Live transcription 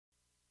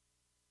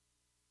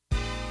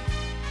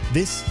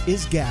This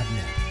is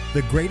GabNet,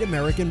 the Great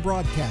American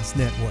Broadcast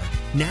Network,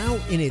 now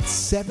in its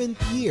 7th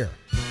year.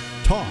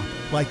 Talk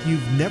like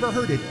you've never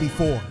heard it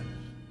before.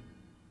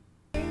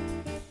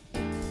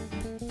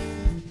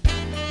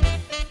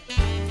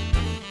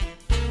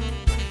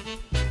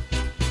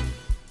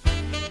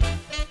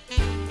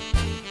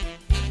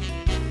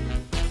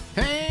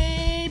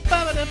 Hey,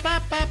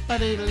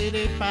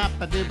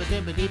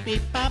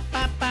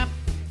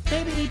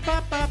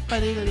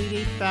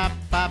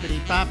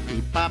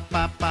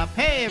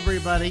 hey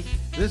everybody,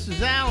 this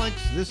is Alex,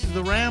 this is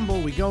the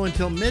Ramble. We go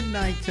until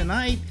midnight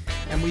tonight,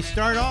 and we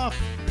start off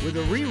with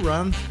a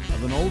rerun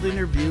of an old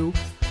interview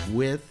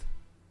with,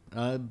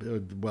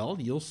 well,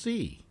 you'll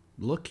see.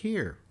 Look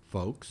here,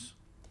 folks.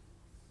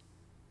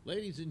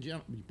 Ladies and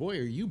gentlemen, boy,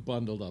 are you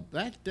bundled up.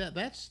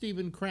 That's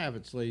Stephen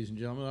Kravitz, ladies and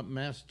gentlemen, up in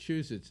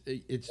Massachusetts.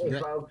 It's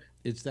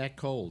that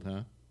cold,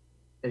 huh?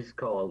 It's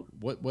cold.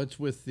 What's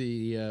with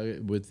the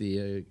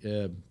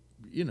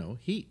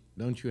heat?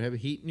 Don't you have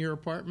heat in your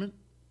apartment?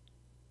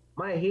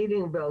 My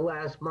heating bill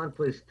last month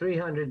was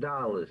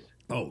 $300.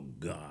 Oh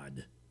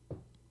God,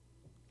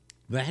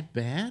 that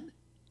bad?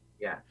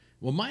 Yeah.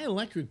 Well, my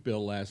electric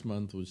bill last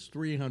month was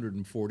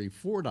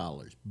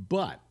 $344,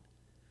 but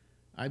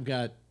I've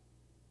got,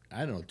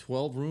 I don't know,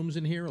 12 rooms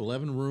in here,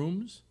 11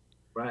 rooms.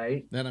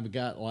 Right. Then I've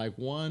got like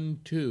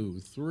 1,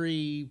 2,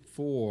 3,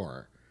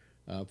 4,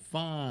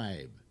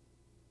 5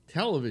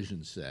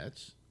 television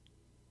sets.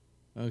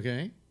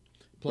 Okay.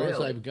 Plus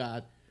Really? I've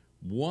got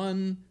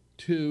 1,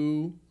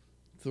 2,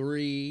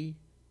 3,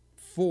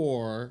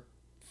 4,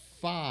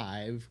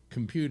 5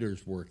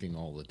 computers working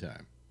all the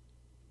time.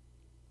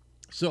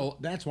 So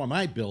that's why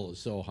my bill is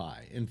so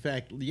high. In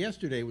fact,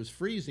 yesterday it was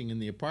freezing in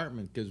the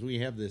apartment because we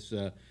have this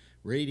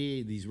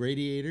these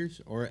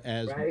radiators, or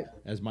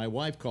as my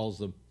wife calls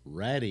them,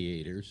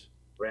 radiators.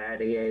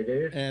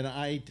 Radiators. And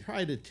I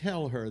try to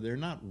tell her they're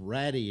not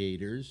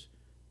radiators,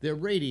 they're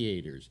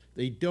radiators.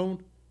 They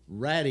don't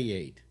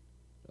radiate,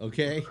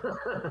 okay?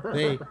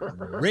 They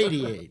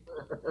radiate.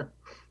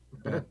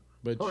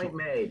 But Point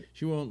made.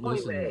 She won't Point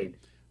listen. made.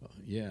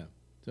 Yeah.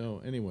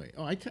 So anyway,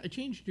 I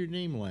changed your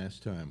name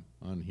last time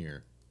on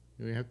here.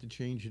 We have to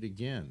change it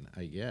again,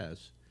 I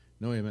guess.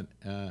 No, wait a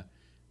minute.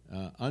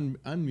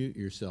 Unmute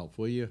yourself,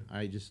 will you?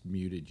 I just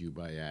muted you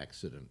by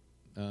accident.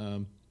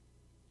 Let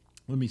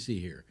me see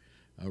here.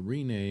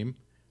 Rename.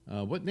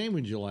 What name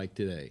would you like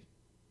today?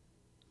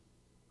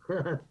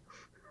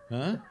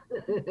 Huh?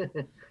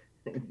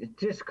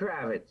 Just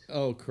Kravitz.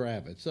 Oh,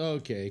 Kravitz.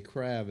 Okay,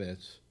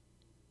 Kravitz.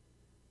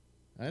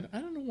 I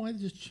don't know why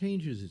this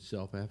changes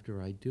itself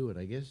after I do it.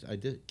 I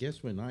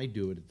guess when I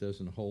do it, it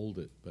doesn't hold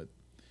it. But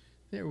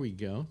there we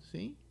go.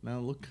 See? Now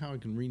look how I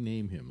can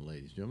rename him,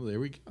 ladies and gentlemen. There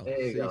we go.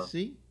 There you go.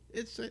 See?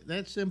 It's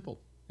that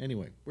simple.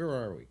 Anyway, where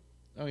are we?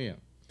 Oh, yeah.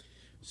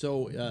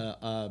 So,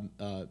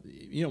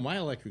 my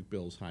electric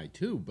bill's high,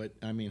 too. But,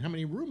 I mean, how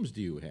many rooms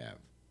do you have?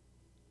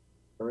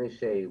 Let me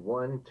see.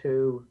 1,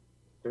 2,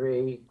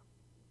 3,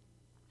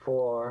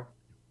 4,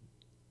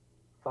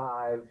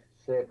 5,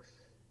 6,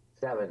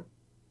 7.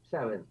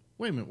 7.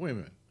 Wait a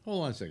minute.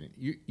 Hold on a second.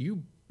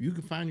 You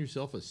can find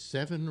yourself a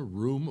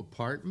 7-room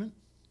apartment?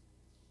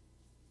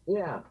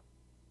 Yeah.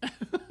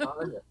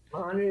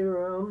 Laundry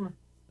room,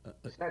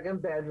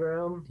 second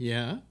bedroom,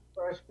 Yeah.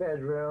 first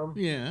bedroom,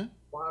 Yeah.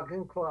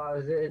 walk-in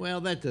closet.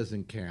 Well, that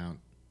doesn't count.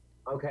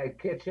 Okay,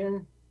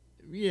 kitchen,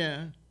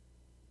 Yeah.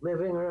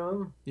 living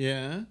room,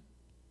 Yeah.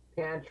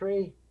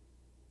 pantry.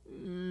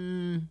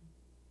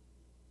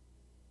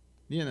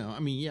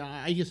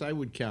 I guess I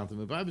would count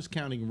them. If I was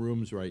counting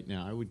rooms right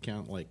now, I would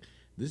count like,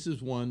 this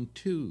is 1,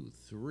 2,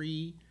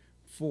 3,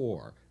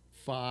 4,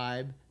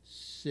 5,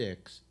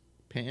 6,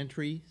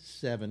 pantry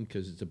 7,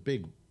 because it's a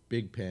big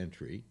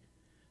pantry.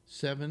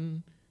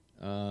 7,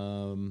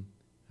 I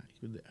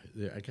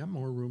got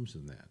more rooms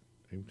than that.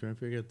 I'm trying to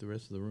figure out the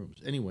rest of the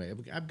rooms. Anyway,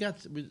 I've got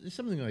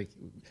something like,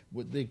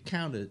 what they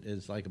count it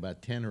as like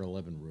about 10 or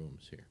 11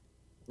 rooms here.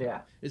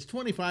 Yeah. It's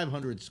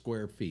 2,500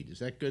 square feet. Is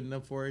that good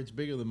enough for you? It's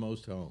bigger than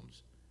most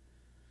homes.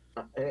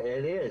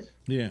 It is.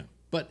 Yeah.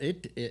 But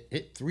it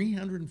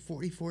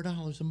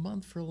 $344 a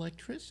month for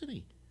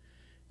electricity.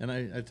 And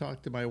I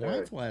talked to my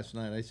wife last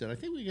night. I said, I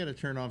think we got to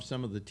turn off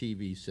some of the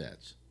TV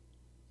sets,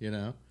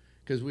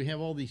 because we have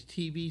all these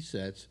TV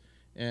sets,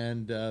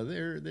 and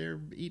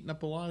they're eating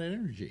up a lot of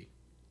energy.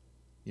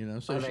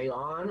 So Are they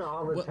on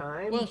all the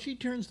time? Well, she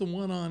turns the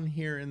one on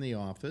here in the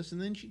office,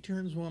 and then she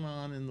turns one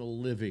on in the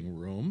living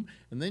room,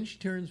 and then she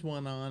turns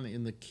one on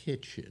in the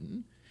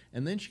kitchen,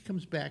 and then she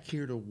comes back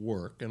here to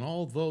work, and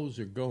all those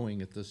are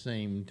going at the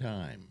same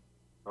time.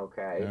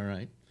 Okay. All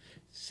right.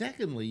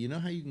 Secondly, you know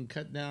how you can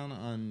cut down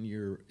on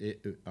your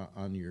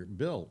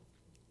bill?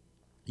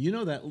 You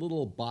know that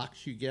little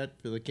box you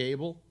get for the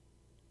cable?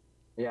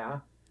 Yeah.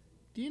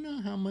 Do you know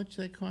how much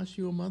that costs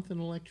you a month in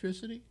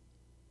electricity?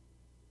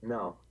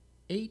 No.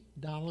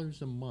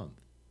 $8 a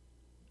month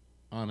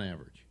on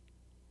average.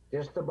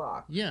 Just the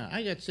box. Yeah,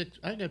 I got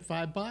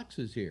 5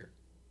 boxes here.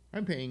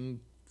 I'm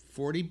paying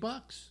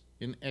 $40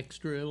 in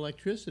extra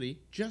electricity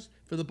just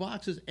for the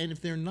boxes, and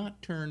if they're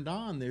not turned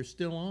on, they're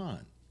still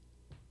on.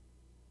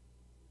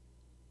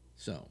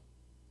 So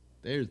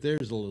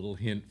there's a little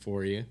hint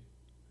for you.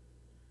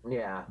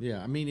 Yeah.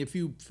 Yeah, I mean, if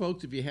you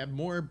have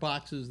more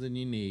boxes than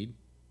you need,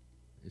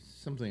 it's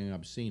something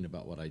obscene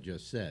about what I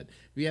just said.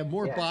 If you have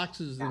more Yes.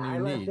 boxes than I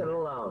you left need, it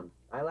alone.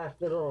 I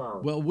left it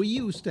alone. well, we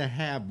used to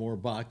have more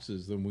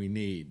boxes than we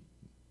need.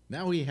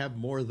 Now we have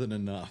more than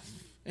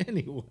enough.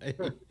 Anyway,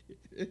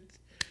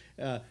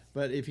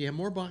 but if you have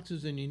more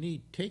boxes than you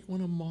need, take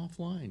one of them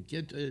offline.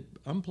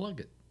 Unplug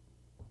it.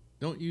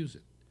 Don't use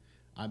it.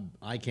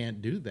 I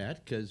can't do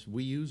that because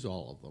we use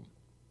all of them.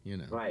 You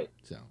know. Right.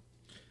 So,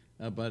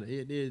 but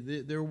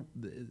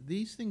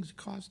these things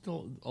cost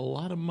a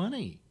lot of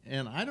money,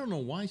 and I don't know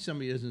why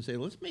somebody doesn't say,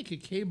 let's make a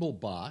cable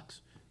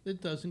box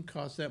that doesn't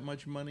cost that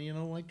much money in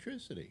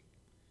electricity.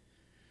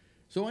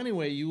 So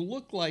anyway, you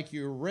look like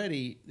you're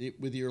ready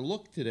with your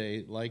look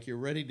today, like you're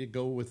ready to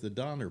go with the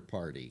Donner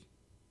Party.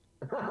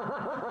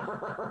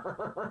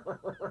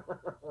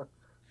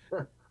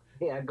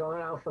 Yeah,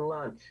 going out for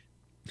lunch.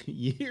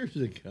 Years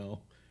ago,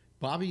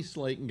 Bobby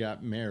Slayton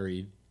got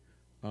married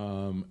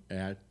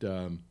at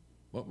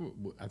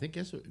I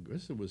guess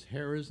it was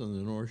Harrah's on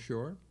the North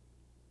Shore.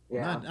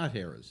 Yeah. Not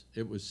Harrah's.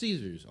 It was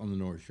Caesar's on the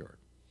North Shore,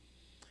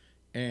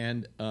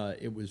 and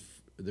there was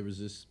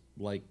this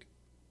like.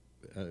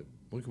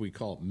 What can we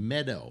call it,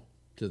 meadow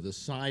to the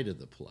side of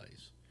the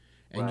place.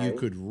 And you Right.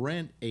 could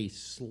rent a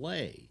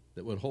sleigh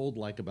that would hold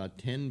like about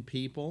 10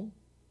 people,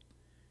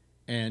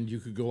 and you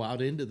could go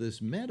out into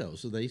this meadow.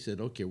 So they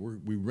said, okay,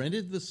 we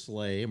rented the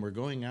sleigh, and we're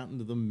going out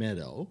into the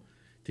meadow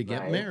to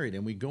get Right. married.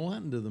 And we go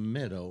out into the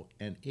meadow,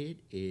 and it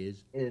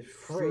is It's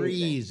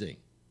freezing.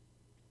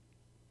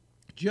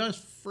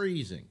 Just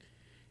freezing.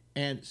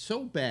 And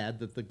so bad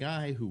that the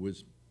guy who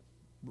was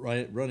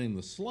running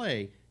the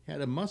sleigh had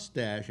a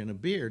mustache and a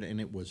beard, and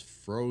it was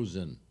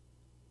frozen.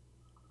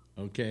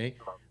 Okay?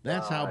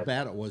 That's how God.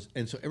 bad it was.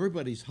 And so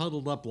everybody's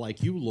huddled up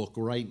like you look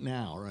right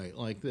now, right?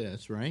 Like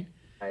this, right?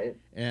 Right.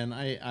 And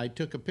I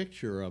took a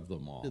picture of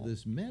them all. To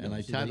this meadow. And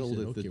I So titled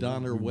it The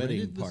Donner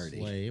Wedding Party.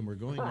 Sleigh, and we're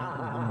going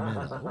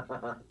out into the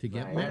meadow to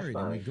get Right. married.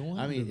 And we That's go out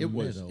I mean, into the it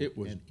was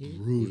meadow, and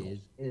brutal.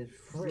 It's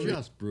freezing.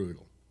 Just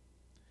brutal.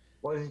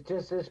 Was it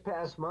just this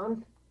past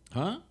month?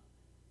 Huh?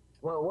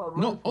 Well, what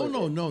No, month oh was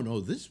no, it? no.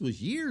 This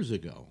was years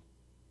ago.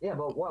 Yeah,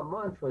 but what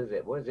month was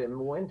it? Was it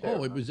in winter?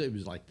 Oh, it was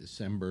like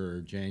December,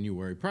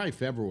 January, probably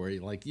February.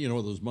 Like, you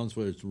know, those months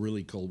where it's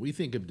really cold. We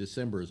think of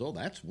December as, oh,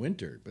 that's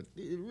winter, but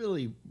it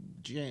really,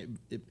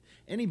 if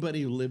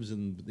anybody who lives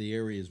in the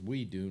areas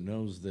we do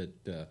knows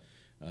that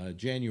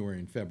January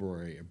and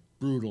February are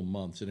brutal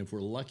months, and if we're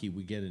lucky,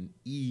 we get an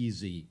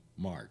easy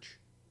March.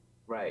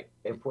 Right,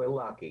 if we're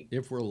lucky.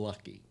 If we're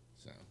lucky.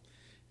 So,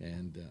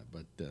 and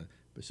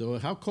so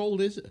how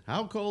cold is it?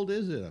 How cold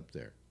is it up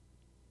there?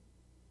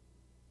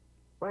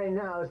 Right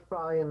now, it's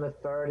probably in the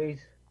 30s.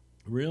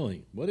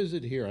 Really? What is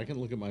it here? I can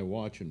look at my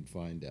watch and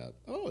find out.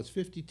 Oh, it's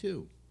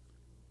 52.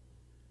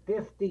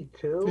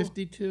 52?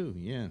 52,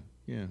 yeah.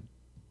 You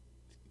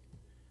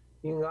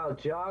can go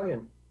out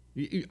jogging.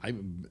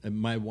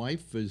 My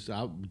wife is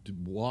out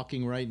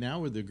walking right now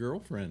with her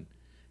girlfriend.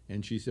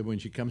 And she said when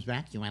she comes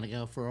back, you want to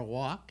go for a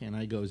walk? And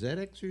I go, is that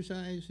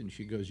exercise? And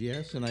she goes,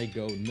 yes. And I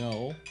go,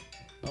 no.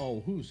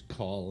 Oh, who's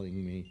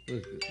calling me?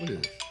 What is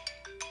this?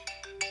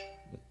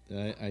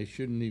 I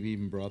shouldn't have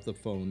even brought the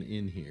phone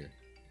in here.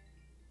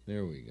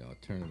 There we go.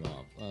 Turn it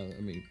off.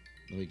 Let me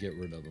get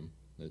rid of them.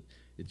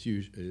 It's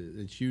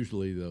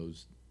usually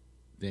those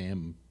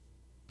damn.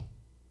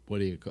 What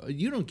do you call?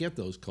 You don't get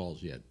those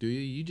calls yet, do you?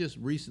 You just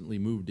recently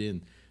moved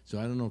in, so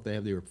I don't know if they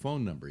have their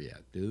phone number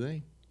yet. Do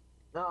they?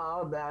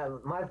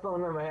 No, my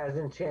phone number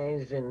hasn't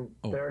changed in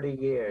Oh. 30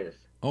 years.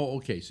 Oh,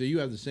 okay. So you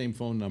have the same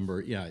phone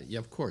number. Yeah,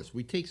 of course.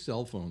 We take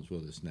cell phones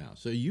with us now.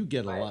 So you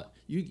get a Right. lot.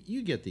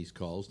 You get these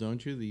calls,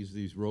 don't you?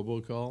 These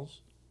robocalls.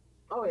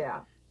 Oh,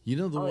 yeah. You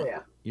know Oh,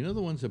 yeah. You know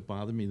the ones that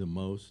bother me the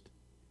most?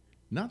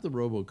 Not the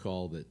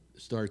robocall that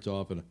starts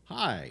off and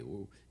hi,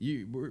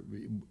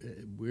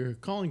 we're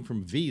calling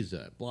from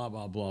Visa, blah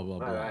blah blah blah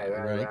blah.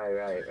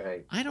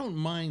 Right. I don't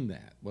mind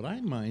that. What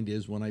I mind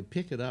is when I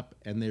pick it up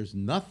and there's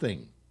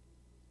nothing.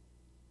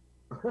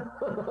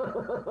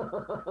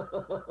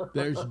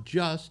 There's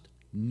just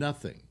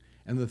nothing.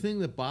 And the thing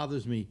that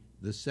bothers me,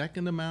 the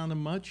second amount of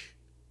much,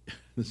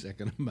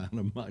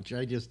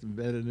 I just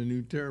invented a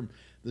new term.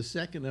 The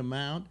second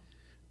amount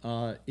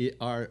are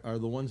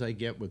the ones I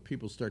get when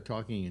people start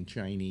talking in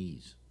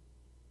Chinese.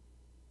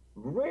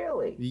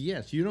 Really?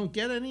 Yes, you don't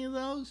get any of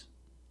those?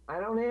 I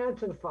don't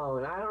answer the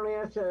phone. I don't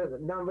answer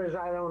numbers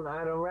I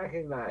don't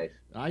recognize.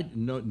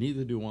 No,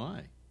 neither do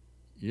I.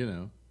 You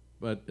know,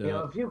 but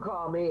If you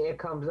call me, it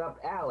comes up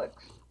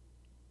Alex.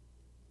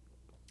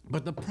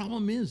 But the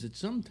problem is that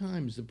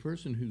sometimes the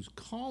person who's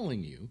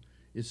calling you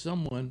is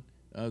someone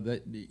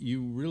that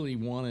you really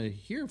want to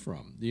hear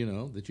from. You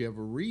know, that you have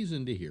a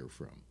reason to hear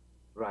from.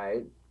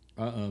 Right.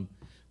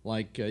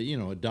 Like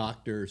a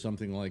doctor or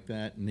something like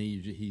that, and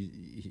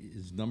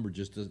his number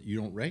just doesn't, you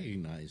don't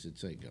recognize it.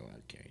 Say, go,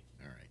 okay,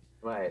 all right.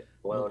 Right.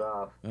 Blow it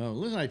off.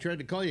 Listen, I tried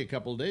to call you a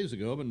couple of days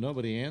ago, but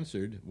nobody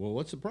answered. Well,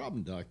 what's the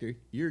problem, doctor?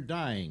 You're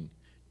dying.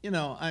 You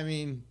know, I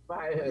mean,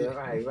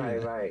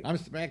 Right. I'm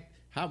back.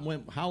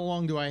 How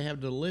long do I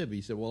have to live?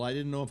 He said, well, I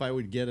didn't know if I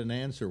would get an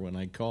answer when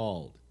I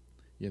called.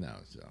 You know,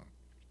 so.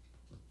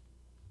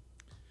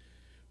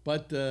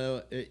 But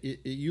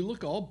you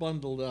look all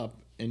bundled up,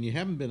 and you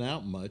haven't been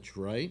out much,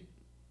 right?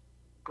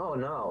 Oh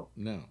no.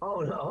 No. Oh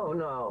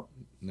no.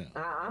 No.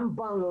 I'm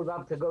bundled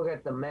up to go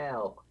get the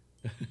mail.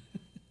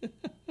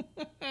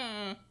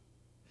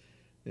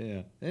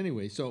 Yeah.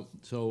 Anyway, so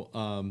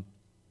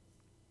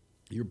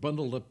you're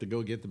bundled up to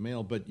go get the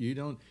mail, but you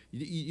don't.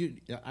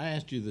 I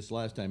asked you this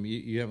last time.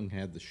 You haven't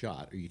had the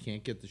shot, or you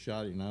can't get the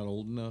shot. You're not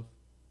old enough.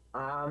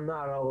 I'm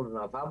not old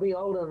enough. I'll be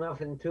old enough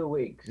in 2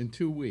 weeks. In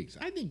 2 weeks,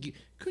 I think.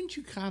 Couldn't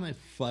you kind of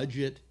fudge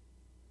it?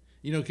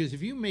 You know, because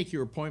if you make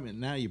your appointment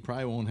now, you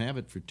probably won't have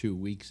it for 2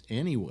 weeks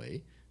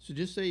anyway. So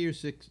just say you're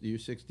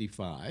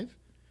 65,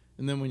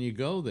 and then when you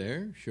go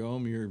there, show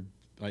them your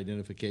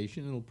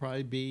identification. It'll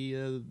probably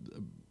be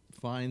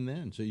fine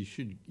then. So you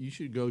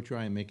should go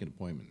try and make an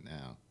appointment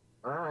now.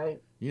 All right.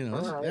 You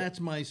know, that's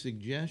my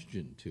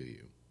suggestion to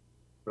you.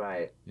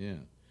 Right. Yeah,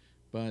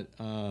 but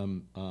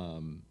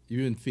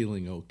you've been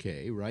feeling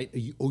okay, right?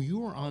 You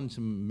were on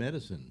some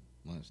medicine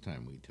last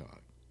time we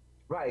talked.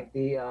 Right.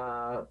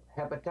 The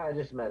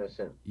hepatitis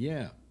medicine.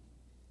 Yeah.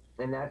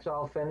 And that's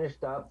all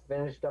finished up.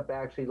 Finished up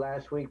actually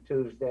last week,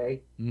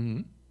 Tuesday.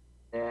 Mm-hmm.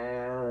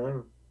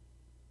 And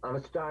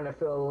I'm starting to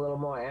feel a little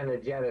more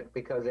energetic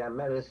because that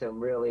medicine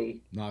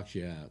really Knocks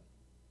you out.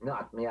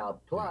 knocked me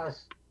out.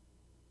 Plus,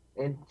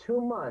 in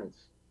 2 months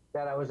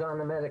that I was on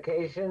the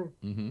medication,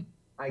 Mm-hmm.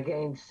 I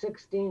gained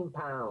 16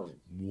 pounds.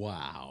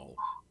 Wow.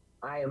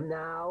 I am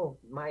now,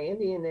 my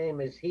Indian name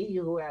is He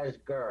Who Has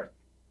Girth.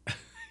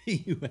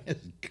 You has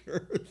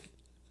girth.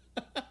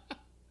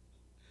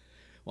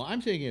 Well,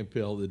 I'm taking a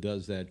pill that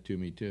does that to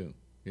me too.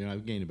 You know,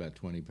 I've gained about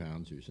 20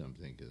 pounds or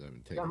something because I've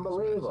been taking this medicine.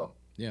 Unbelievable.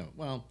 Yeah.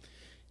 Well,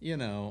 you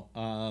know,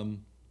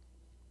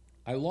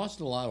 I lost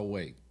a lot of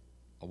weight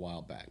a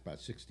while back, about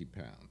 60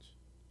 pounds.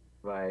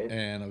 Right.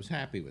 And I was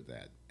happy with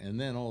that. And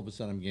then all of a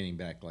sudden I'm gaining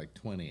back like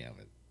 20 of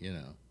it, you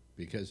know,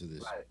 because of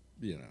this, Right.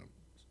 you know.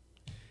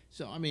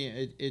 So, I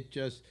mean, it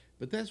just,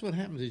 but that's what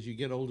happens as you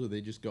get older.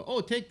 They just go,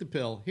 oh, take the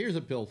pill. Here's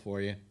a pill for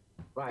you.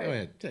 Right. Go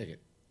ahead, take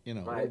it. You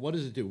know, Right. what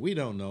does it do? We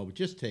don't know, but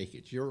just take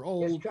it. You're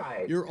old. Just try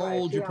it. You're Try it.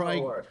 old. See You're how it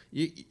probably, works.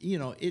 you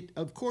know,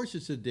 of course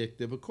it's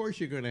addictive. Of course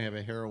you're going to have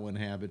a heroin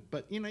habit,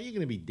 but, you know, you're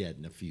going to be dead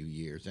in a few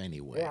years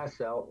anyway. Yeah,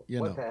 so You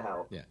what know. the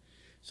hell? Yeah.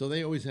 So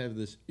they always have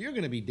this, you're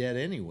going to be dead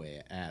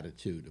anyway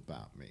attitude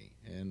about me.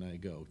 And I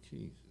go,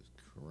 Jesus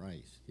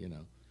Christ, you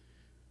know.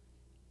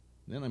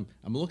 Then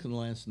I'm looking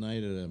last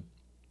night at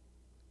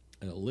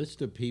a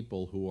list of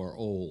people who are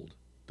old,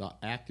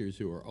 actors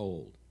who are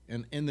old.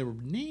 And there were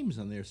names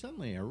on there.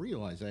 Suddenly I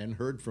realized I hadn't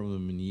heard from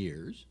them in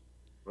years.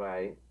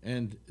 Right.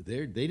 And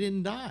they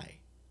didn't die.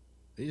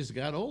 They just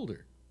got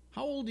older.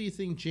 How old do you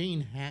think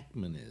Jane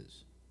Hackman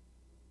is?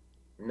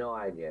 No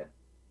idea.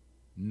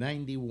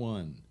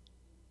 91.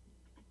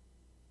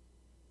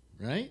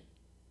 Right?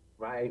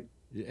 Right.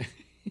 Yeah.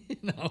 You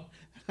know,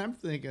 I'm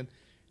thinking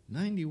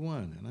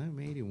 91 and I'm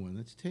 81.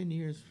 That's 10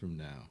 years from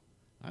now.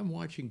 I'm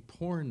watching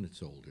porn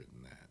that's older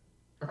than that.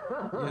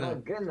 You know,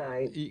 Good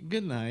night.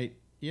 Good night.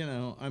 You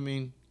know, I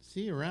mean,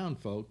 see you around,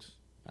 folks.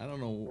 I don't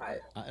know. Right.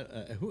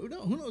 Who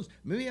knows?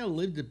 Maybe I'll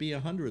live to be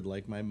 100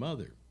 like my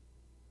mother.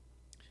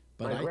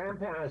 But My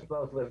grandparents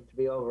both lived to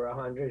be over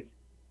 100.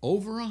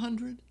 Over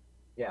 100?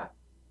 Yeah.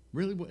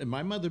 Really? And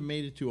my mother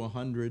made it to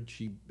 100.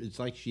 It's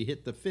like she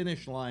hit the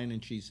finish line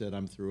and she said,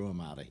 I'm through.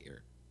 I'm out of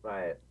here.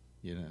 Right.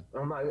 You know?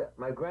 Well,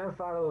 my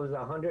grandfather was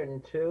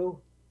 102,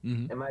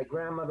 Mm-hmm. and my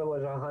grandmother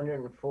was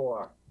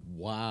 104.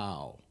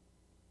 Wow.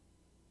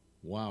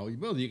 Wow.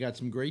 Well, you got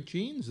some great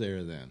genes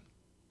there then.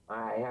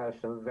 I have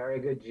some very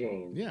good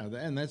genes. Yeah,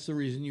 and that's the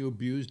reason you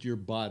abused your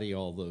body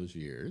all those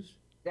years.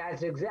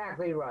 That's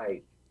exactly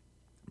right.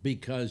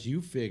 Because you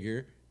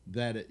figure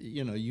that,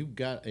 you know, you've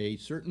got a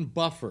certain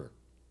buffer.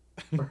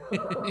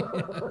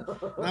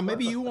 Now,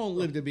 maybe you won't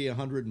live to be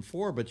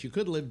 104, but you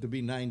could live to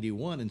be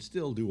 91 and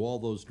still do all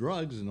those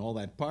drugs and all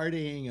that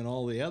partying and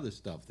all the other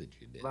stuff that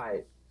you did.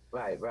 Right.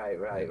 I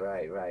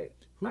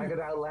could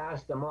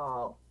outlast them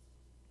all.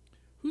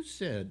 Who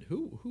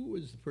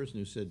was the person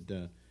who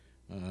said,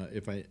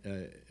 if I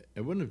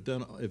wouldn't have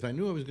done, if I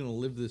knew I was going to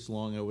live this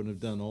long, I wouldn't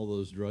have done all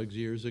those drugs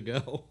years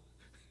ago?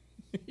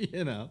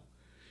 You know?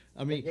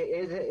 I mean,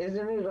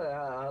 Isn't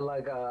it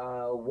like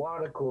a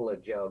water cooler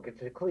joke?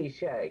 It's a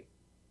cliche.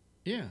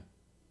 yeah,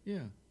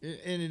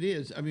 and it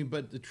is. I mean,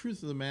 but the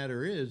truth of the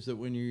matter is that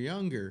when you're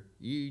younger,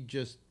 you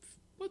just,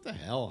 what the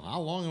hell? How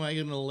long am I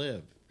going to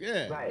live?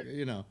 Yeah, Right.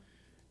 You know,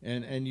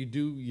 and you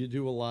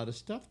do a lot of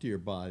stuff to your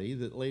body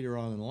that later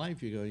on in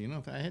life you go, you know,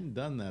 if I hadn't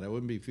done that, I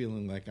wouldn't be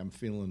feeling like I'm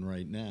feeling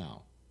right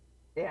now.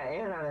 Yeah,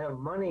 and I have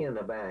money in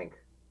the bank.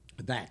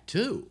 That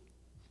too.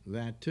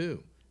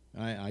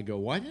 I go,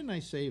 why didn't I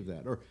save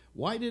that? Or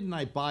why didn't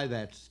I buy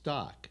that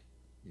stock?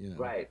 You know,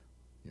 Right.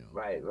 You know,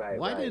 Right.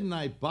 Why didn't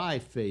I buy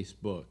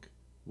Facebook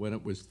when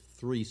it was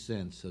 3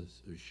 cents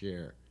a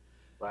share?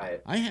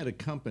 Right. I had a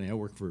company. I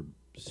worked for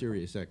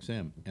Sirius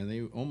XM, and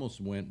they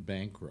almost went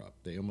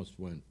bankrupt. They almost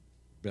went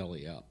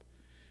belly up.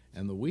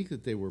 And the week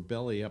that they were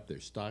belly up, their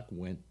stock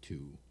went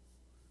to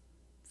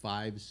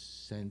 5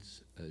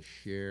 cents a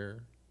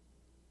share.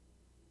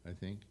 I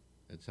think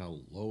that's how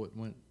low it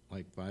went.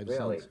 Like 5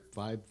 Really?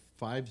 cents,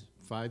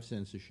 five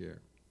cents a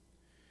share.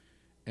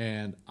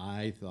 And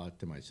I thought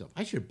to myself,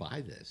 I should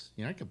buy this.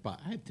 You know, I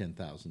have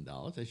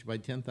 $10,000. I should buy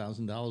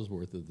 $10,000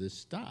 worth of this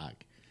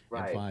stock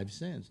Right. at 5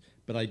 cents.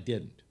 But I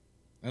didn't.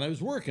 And I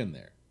was working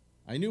there.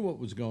 I knew what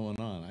was going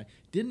on. I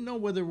didn't know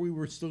whether we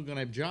were still going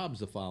to have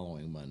jobs the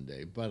following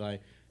Monday. But I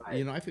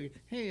figured,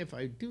 hey, if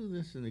I do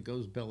this and it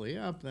goes belly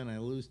up, then I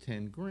lose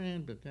 10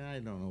 grand. But I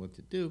don't know what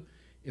to do.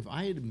 If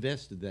I had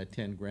invested that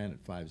 10 grand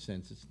at 5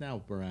 cents, it's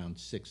now around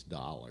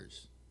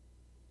 $6.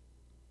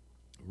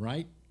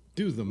 Right?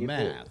 Do the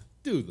math.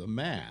 Do the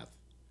math.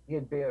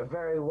 You'd be a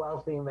very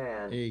wealthy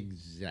man.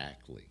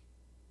 Exactly.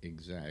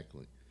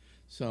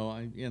 So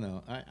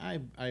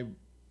I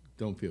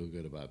don't feel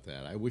good about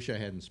that. I wish I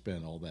hadn't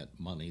spent all that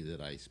money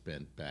that I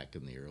spent back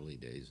in the early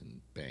days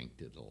and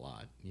banked it a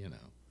lot, you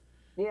know.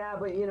 Yeah,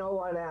 but you know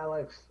what,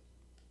 Alex?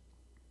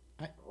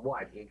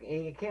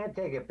 You can't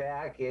take it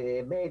back.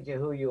 It made you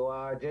who you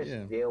are.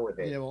 Just deal with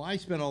it. Yeah, well, I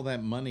spent all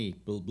that money,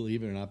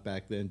 believe it or not,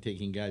 back then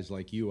taking guys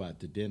like you out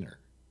to dinner.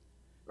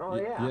 Oh,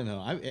 yeah. You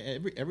know,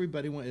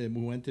 everybody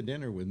who went to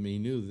dinner with me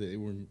knew they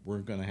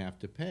weren't going to have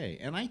to pay.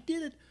 And I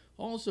did it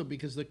also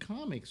because the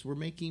comics were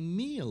making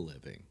me a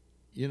living.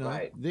 You know,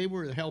 Right. They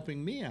were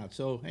helping me out.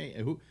 So,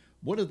 hey,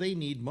 what do they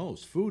need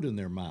most? Food in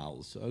their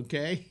mouths,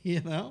 okay?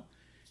 You know,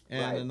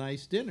 and a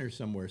nice dinner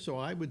somewhere. So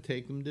I would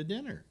take them to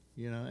dinner,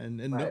 you know,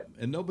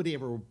 and nobody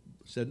ever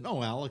said,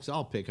 no, Alex,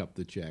 I'll pick up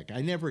the check.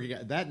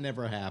 That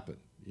never happened,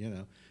 you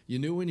know. You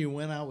knew when you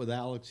went out with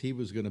Alex, he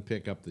was going to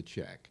pick up the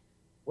check.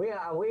 We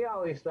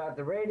always thought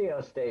the radio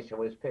station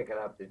was picking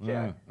up the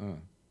check.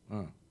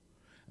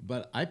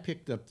 But I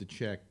picked up the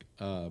check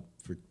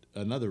for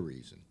another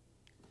reason.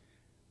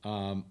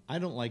 I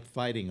don't like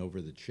fighting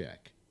over the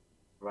check.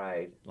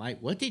 Right. Like,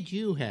 what did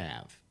you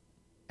have?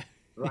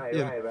 Right, You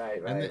know,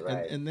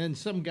 right. And then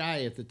some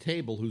guy at the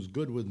table who's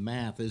good with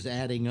math is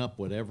adding up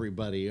what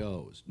everybody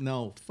owes.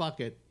 No,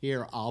 fuck it.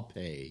 Here, I'll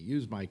pay.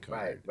 Use my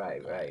card.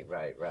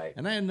 Right.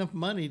 And I had enough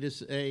money to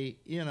say,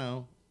 you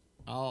know,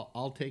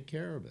 I'll take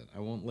care of it. I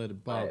won't let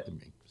it bother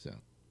me. So,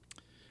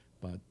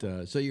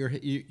 but so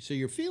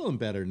you're feeling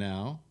better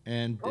now.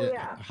 And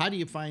how do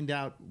you find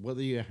out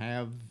whether you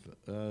have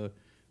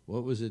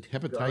what was it,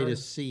 hepatitis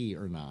C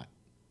or not?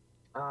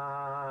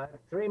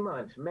 3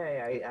 months,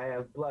 May. I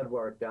have blood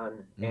work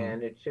done,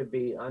 and it should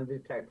be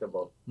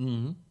undetectable.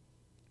 Mm-hmm.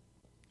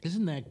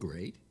 Isn't that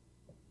great?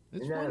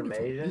 It's Isn't that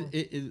wonderful. amazing?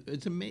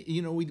 It's amazing.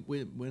 You know,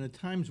 when at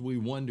times we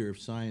wonder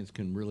if science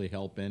can really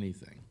help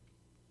anything.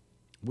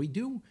 We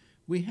do.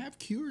 We have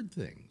cured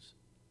things,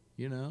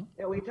 you know?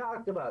 Yeah, we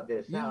talked about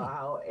this,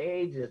 how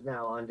AIDS is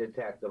now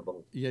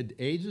undetectable. Yeah,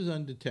 AIDS is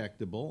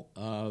undetectable.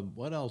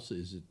 What else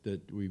is it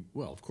that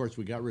well, of course,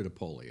 we got rid of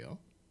polio.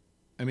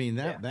 I mean,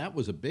 that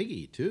was a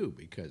biggie, too,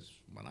 because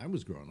when I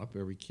was growing up,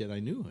 every kid I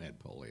knew had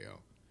polio.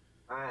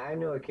 I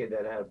knew a kid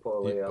that had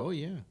polio. Yeah, oh,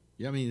 yeah.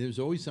 Yeah, I mean, there's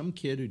always some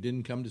kid who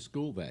didn't come to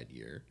school that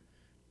year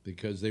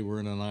because they were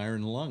in an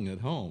iron lung at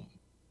home.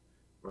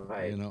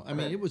 Right. You know, I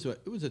mean, it was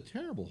a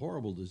terrible,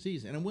 horrible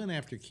disease, and it went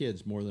after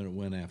kids more than it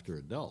went after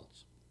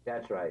adults.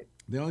 That's right.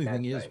 The only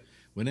thing is,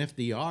 when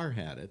FDR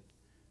had it,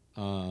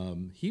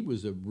 he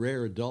was a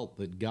rare adult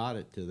that got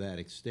it to that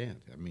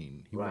extent. I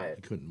mean,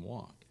 he couldn't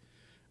walk.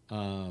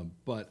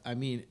 But I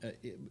mean,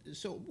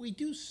 so we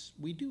do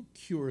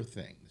cure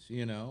things,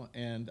 you know,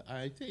 and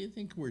I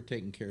think we're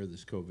taking care of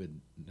this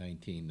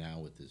COVID-19 now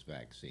with this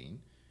vaccine.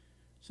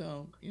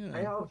 So, you know,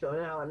 I hope so.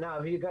 Now,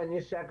 have you gotten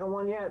your second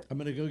one yet? I'm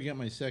going to go get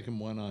my second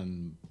one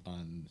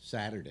on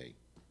Saturday.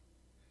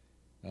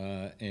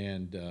 I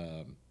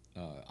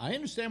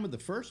understand with the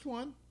first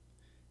one,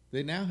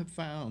 they now have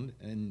found,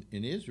 and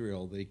in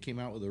Israel, they came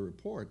out with a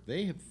report,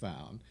 they have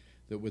found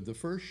that with the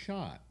first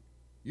shot,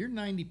 you're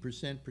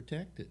 90%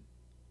 protected.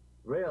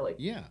 Really?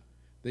 Yeah.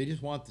 They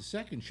just want the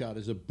second shot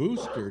as a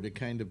booster to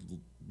kind of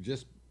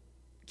just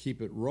keep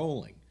it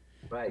rolling.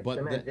 Right, but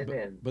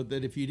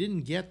that if you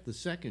didn't get the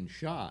second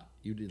shot,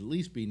 you'd at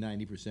least be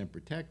 90%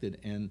 protected.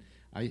 And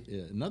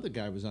another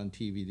guy was on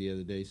TV the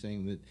other day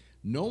saying that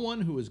no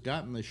one who has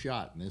gotten the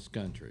shot in this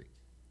country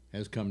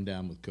has come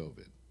down with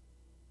COVID.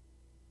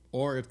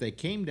 Or if they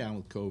came down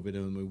with COVID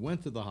and they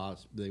went to the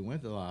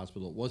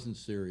hospital, it wasn't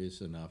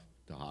serious enough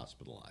to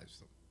hospitalize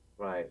them.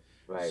 Right.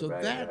 So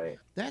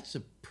that's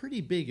a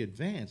pretty big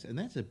advance, and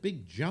that's a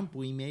big jump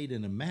we made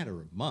in a matter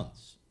of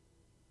months.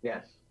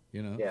 Yes.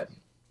 You know. Yes.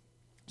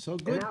 So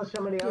good. And now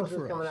somebody else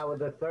is coming out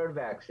with a third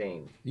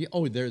vaccine. Yeah,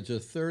 oh, there's a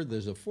third.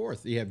 There's a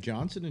fourth. You have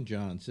Johnson &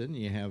 Johnson.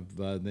 You have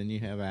then you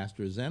have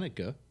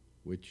AstraZeneca,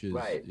 which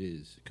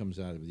comes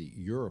out of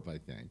Europe, I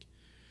think.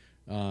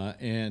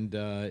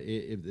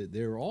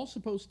 They're all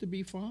supposed to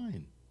be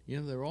fine.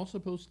 You know, they're all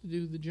supposed to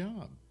do the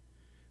job.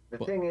 The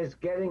thing is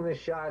getting the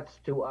shots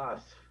to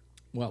us.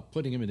 Well,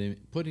 putting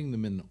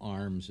them in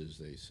arms, as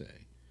they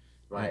say.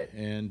 Right.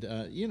 And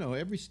you know,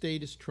 every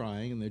state is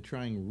trying, and they're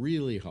trying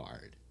really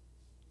hard.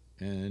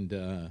 And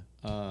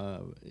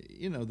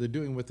you know, they're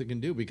doing what they can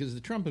do because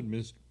the Trump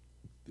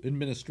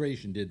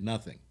administration did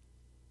nothing.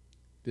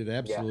 Did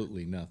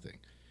absolutely nothing.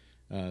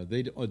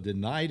 They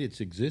denied its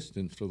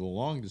existence for the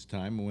longest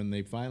time, and when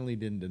they finally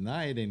didn't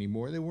deny it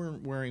anymore, they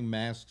weren't wearing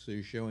masks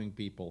or showing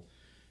people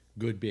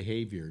good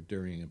behavior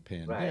during a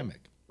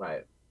pandemic.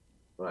 Right.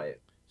 Right.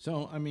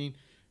 So I mean,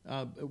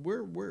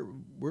 we're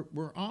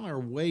on our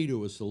way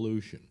to a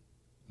solution.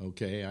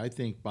 Okay, I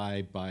think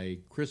by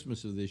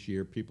Christmas of this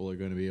year, people are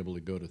going to be able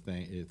to go to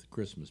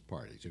Christmas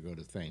parties or go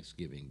to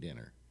Thanksgiving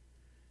dinner,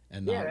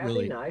 and not that'd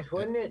really be nice,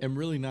 wouldn't it? and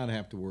really not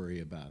have to worry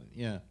about it.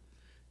 Yeah,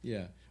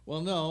 yeah.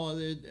 Well, no,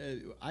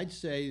 I'd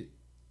say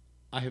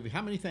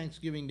how many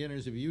Thanksgiving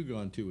dinners have you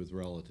gone to with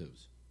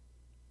relatives?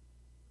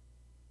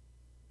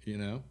 You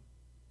know,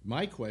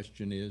 my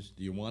question is,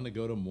 do you want to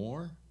go to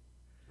more?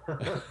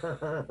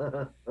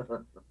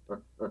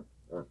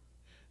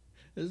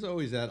 There's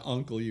always that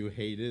uncle you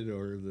hated,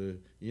 or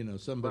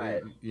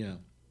somebody, Right.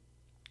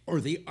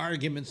 or the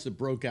arguments that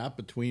broke out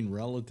between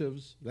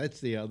relatives. That's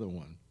the other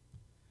one.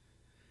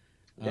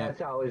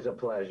 That's always a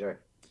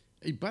pleasure.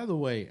 Hey, by the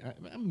way,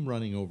 I'm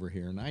running over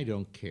here, and I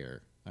don't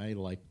care. I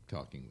like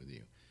talking with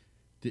you.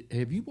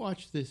 Have you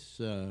watched this?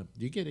 Do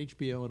you get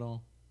HBO at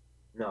all?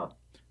 No.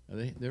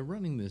 They're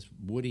running this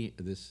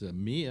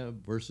Mia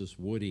versus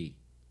Woody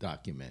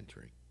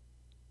documentary.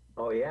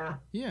 Oh, yeah?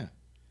 Yeah,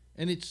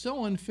 and it's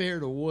so unfair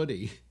to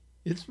Woody.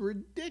 It's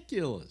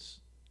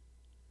ridiculous.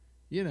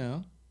 You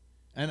know,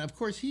 and of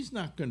course he's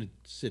not going to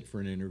sit for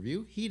an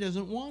interview. He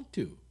doesn't want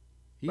to.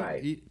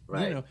 Right. You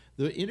know,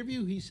 the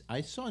interview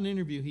I saw an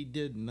interview he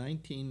did in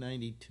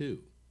 1992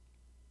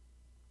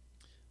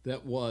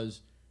 that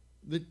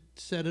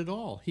said it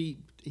all. He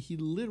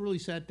literally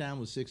sat down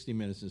with 60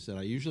 Minutes and said,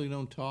 I usually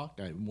don't talk.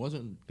 I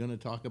wasn't going to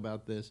talk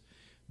about this,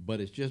 but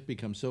it's just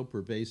become so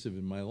pervasive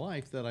in my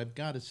life that I've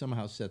got to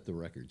somehow set the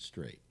record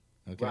straight.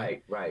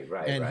 Okay? Right.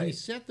 And he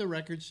set the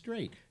record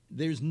straight.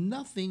 There's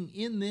nothing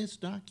in this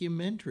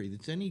documentary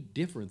that's any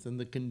different than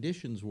the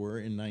conditions were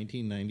in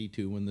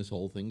 1992 when this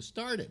whole thing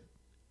started.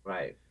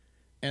 Right.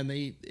 And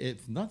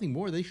if nothing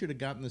more, they should have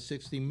gotten the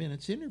 60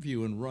 Minutes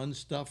interview and run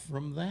stuff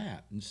from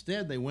that.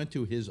 Instead, they went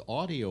to his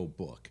audio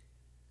book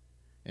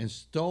and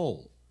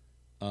stole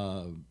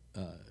a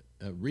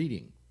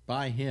reading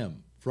by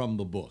him from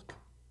the book.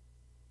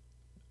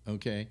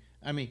 Okay?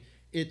 I mean,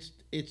 it's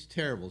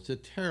terrible. It's a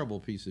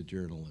terrible piece of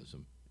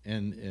journalism.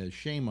 And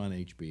shame on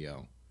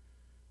HBO.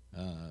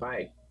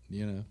 Right.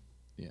 You know?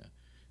 Yeah.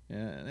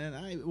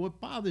 And what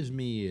bothers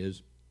me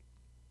is,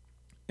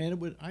 and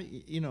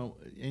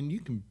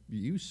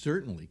you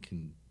certainly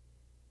can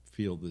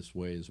feel this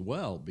way as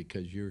well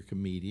because you're a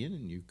comedian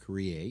and you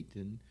create,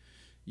 and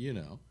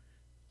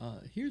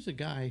here's a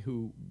guy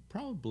who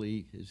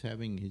probably he's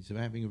having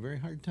a very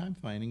hard time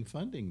finding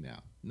funding now,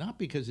 not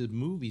because his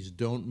movies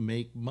don't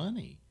make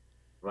money,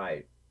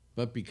 Right.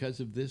 but because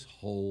of this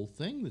whole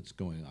thing that's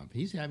going on.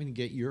 He's having to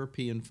get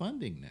European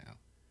funding now.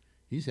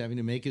 He's having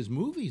to make his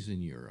movies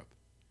in Europe.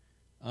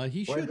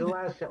 He should. When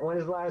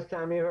is the last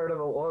time you heard of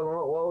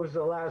what was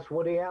the last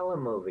Woody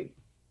Allen movie?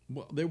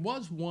 Well, there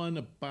was one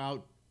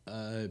about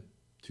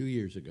 2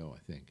 years ago, I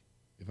think,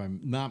 if I'm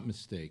not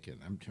mistaken.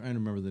 I'm trying to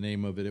remember the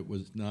name of it. It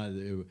was not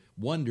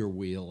Wonder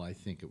Wheel, I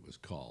think it was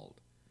called.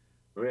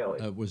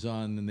 Really? It was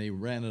on, and they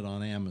ran it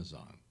on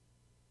Amazon.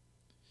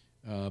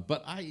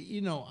 But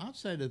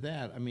outside of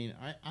that, I mean,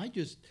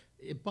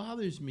 it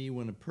bothers me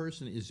when a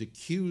person is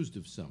accused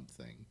of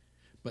something,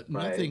 but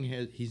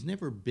he's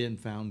never been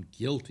found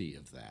guilty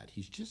of that.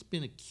 He's just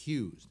been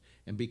accused.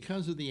 And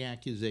because of the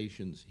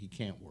accusations, he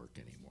can't work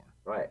anymore.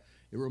 Right.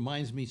 It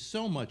reminds me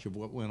so much of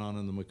what went on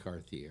in the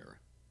McCarthy era.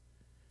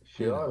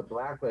 Sure, the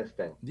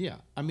blacklisting. Yeah.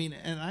 I mean,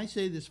 and I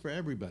say this for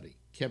everybody.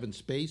 Kevin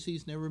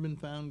Spacey's never been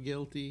found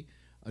guilty.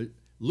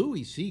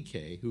 Louis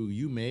C.K., who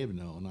you may have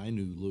known, I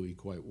knew Louis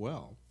quite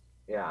well.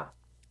 Yeah.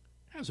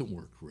 Hasn't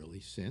worked really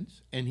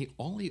since. And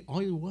all he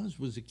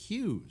was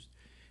accused.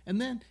 And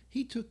then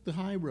he took the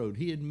high road.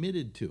 He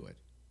admitted to it.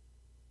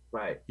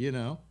 Right.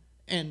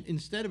 And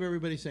instead of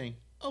everybody saying,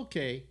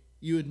 okay,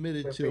 you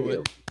admitted Good to for it,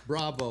 you.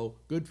 bravo,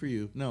 good for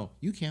you. No,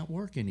 you can't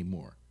work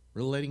anymore.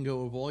 We're letting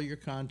go of all your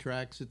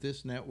contracts at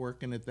this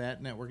network and at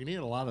that network. And he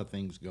had a lot of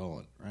things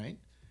going, right?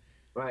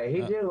 Right. He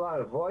did a lot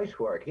of voice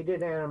work. He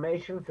did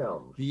animation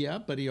films. Yeah,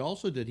 but he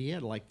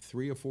had like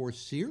 3 or 4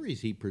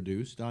 series he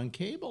produced on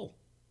cable.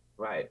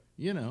 Right.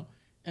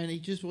 And he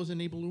just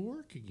wasn't able to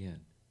work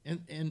again.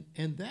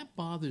 And that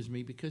bothers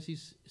me because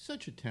he's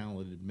such a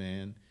talented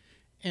man.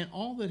 And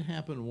all that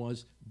happened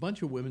was a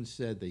bunch of women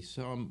said they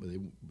saw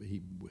him,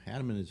 he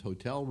had him in his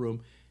hotel room,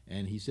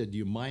 and he said, do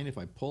you mind if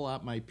I pull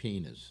out my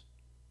penis?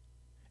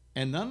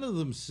 And none of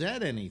them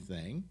said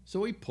anything,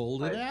 so he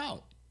pulled it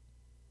out.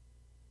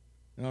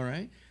 All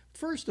right?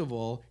 First of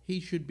all, he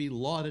should be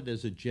lauded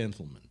as a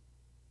gentleman.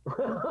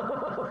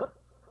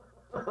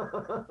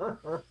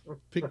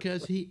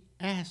 Because he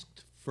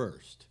asked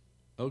first,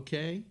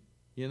 okay?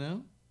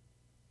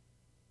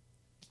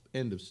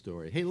 End of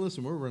story. Hey,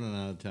 listen, we're running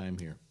out of time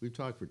here. We've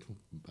talked for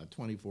about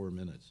 24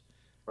 minutes.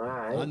 All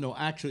right. No,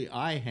 actually,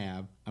 I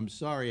have. I'm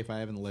sorry if I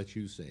haven't let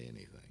you say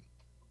anything.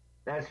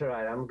 That's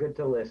right. I'm good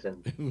to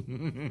listen.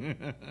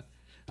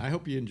 I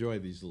hope you enjoy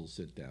these little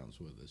sit-downs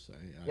with us.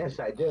 Yes,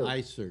 I do. I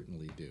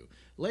certainly do.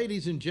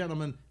 Ladies and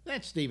gentlemen,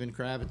 that's Stephen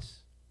Kravitz.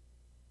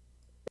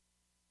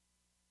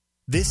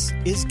 This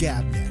is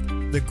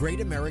GabNet, the Great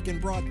American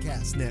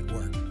Broadcast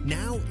Network,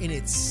 now in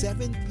its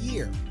 7th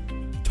year.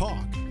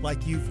 Talk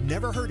like you've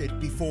never heard it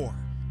before.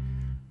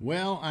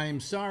 Well, I'm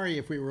sorry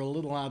if we were a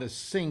little out of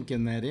sync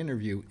in that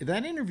interview.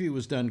 That interview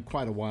was done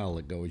quite a while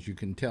ago, as you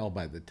can tell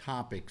by the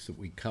topics that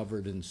we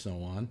covered and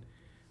so on.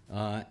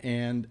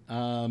 It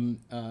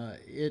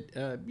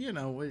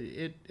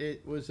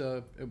was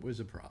a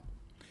problem.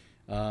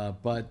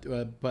 But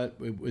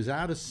it was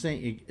out of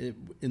sync.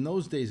 In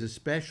those days,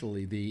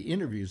 especially, the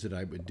interviews that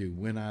I would do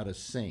went out of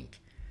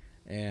sync,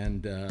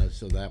 and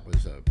so that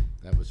was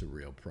a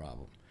real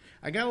problem.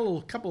 I got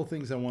a couple of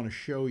things I want to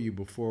show you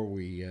before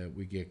we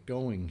get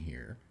going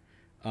here.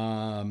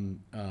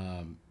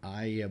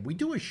 We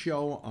do a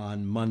show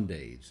on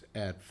Mondays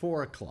at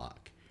 4:00,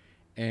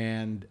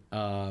 and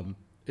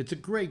it's a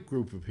great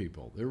group of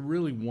people. They're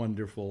really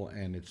wonderful,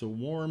 and it's a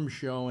warm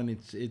show, and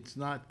it's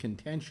not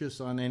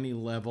contentious on any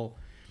level,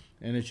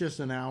 and it's just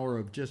an hour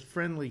of just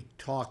friendly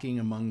talking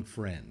among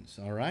friends.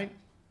 All right,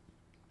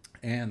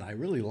 and I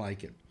really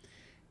like it.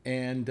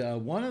 And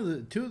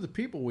two of the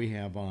people we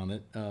have on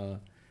it.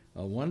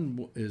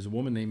 One is a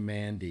woman named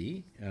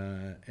Mandy,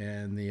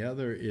 and the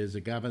other is a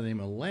guy by the name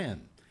of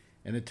Len.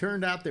 And it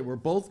turned out they were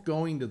both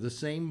going to the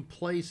same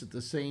place at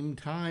the same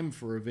time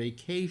for a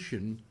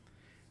vacation.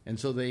 And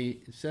so they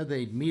said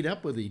they'd meet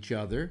up with each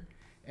other.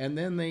 And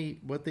then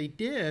what they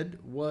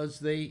did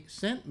was they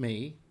sent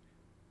me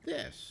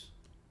this.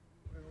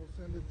 And we'll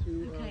send it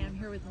to... Okay, I'm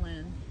here with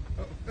Len.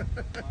 Oh.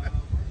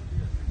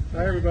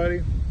 Hi,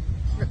 everybody.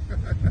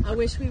 I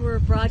wish we were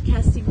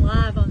broadcasting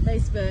live on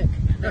Facebook,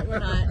 but we're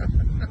not.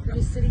 We're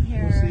just sitting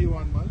here. We'll see you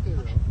on Monday,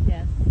 though.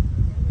 Yes.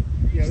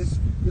 Yeah,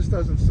 this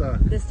doesn't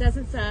suck. This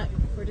doesn't suck.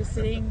 We're just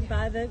sitting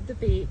by the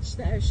beach,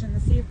 the ocean, the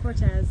Sea of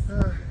Cortez.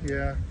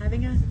 Yeah.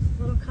 Having a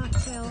little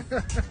cocktail.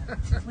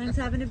 Len's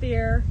having a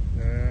beer.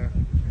 Yeah.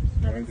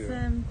 Having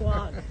some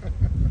guac.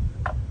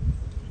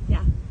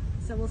 Yeah.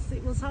 So we'll see.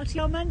 We'll talk to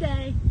you on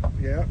Monday.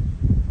 Yeah.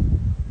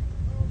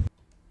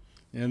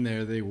 And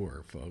there they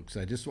were, folks.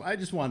 I just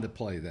wanted to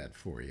play that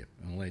for you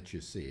and let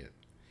you see it.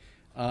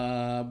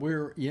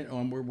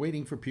 We're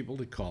waiting for people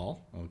to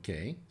call.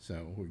 Okay,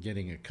 so we're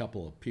getting a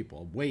couple of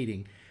people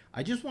waiting.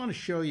 I just want to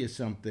show you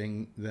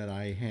something that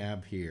I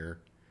have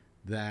here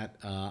that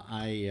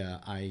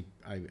I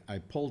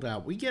pulled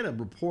out. We get a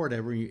report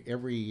every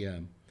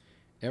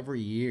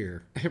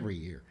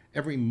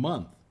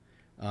month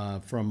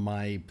from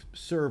my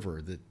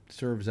server that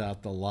serves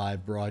out the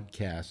live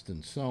broadcast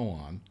and so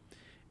on.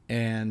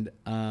 And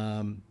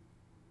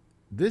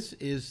this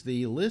is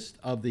the list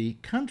of the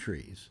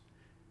countries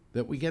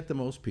that we get the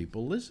most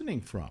people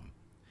listening from.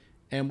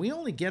 And we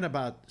only get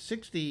about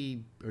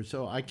 60 or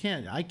so. I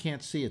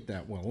can't see it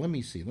that well. Let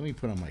me see. Let me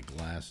put on my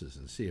glasses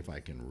and see if I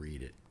can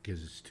read it,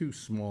 because it's too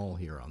small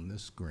here on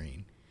this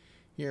screen.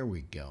 Here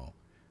we go.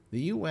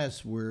 The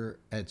U.S., we're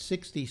at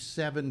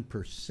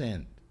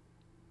 67%,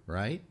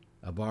 right,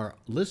 of our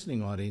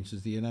listening audience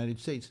is the United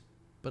States.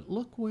 But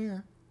look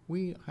where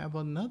we have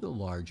another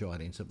large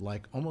audience of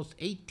like almost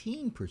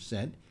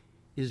 18%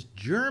 is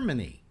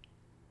Germany.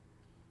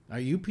 Are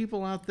you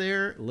people out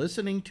there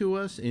listening to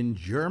us in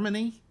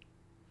Germany?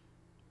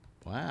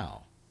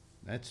 Wow,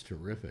 that's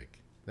terrific.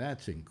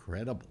 That's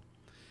incredible.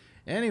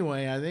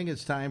 Anyway, I think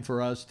it's time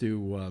for us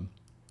to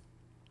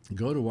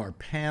go to our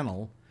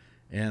panel.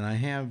 And I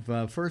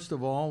have, first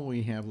of all,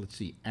 we have, let's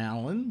see,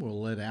 Alan.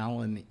 We'll let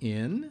Alan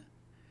in.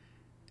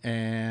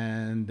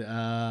 And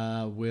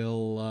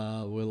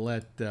we'll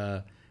let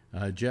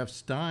Jeff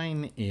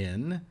Stein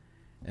in.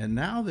 And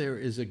now there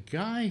is a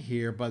guy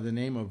here by the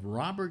name of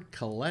Robert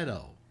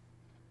Coletto.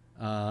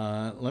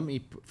 Let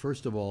me,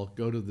 first of all,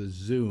 go to the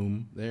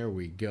Zoom. There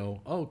we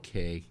go.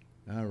 Okay.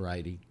 All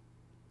righty.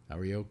 Are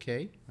we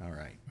okay? All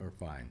right. We're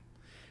fine.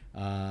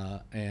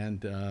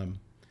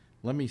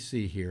 Let me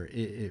see here.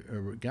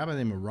 A guy by the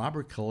name of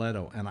Robert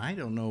Coletto, and I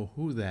don't know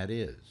who that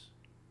is.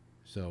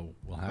 So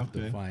we'll have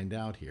to find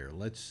out here.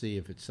 Let's see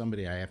if it's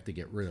somebody I have to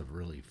get rid of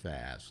really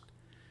fast.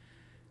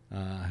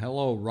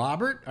 Hello,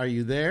 Robert. Are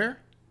you there?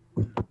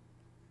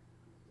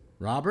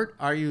 Robert,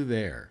 are you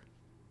there?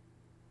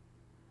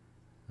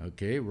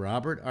 Okay,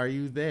 Robert, are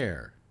you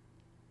there?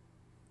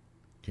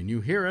 Can you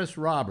hear us,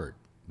 Robert?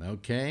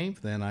 Okay,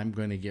 then I'm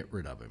going to get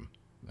rid of him.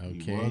 Okay.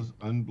 He was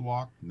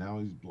unblocked. Now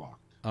he's blocked.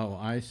 Oh,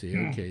 I see.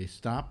 Okay,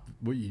 stop.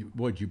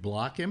 Would you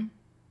block him?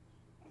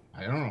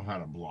 I don't know how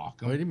to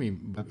block him. What do you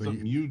mean? That's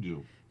something you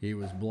do. He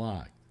was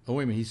blocked. Oh,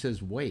 wait a minute. He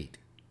says wait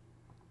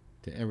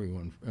to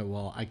everyone.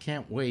 Well, I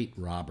can't wait,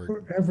 Robert.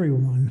 For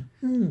everyone.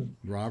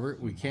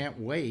 Robert, we can't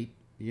wait.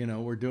 You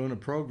know, we're doing a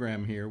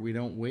program here. We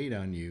don't wait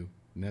on you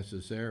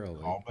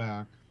necessarily. Call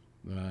back.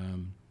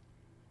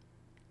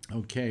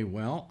 Okay,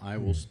 well, I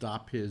will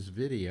stop his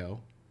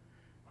video.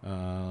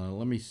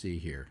 Let me see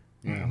here.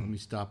 Yeah, let me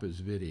stop his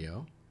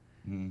video.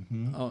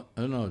 Mm-hmm. Oh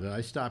no, did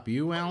I stop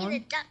you, Alan? The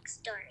duck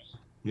story.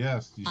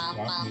 Yes, you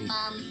stopped me.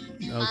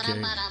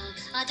 Okay.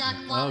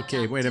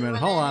 Okay, wait a minute.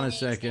 Hold on a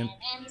second.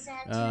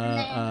 Get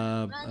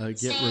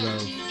rid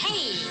of.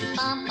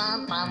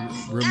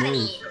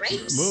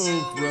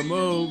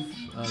 Remove.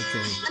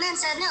 Okay. The man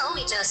said no,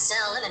 we just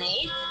sell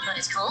lemonade, but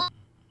it's cold.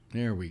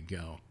 There we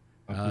go.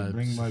 Okay,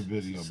 bring my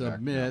video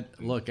submit. back.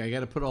 Submit. Look, I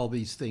got to put all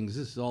these things.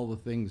 This is all the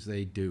things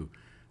they do.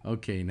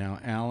 Okay, now,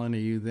 Alan, are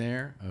you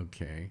there?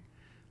 Okay.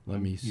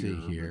 Let me see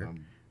here.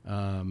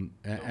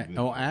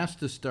 Ask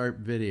to start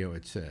video,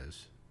 it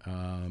says.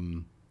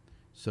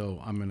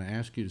 So I'm going to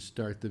ask you to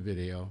start the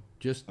video.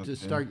 Just to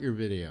start your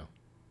video.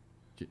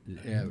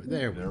 Yeah,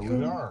 there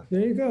we are.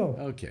 There you go.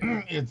 Okay.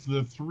 It's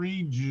the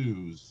 3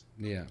 Jews.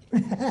 Yeah.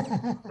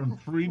 From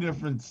 3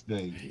 different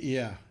states.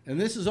 Yeah. And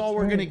this is all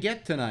we're going to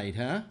get tonight,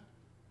 huh?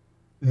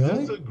 Is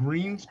this a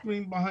green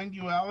screen behind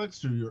you,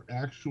 Alex, or your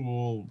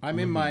actual? I'm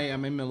in my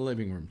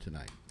living room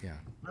tonight. Yeah.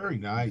 Very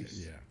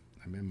nice. Yeah,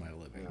 I'm in my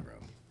living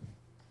room.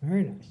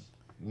 Very nice.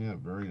 Yeah,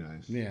 very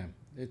nice. Yeah,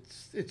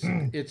 it's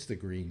the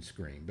green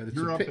screen, but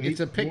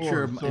it's a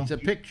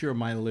picture of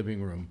my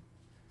living room.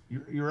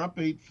 You're up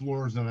 8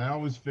 floors, and I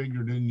always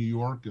figured in New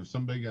York, if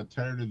somebody got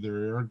tired of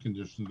their air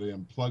conditioner, they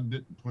unplugged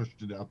it and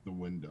pushed it out the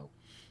window.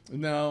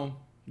 No,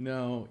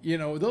 you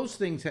know those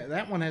things.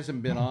 That one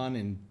hasn't been on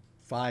in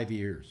 5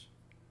 years.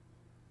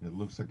 It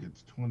looks like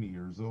it's 20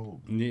 years old.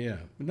 Yeah.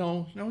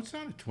 No, it's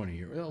not a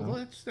 20-year. Well,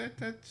 No?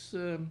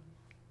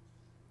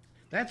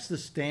 That's the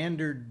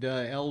standard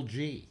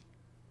LG.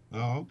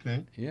 Oh,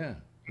 okay. Yeah.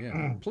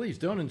 Please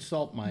don't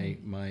insult my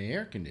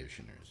air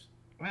conditioners.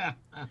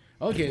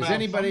 Okay. Is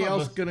anybody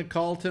else going to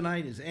call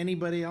tonight? Is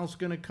anybody else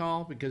going to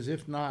call? Because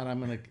if not, I'm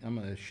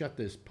gonna shut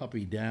this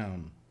puppy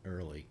down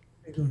early.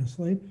 Are you going to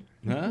sleep?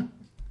 Huh?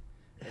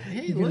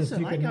 Hey,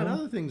 listen, I got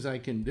other things I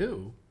can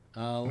do.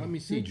 Let me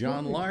see.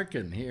 John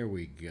Larkin. Here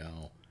we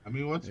go. I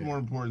mean, what's more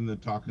important than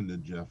talking to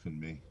Jeff and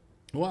me?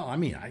 Well, I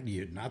mean,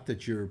 not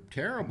that you're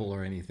terrible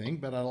or anything,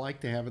 but I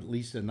like to have at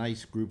least a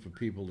nice group of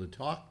people to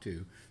talk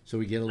to so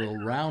we get a little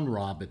round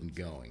robin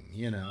going,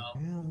 you know.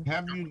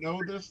 Have you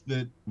noticed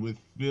that with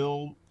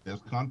Phil,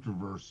 as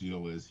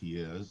controversial as he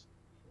is,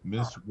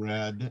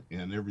 misread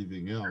and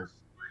everything else,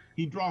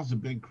 he draws a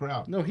big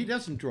crowd? No, he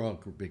doesn't draw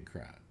a big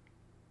crowd.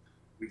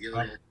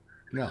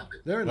 No,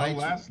 there are well, nights.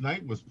 Last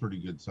night was pretty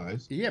good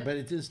size. Yeah, but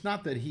it's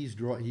not that he's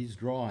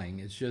drawing.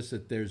 It's just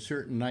that there's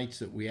certain nights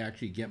that we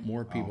actually get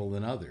more people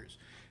than others.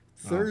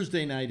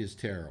 Thursday night is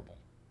terrible.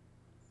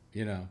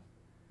 You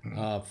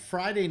know,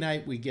 Friday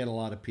night we get a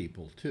lot of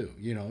people too.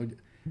 You know,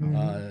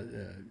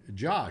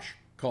 Josh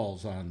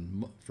calls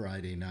on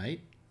Friday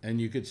night,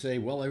 and you could say,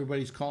 well,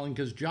 everybody's calling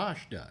because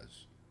Josh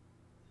does.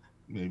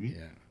 Maybe.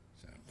 Yeah.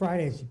 So.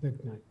 Friday's a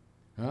big night.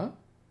 Huh?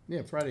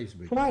 Yeah, Friday's a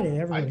big Friday,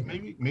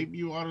 everybody. Maybe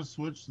you ought to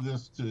switch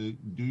this to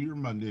do your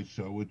Monday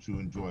show, which you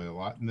enjoy a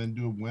lot, and then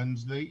do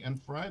Wednesday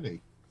and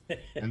Friday,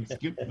 and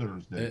skip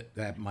Thursday.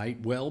 That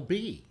might well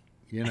be,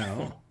 you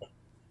know,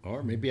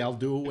 or maybe I'll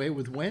do away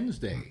with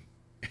Wednesday,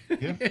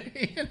 you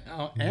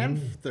know, and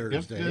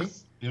Thursday.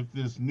 If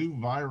this new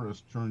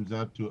virus turns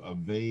out to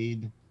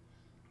evade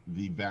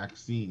the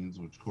vaccines,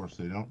 which of course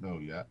they don't know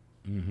yet,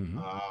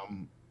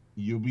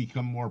 you'll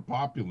become more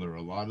popular.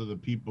 A lot of the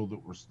people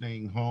that were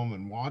staying home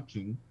and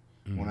watching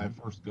when I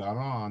first got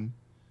on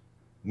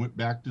went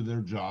back to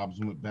their jobs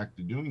and went back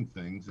to doing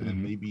things,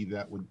 and maybe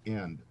that would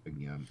end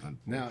again.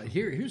 Now,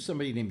 here's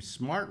somebody named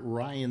Smart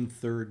Ryan,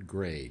 3rd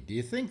grade. Do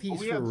you think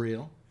he's for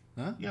real?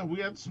 Huh? Yeah, we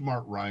had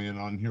Smart Ryan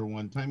on here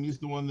one time. He's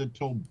the one that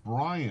told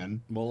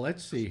Brian, well,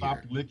 let's see,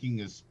 stop licking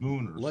his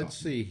spoon or Let's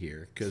something. see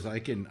here, because I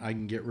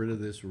can get rid of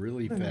this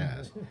really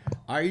fast.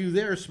 Are you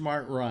there,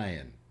 Smart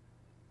Ryan?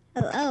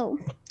 Oh,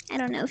 I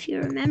don't know if you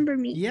remember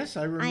me. Yes,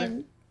 I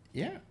remember.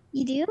 Yeah.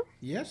 You do?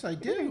 Yes, I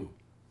do.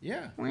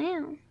 Yeah.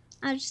 Wow.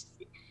 I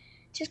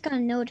just got a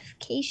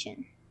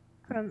notification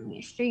from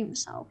your stream,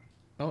 so.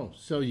 Oh,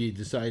 so you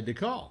decided to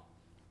call?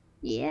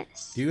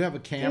 Yes. Do you have a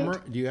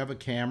camera? Do you have a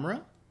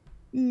camera?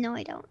 No,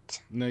 I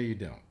don't. No, you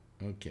don't.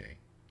 Okay.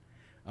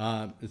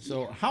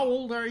 So how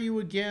old are you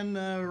again,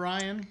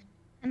 Ryan?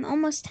 I'm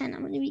almost 10.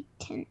 I'm going to be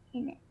 10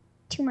 in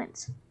 2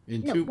 months.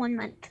 In 1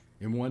 month.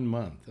 In 1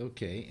 month.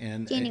 Okay.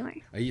 And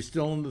January. Are you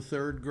still in the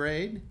 3rd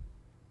grade?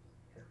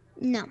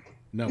 No.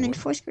 No. I'm in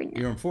 4th grade now.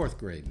 You're in 4th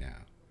grade now.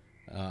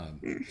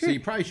 So you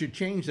probably should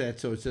change that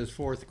so it says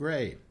 4th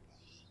grade.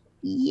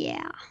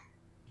 Yeah.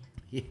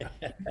 Yeah.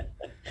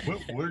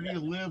 Where do you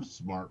live,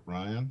 Smart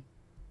Ryan?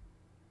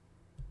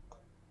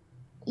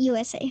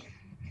 USA.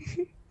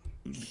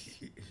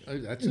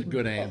 That's a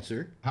good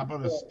answer. How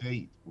about a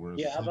state?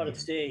 How about a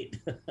state?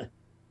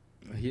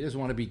 He doesn't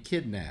want to be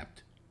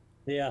kidnapped.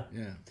 Yeah.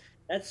 Yeah.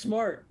 That's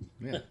smart.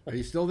 Yeah. Are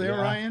you still there,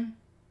 Ryan?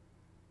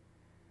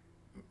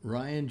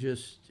 Ryan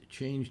just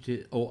changed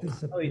it. Oh,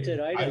 he said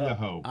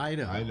Idaho.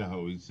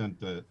 Idaho. He sent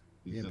the.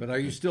 But are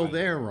you still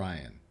there,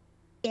 Ryan?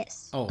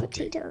 Yes. Oh,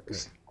 okay. Potatoes.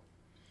 Good.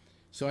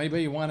 So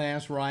anybody want to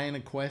ask Ryan a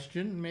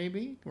question,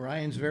 maybe?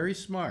 Ryan's very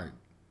smart.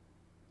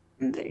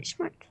 I'm very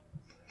smart.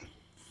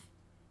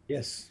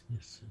 Yes.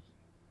 Yes.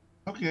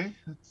 Okay,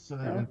 that's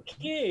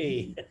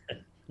Okay.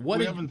 What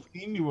we did, haven't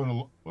seen you in a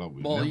we've well,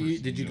 never you,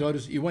 seen did you go to,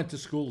 you went to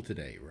school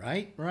today,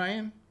 right,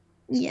 Ryan?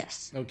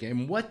 Yes. Okay,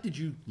 and what did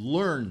you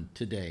learn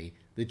today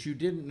that you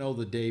didn't know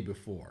the day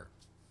before?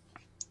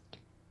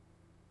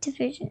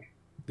 Division.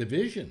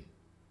 Division.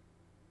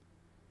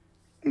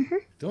 Mm-hmm.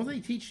 Don't they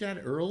teach that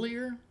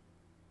earlier?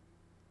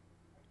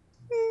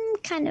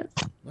 Kind of.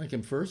 Like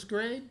in first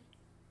grade?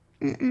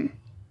 Mm-mm.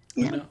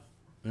 No.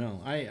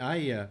 No.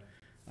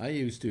 I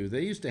used to.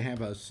 They used to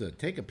have us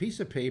take a piece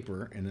of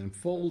paper and then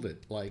fold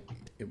it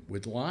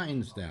with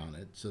lines down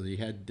it, so that you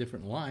had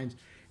different lines,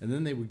 and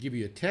then they would give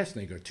you a test.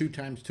 And they go 2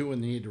 times 2,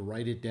 and then you had to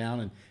write it down,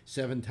 and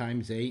 7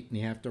 times 8, and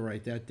you have to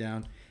write that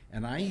down.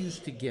 And I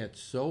used to get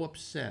so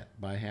upset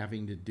by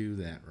having to do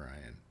that,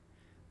 Ryan,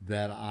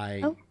 that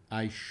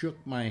I shook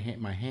my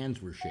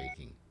hands were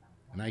shaking,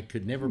 and I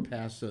could never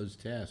pass those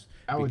tests.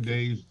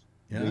 Nowadays,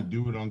 Yeah? they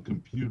do it on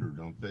computer,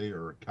 don't they,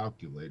 or a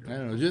calculator? I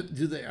don't know.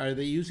 Do they? Are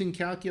they using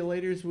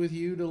calculators with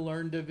you to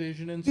learn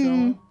division and so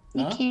on?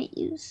 You can't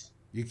use.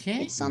 You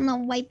can't. It's on the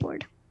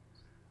whiteboard.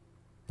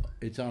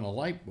 It's on a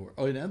light board.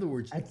 Oh, in other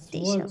words, That's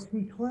what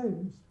he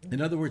claims. they're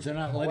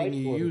not letting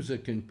you whiteboard. use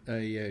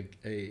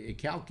a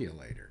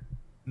calculator.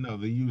 No,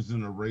 they use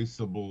an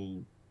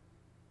erasable.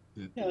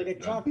 Yeah, like a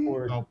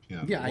chalkboard.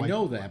 pen, Yeah, I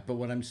know whiteboard. that, but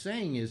what I'm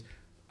saying is,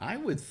 I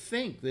would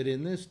think that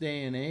in this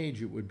day and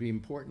age, it would be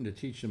important to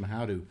teach them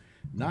how to,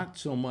 not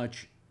so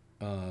much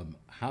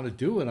how to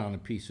do it on a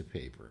piece of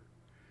paper,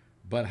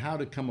 but how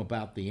to come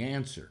about the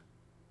answer.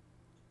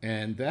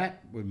 And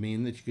that would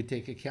mean that you could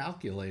take a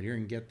calculator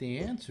and get the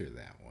answer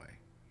that way,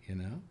 you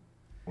know?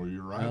 Or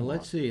you're right.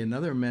 Let's see,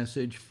 another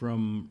message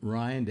from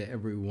Ryan to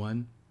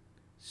everyone.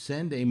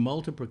 Send a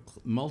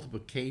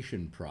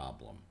multiplication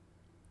problem.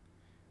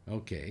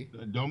 Okay.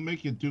 Don't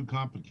make it too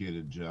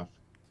complicated, Jeff.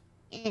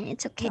 And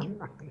it's okay. I'm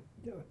not going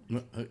to do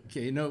it.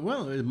 Okay, no,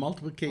 well,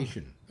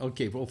 multiplication.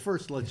 Okay, well,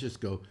 first let's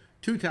just go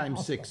 2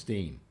 times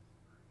 16.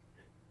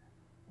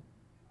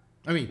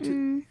 I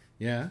mean,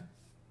 yeah,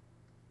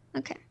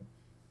 Okay.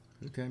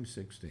 2 times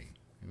 16.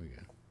 Here we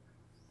go.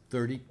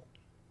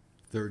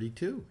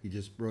 32. He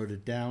just wrote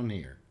it down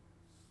here.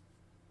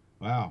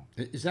 Wow.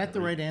 Is that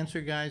the right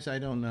answer, guys? I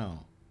don't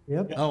know.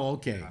 Yep. Oh,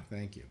 okay.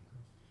 Thank you.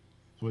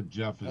 That's what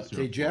Jeff is Okay,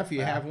 here Jeff, for.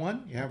 you have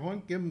one? You have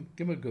one? Give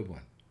him a good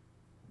one.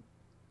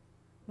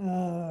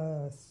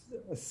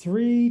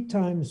 3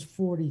 times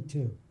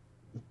 42.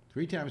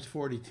 3 times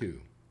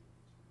 42.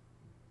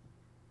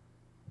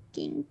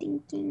 Ding,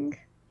 ding, ding.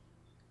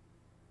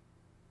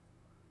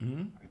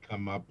 Mm-hmm. I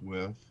come up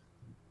with.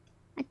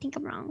 I think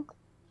I'm wrong.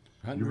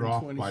 You're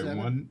off by 127.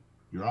 one.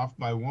 You're off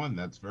by 1.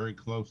 That's very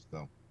close,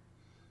 though.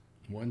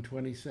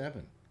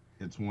 127.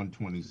 It's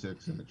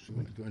 126 actually.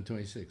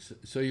 126.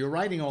 So you're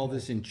writing all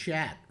this in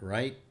chat,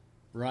 right,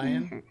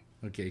 Ryan?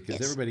 Mm-hmm. Okay, because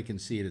Yes. everybody can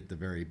see it at the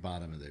very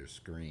bottom of their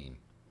screen.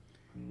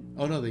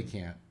 Oh no, they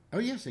can't. Oh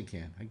yes, they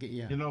can. I get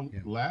You know,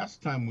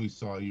 last time we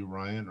saw you,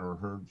 Ryan, or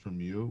heard from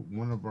you,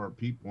 one of our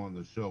people on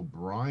the show,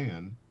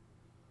 Brian,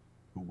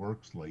 who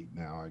works late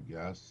now, I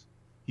guess,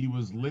 he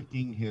was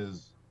licking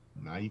his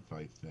knife,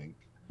 I think,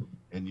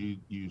 and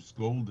you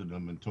scolded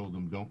him and told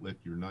him don't lick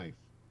your knife,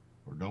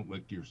 or don't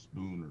lick your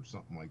spoon, or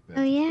something like that.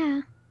 Oh,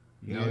 yeah.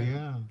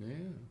 Yeah.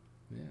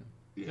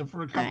 Yeah,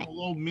 for a couple right. of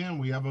old men,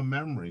 we have a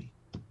memory.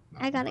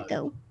 I gotta much.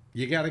 go.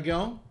 You gotta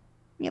go.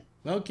 Yep.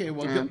 Okay.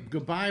 Well,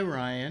 goodbye,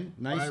 Ryan.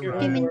 Nice. Bye, Your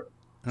Ryan. homework.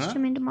 Huh?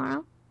 Stream in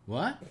tomorrow.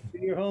 What? Do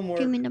your homework.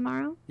 Stream in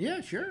tomorrow.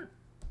 Yeah, sure.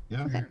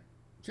 Yeah. Okay.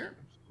 Sure.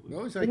 We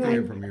always like to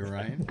hear from you,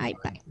 Ryan. All right,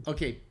 bye.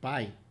 Okay,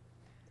 bye.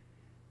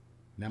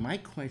 Now, my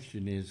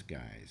question is,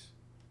 guys,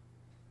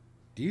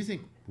 do you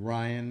think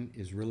Ryan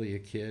is really a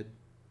kid?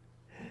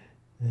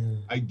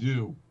 I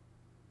do.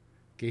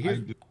 Okay,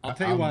 here's, do. I'll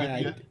tell you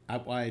I'll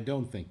why I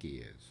don't think he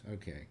is.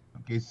 Okay.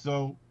 Okay,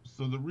 so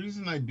the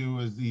reason I do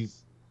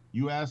is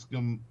you ask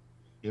him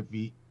if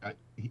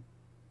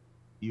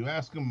you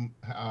ask him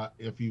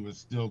if he was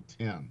still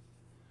 10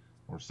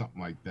 or something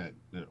like that,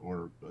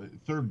 or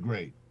 3rd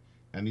grade,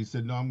 and he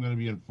said no, I'm going to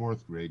be in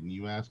 4th grade. And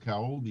you ask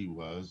how old he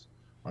was,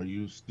 are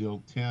you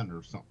still 10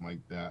 or something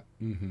like that?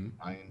 Mm-hmm.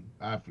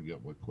 I forget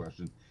what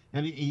question,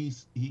 and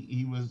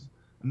he was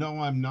no,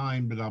 I'm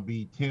 9, but I'll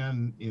be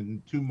 10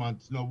 in 2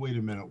 months. No, wait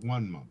a minute,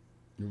 1 month.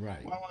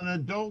 Right. Well, an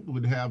adult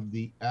would have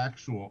the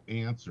actual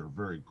answer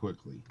very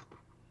quickly.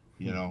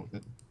 You know,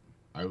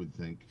 I would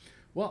think.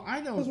 Well,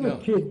 I don't Those know.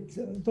 are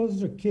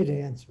kid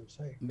answers.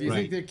 Do you Right.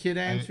 think they're kid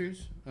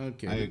answers?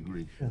 Okay. I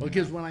agree.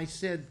 Because when I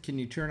said, can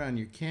you turn on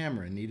your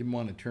camera, and he didn't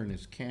want to turn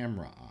his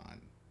camera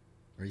on,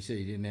 or he said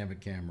he didn't have a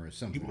camera or He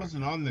something.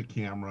 wasn't on the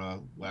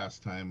camera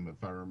last time,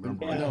 if I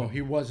remember. Yeah. No,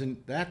 he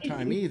wasn't that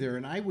time either,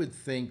 and I would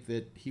think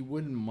that he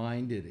wouldn't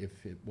mind it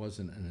if it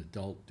wasn't an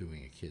adult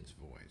doing a kid's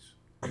voice.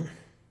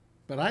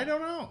 But I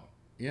don't know.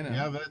 You know.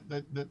 Yeah,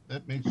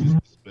 that makes you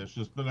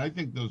suspicious. But I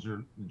think those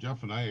are,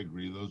 Jeff and I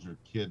agree, those are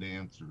kid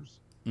answers.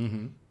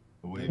 Mm-hmm.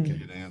 The way a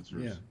kid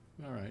answers.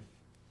 Yeah. All right.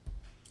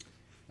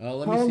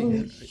 Let How old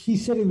me was see. he?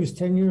 Said he was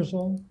 10 years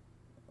old.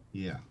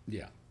 Yeah.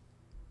 Yeah.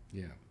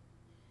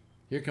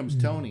 Here comes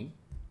Tony.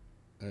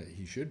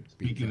 He should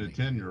be. Speaking of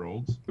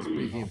 10-year-olds.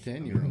 Speaking of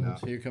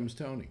 10-year-olds, here comes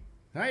Tony.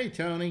 Hi,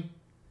 Tony.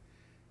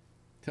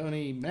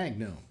 Tony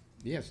Magno.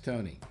 Yes,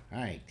 Tony.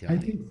 Hi, Tony. I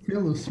think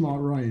Phil is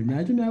smart, right?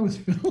 Imagine that was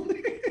Phil.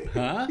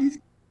 Huh?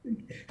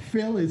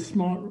 Phil is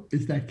smart.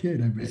 Is that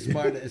kid? I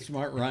bet.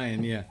 Smart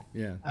Ryan. Yeah.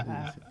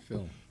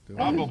 Phil.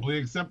 Probably,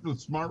 except with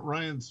Smart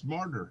Ryan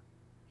smarter.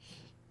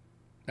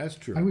 That's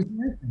true. I was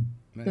laughing.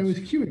 That was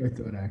cute, I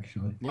thought,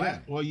 actually. Yeah.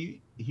 Well,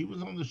 he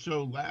was on the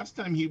show. Last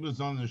time he was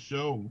on the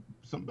show,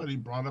 somebody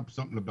brought up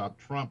something about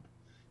Trump,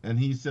 and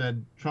he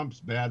said Trump's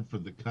bad for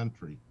the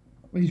country.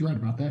 Well, he's right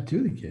about that,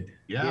 too, the kid.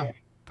 Yeah.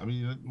 I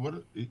mean,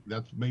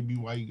 that's maybe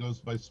why he goes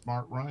by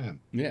Smart Ryan.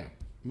 Yeah.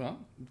 Well,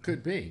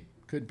 could be.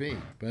 Could be.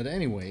 But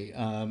anyway,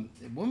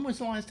 when was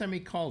the last time he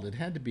called? It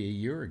had to be a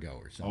year ago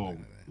or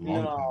something.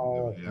 Long time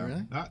ago, yeah.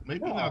 Really?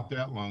 Not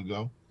that long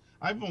ago.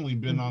 I've only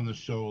been on the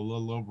show a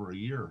little over a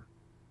year.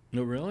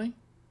 No, really?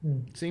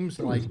 Seems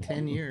like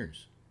 10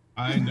 years.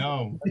 I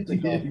know.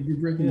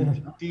 Yeah.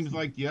 Seems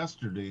like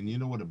yesterday, and you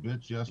know what a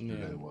bitch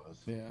yesterday was.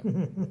 Yeah.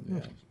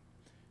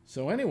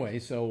 So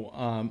anyway,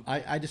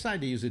 I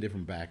decided to use a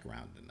different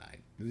background tonight.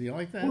 Do you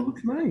like that? Oh, it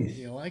looks nice.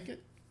 Do you like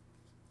it?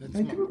 I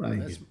do like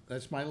it.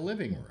 That's my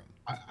living room.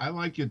 I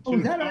like it too. Oh,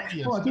 is that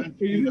actually? Oh, I thought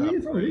it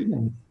is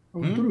nice.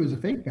 Oh, I thought it was a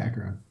fake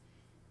background.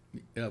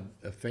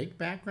 A fake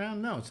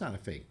background? No, it's not a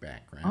fake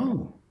background.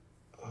 Oh.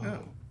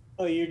 No.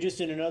 Oh, you're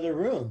just in another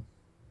room.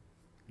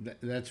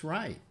 That's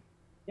right.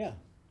 Yeah.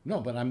 No,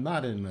 but I'm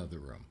not in another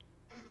room.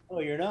 Oh,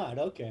 you're not?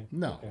 Okay.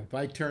 No. Okay. If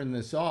I turn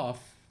this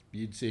off,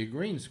 you'd see a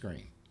green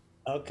screen.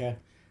 Okay.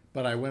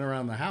 But I went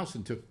around the house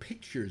and took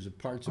pictures of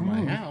parts of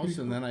my house,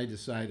 and then I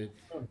decided,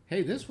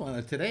 hey, this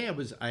one today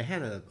I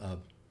had a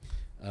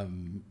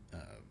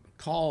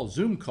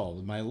Zoom call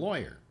with my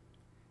lawyer,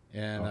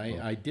 and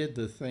I did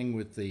the thing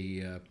with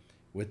the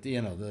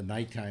the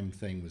nighttime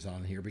thing was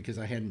on here because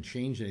I hadn't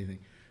changed anything,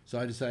 so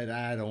I decided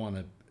I don't want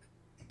to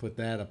put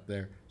that up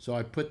there, so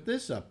I put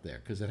this up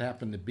there because it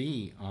happened to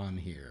be on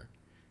here,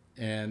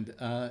 and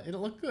it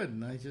looked good,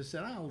 and I just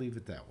said I'll leave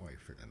it that way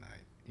for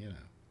tonight, you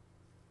know.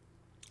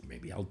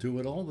 Maybe I'll do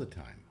it all the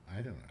time. I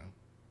don't know.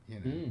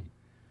 You know,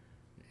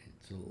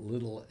 it's a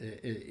little.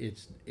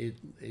 It's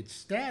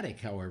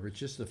static. However, it's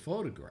just a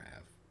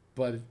photograph.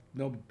 But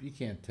no, you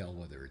can't tell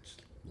whether it's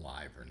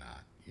live or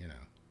not. You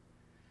know.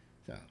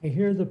 So I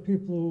hear the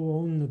people who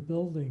own the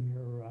building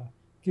are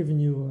giving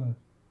you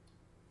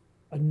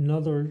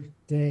another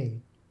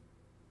day.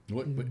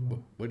 What do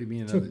you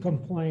mean? To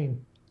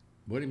complain.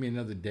 What do you mean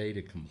another day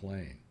to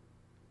complain?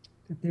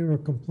 That they were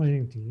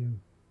complaining to you.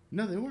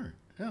 No, they weren't.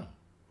 No.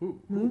 Who?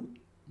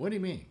 What do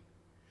you mean?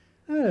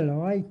 I don't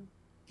know. I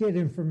get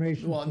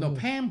information. Well, no,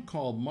 Pam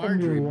called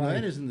Marjorie, but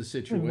that isn't the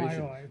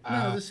situation.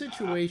 No, the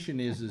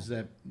situation is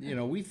that, you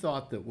know, we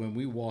thought that when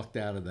we walked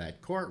out of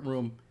that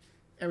courtroom,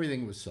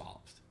 everything was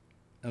solved.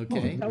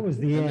 Okay? Well, that was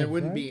the and end, there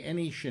wouldn't right? be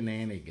any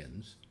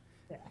shenanigans.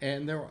 Yeah.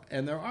 And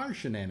there are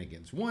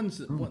shenanigans. Ones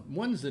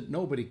that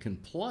nobody can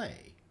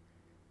play.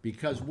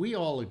 Because we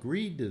all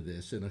agreed to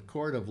this in a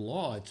court of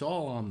law. It's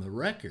all on the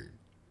record.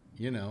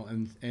 You know,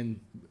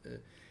 and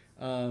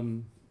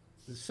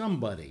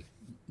somebody,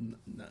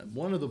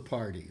 one of the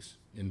parties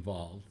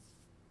involved,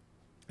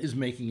 is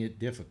making it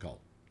difficult.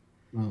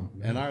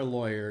 And our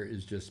lawyer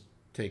is just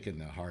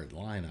taking a hard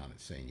line on it,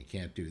 saying you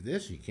can't do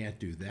this, you can't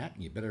do that,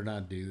 and you better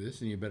not do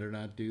this, and you better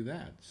not do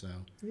that. So,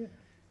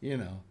 you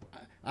know,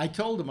 I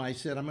told him, I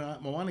said, I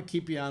want to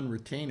keep you on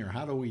retainer.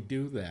 How do we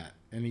do that?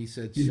 And he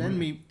said, send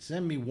me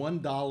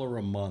 $1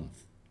 a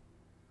month.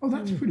 Oh,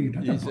 that's pretty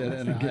good. He said,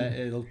 and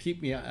it'll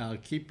keep me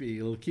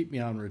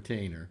on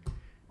retainer.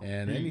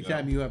 And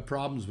anytime you have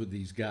problems with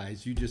these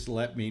guys, you just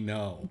let me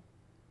know.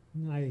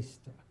 Nice,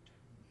 doctor.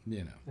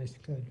 You know. Nice,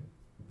 good.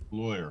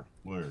 Lawyer,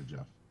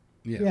 Jeff.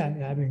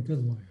 Yeah, I mean,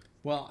 good lawyer.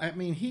 Well, I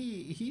mean,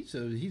 he's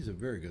a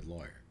very good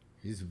lawyer.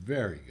 He's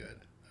very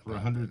good. For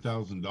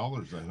 $100,000, I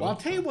hope. Well, I'll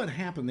tell you what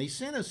happened. They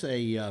sent us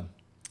a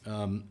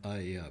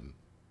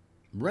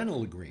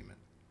rental agreement,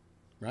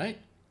 right?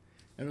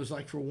 And it was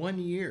like for 1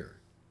 year.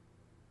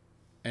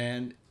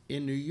 And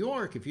in New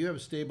York, if you have a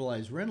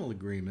stabilized rental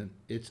agreement,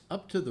 it's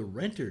up to the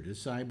renter to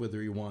decide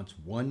whether he wants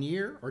 1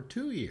 year or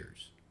 2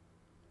 years.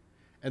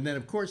 And then,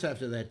 of course,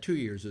 after that 2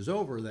 years is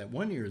over, that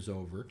 1 year is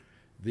over,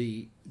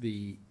 the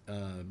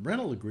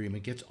rental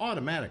agreement gets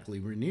automatically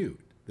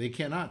renewed. They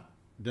cannot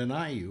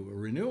deny you a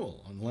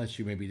renewal unless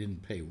you maybe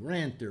didn't pay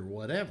rent or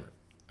whatever,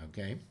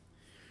 okay?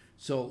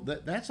 So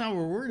that's how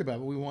we're worried about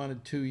it. We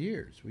wanted 2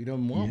 years. We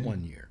don't want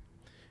 1 year.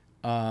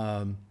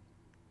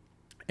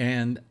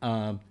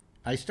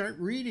 I start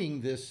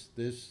reading this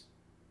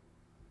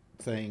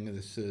thing,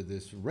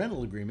 this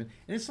rental agreement,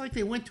 and it's like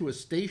they went to a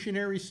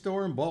stationery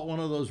store and bought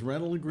one of those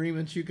rental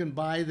agreements you can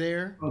buy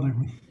there.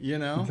 You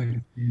know,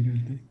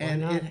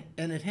 and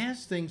it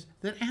has things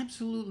that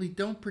absolutely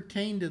don't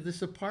pertain to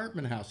this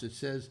apartment house. It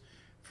says,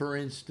 for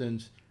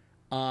instance,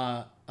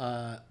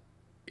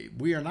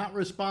 we are not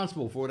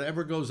responsible for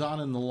whatever goes on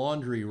in the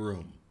laundry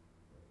room.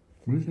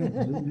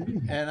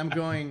 And I'm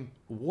going,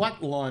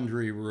 what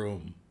laundry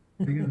room?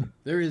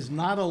 There is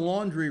not a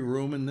laundry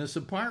room in this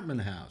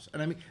apartment house.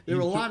 And I mean, there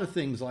are a lot of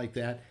things like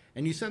that.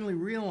 And you suddenly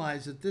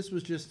realize that this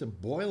was just a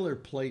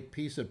boilerplate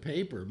piece of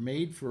paper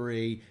made for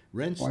a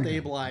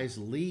rent-stabilized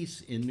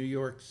lease in New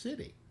York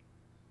City.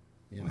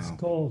 You know? It's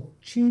called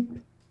cheap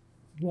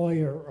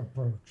lawyer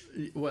approach.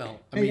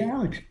 Well, I Hey mean,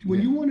 Alex,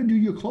 when you want to do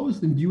your clothes,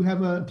 then do you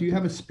have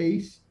a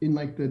space in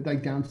like the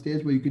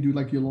downstairs where you could do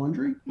like your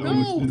laundry?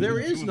 no, there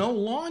is no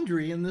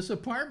laundry in this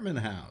apartment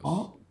house.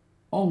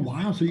 Oh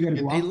wow! So you got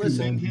to go Hey, out.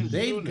 listen,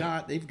 they've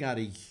got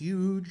a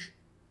huge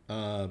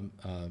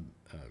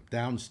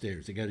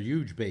downstairs. They got a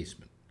huge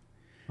basement,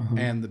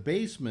 and the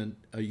basement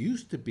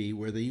used to be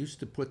where they used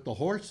to put the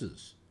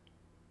horses.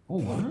 Oh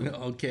wow!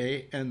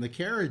 Okay, and the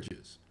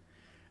carriages,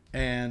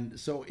 and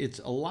so it's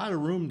a lot of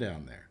room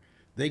down there.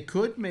 They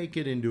could make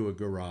it into a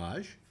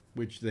garage,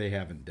 which they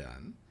haven't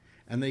done,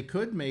 and they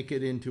could make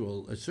it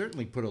into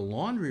certainly put a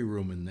laundry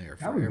room in there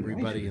for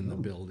everybody in the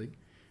building.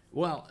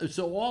 Well,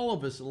 so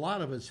a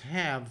lot of us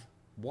have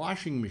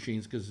washing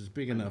machines because it's a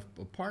big enough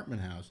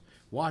apartment house,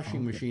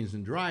 washing machines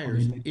and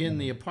dryers in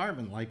the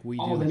apartment like we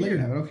do they here. let you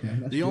have it. Okay,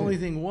 that's The good. only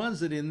thing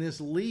was that in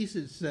this lease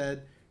it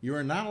said you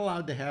are not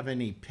allowed to have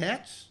any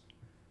pets,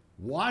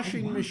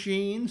 washing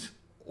machines,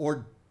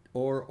 or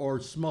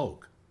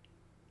smoke.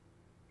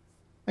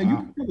 And you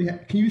can probably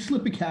can you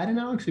slip a cat in,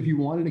 Alex, if you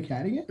wanted a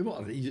cat again?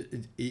 Well,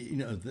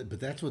 but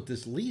that's what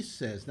this lease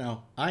says.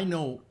 Now, I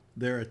know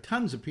there are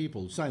tons of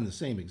people who sign the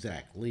same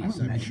exact lease,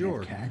 I'm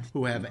sure,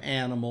 who have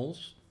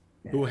animals,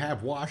 who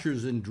have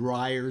washers and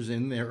dryers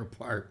in their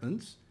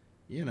apartments,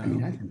 you know. I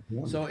mean,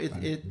 so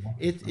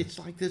it's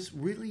like this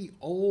really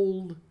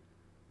old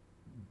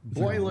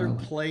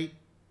boilerplate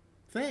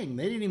thing.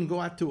 They didn't even go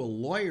out to a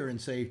lawyer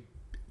and say,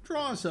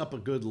 draw us up a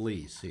good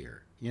lease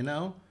here, you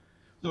know?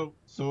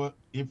 So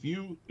if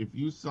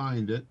you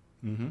signed it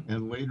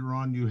and later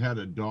on you had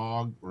a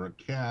dog or a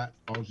cat,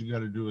 all you got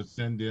to do is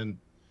send in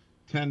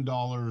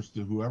 $10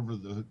 to whoever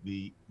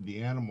the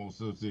animal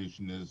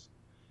association is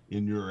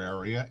in your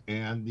area,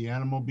 and the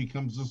animal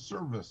becomes a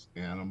service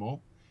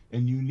animal,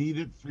 and you need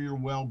it for your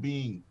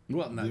well-being.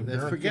 Well, no,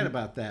 forget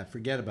about that.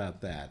 Forget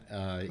about that.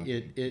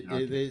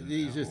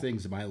 These are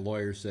things that my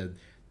lawyer said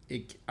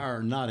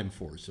are not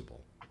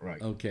enforceable.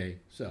 Right. Okay.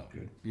 So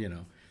you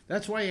know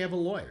that's why you have a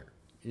lawyer.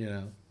 You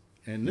know,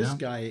 and this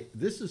guy,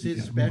 this is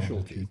his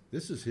specialty.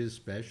 This is his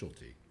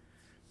specialty.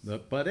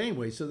 But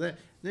anyway, so that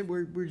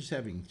we're just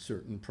having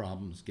certain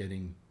problems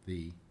getting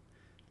the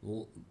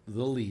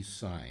lease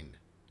signed,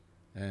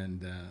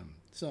 and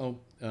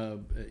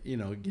you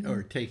know,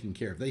 or taken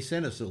care of. They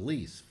sent us a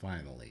lease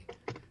finally,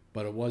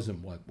 but it wasn't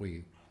what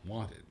we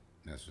wanted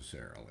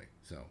necessarily.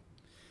 So,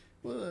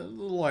 well, the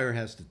lawyer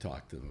has to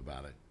talk to them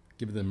about it.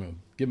 Give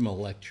them a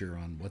lecture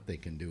on what they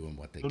can do and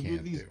what they can't do.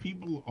 Do these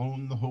people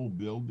own the whole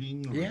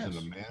building, or is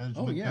it a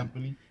management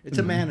company? It's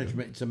a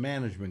management. It's a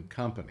management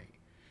company.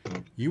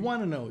 Okay. You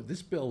want to know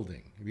this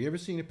building? Have you ever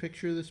seen a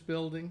picture of this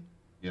building?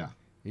 Yeah.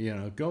 You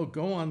know,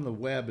 go on the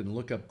web and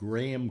look up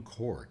Graham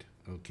Court,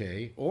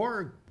 okay?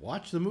 Or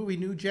watch the movie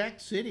New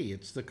Jack City.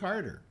 It's the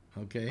Carter,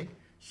 okay?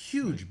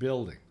 Huge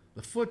building.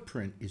 The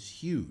footprint is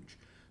huge.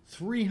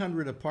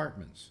 300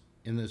 apartments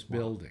in this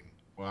building.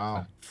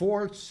 Wow.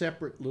 4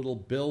 separate little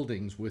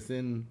buildings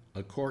within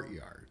a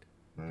courtyard.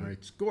 Right.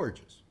 It's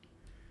gorgeous.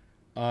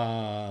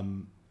 How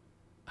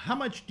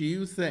much do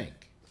you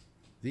think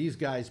these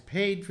guys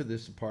paid for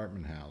this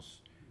apartment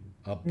house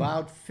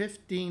about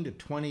 15 to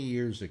 20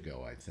 years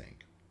ago, I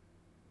think?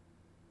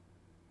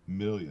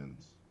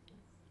 Millions.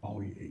 Oh,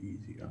 yeah,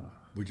 easy.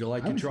 Would you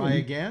like to try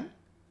again?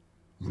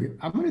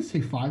 I'm going to say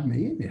 5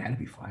 million. It had to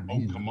be 5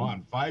 million. Oh, come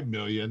on. 5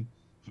 million.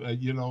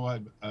 You know,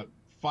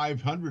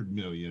 500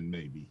 million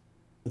maybe.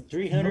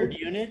 300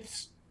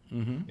 units?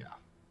 Mm-hmm. Yeah.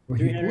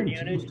 300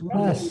 units?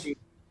 Less.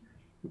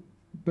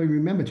 But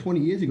remember,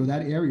 20 years ago,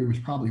 that area was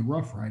probably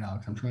rough, right,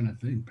 Alex? I'm trying to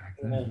think back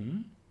then.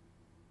 Mm-hmm.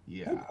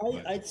 Yeah.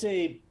 I'd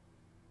say,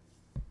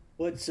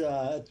 what's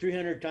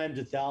 300 times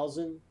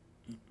 1,000?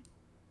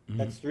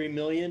 That's 3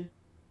 million?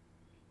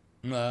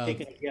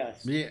 Taking a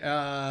guess.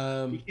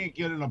 Yeah. You can't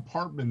get an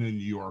apartment in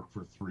New York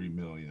for 3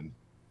 million.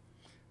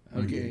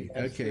 Okay.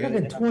 Look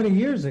at 20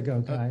 years ago,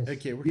 guys.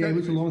 Okay, it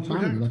was a long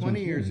time ago.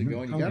 20 years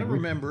ago, and you got to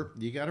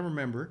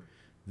remember,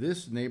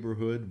 this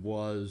neighborhood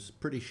was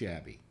pretty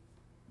shabby.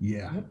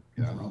 Yeah.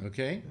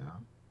 Okay. Yeah.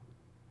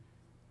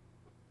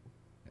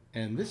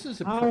 And this is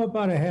How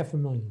about a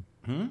 $500,000?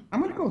 I'm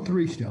going to go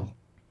 3 still.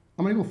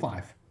 I'm going to go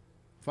 5.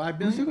 5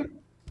 million?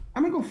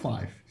 I'm going to go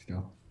 5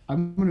 still.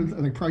 I'm going to,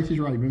 like, Price is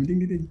Right.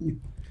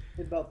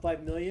 About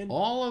 5 million?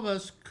 All of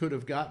us could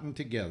have gotten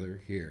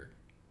together here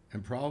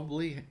and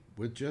probably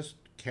with just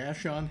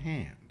cash on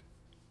hand.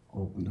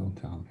 Oh, don't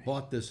tell me.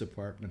 Bought this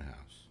apartment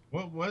house.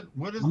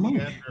 What is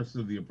the address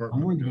of the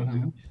apartment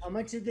building? How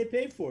much did they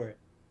pay for it?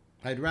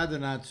 I'd rather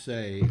not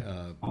say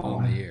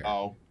on the air.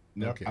 Oh,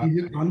 no. Okay.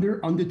 Is it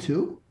under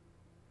 2?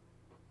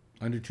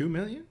 Under 2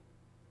 million?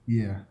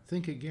 Yeah.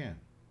 Think again.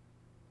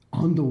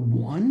 Under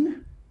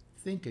 1?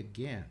 Think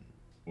again.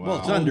 Wow. Well,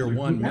 it's under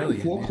 1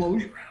 million.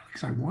 Foreclosure,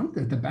 Alex. I want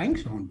that. The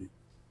banks owned it.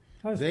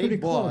 That was They pretty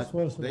bought close,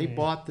 wasn't they it?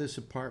 bought this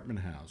apartment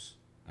house.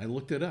 I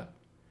looked it up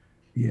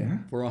Yeah.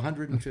 for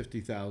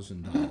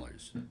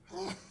 $150,000.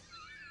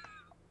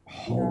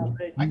 Oh,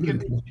 I you could-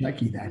 gotta tell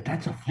Jackie that.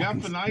 That's a fucking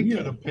Jeff and I steal.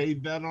 could have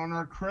paid that on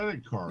our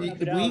credit card. We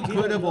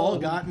could have all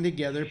gotten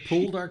together,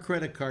 pulled our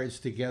credit cards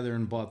together,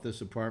 and bought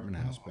this apartment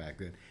house back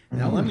then.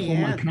 Now let me Sold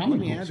my add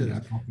comic to books in this.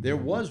 that fucking There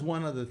building. was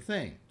one other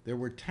thing. There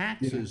were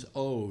taxes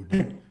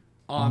owed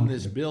on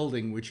this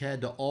building, which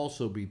had to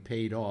also be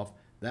paid off.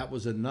 That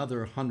was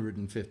another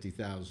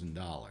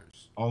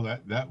 $150,000. Oh,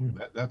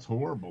 that's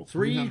horrible.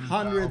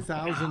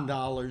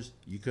 $300,000.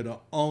 You could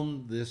have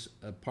owned this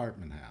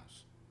apartment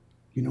house.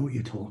 You know what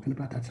you're talking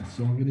about? That's a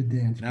song of the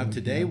dance. Now bud.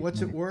 today, Yeah.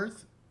 what's it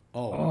worth?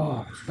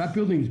 Oh, that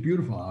building is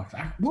beautiful, Alex.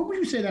 What would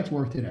you say that's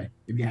worth today,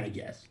 if you had to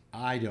guess?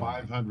 I don't.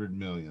 500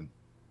 million.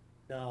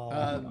 No.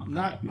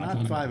 Not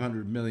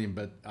 500 million,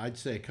 but I'd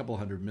say a couple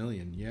hundred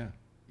million. Yeah,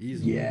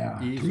 easily.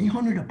 Yeah, easily.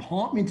 300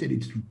 apartments at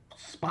its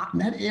spot.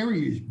 And that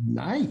area is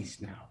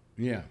nice now.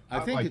 Yeah, I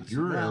Not think like it's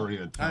your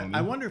area, Tony.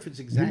 I wonder if it's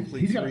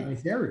exactly He's got a three.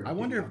 nice area. I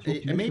wonder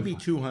if it may be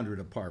 200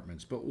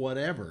 apartments, but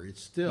whatever.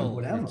 It's still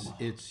whatever.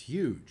 It's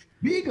huge.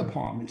 Big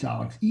apartments,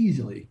 Alex,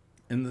 easily.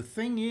 And the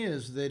thing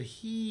is that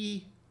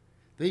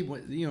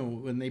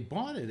when they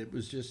bought it, it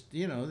was just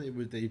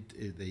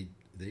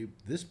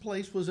this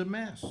place was a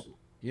mess,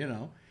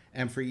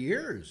 and for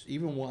years,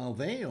 even while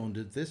they owned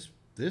it,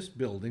 this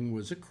building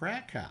was a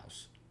crack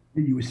house.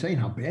 You were saying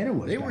how bad it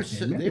was. They back were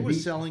then. they were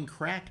selling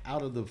crack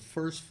out of the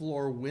first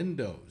floor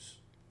windows,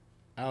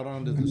 out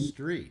onto the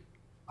street.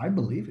 I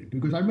believe it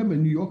because I remember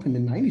in New York in the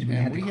 90s when they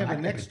And had we the have a crack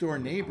next door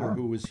neighbor car.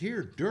 who was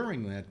here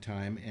during that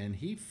time, and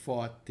he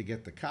fought to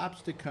get the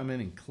cops to come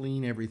in and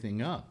clean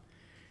everything up.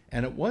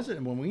 And it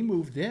wasn't when we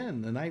moved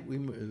in the night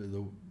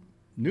the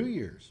New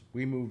Year's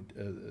we moved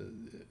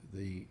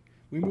we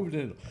moved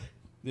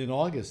in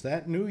August.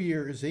 That New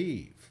Year's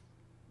Eve,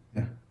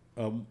 Yeah.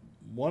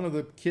 one of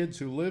the kids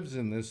who lived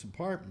in this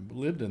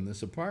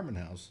apartment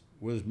house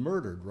was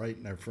murdered right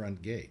in our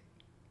front gate.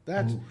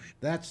 That's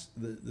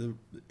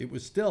it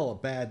was still a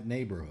bad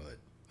neighborhood.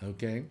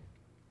 Okay.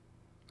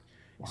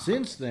 Wow.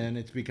 Since then,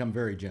 it's become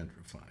very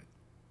gentrified.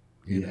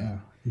 You know?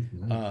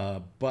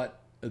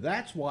 But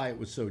that's why it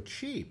was so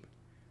cheap.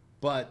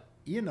 But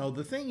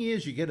the thing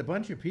is, you get a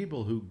bunch of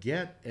people who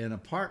get an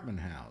apartment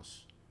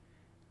house,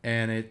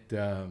 and it's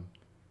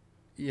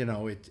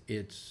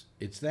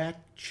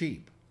that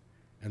cheap,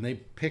 and they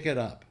pick it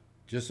up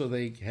just so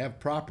they have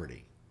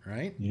property,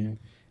 right? Yeah.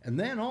 And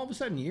then all of a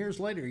sudden, years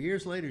later,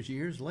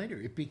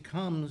 it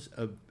becomes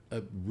a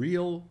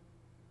real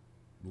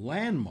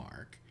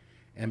landmark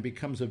and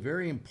becomes a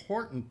very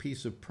important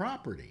piece of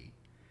property.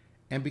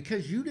 And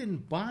because you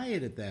didn't buy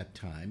it at that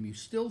time, you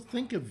still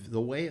think of the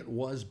way it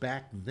was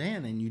back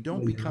then, and you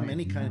don't become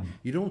any kind of,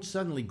 you don't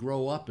suddenly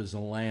grow up as a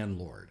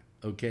landlord,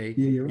 okay?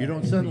 Yeah, you're You right.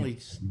 don't suddenly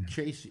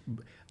chase.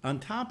 On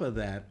top of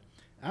that,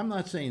 I'm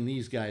not saying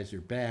these guys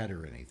are bad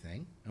or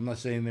anything. I'm not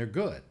saying they're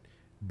good.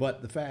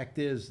 But the fact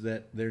is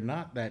that they're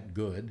not that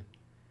good,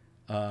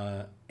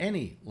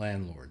 any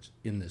landlords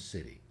in this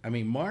city. I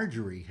mean,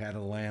 Marjorie had a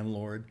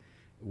landlord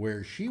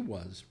where she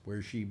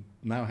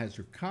now has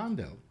her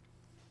condo,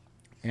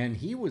 and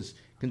he was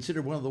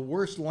considered one of the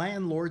worst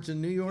landlords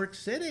in New York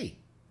City.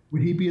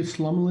 Would he be a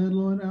slum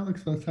landlord,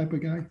 Alex? That type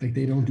of guy? Like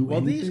they don't do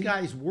anything? These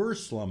guys were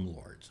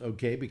slumlords,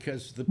 okay,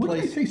 because the What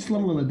place. did they say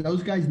slum landlord?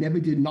 Those guys never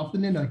did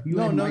nothing in a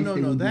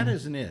No. That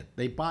isn't it.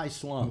 They buy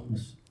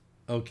slums.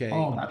 Okay.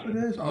 Oh, that's what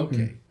it is?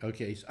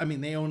 Okay. I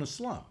mean, they own a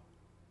slum.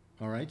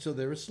 All right. So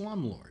they're a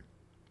slumlord.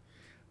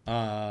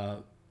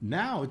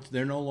 Now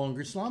they're no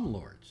longer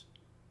slumlords.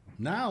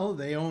 Now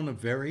they own a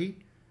very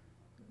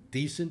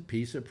decent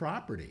piece of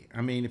property.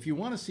 I mean, if you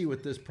want to see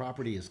what this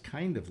property is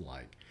kind of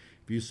like,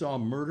 if you saw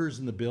Murders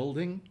in the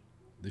Building,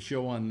 the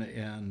show on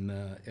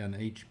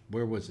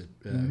where was it?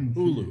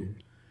 Hulu.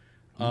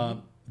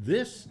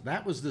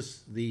 That was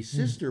the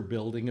sister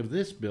building of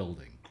this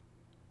building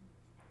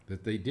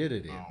that they did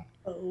it in.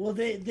 Well,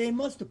 they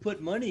must have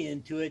put money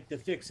into it to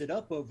fix it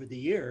up over the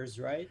years,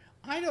 right?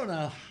 I don't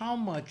know how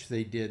much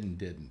they did and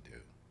didn't do.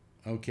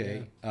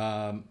 Okay.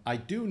 Yeah. I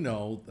do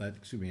know that,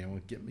 excuse me, I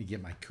want to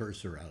get my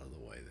cursor out of the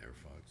way there,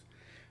 folks.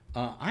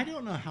 I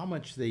don't know how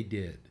much they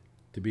did,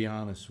 to be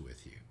honest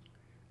with you.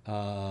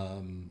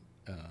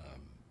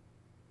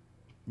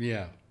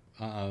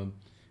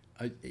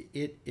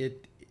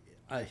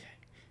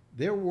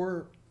 There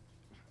were,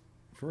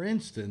 for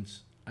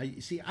instance,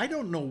 I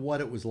don't know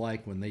what it was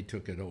like when they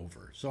took it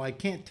over, so I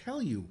can't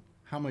tell you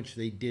how much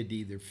they did to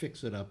either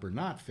fix it up or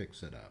not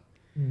fix it up.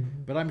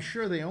 Mm-hmm. But I'm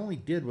sure they only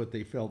did what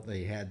they felt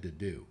they had to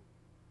do,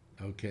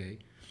 okay?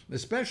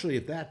 Especially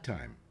at that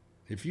time.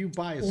 If you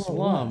buy a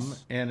slum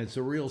and it's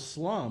a real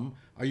slum,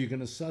 are you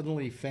going to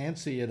suddenly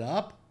fancy it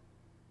up?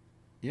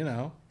 You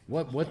know,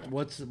 why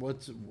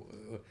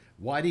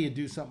do you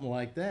do something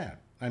like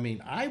that? I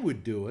mean, I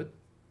would do it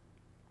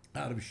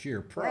out of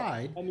sheer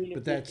pride,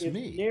 but that's me. If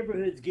the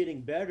neighborhood's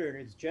getting better and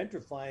it's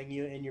gentrifying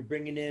you and you're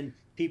bringing in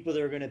people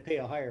that are going to pay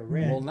a higher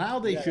rent. Well, now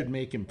they should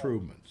make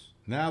improvements.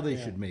 Now they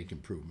should make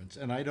improvements.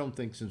 And I don't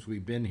think since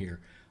we've been here,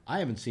 I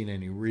haven't seen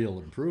any real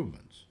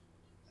improvements.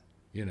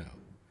 You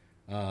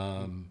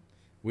know,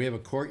 we have a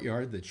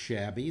courtyard that's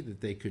shabby that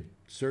they could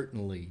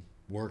certainly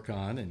work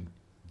on and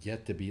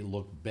get to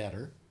look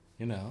better.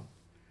 You know,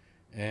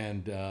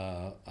 and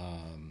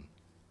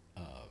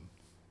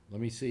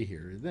let me see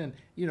here. Then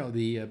you know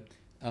the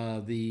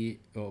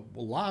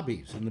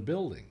lobbies in the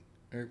building.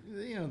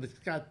 You know, it's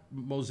got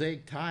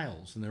mosaic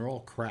tiles and they're all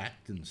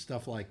cracked and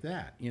stuff like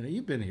that. You know,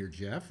 you've been here,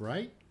 Jeff,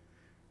 right?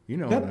 You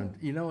know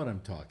what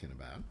I'm talking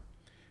about.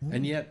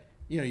 And yet,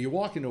 you know, you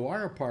walk into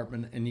our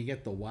apartment and you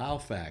get the wow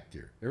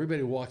factor.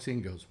 Everybody walks in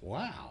and goes,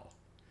 wow,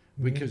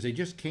 because they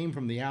just came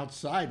from the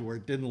outside where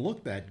it didn't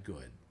look that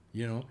good.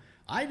 You know,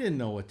 I didn't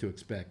know what to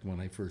expect when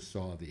I first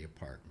saw the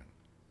apartment.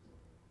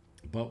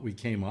 But we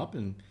came up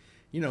and,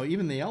 you know,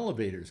 even the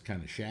elevator's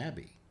kind of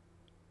shabby.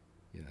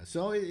 You know,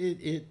 so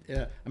I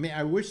mean,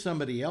 I wish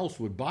somebody else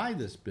would buy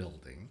this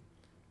building,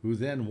 who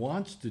then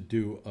wants to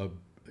do a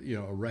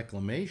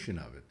reclamation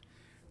of it.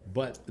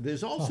 But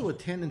there's also a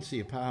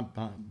tendency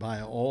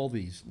by all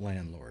these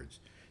landlords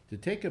to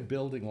take a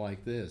building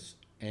like this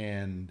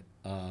and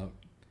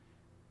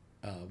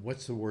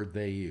what's the word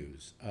they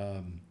use?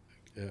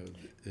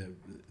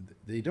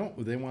 They want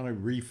to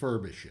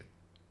refurbish it,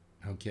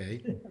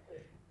 okay?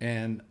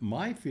 And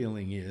my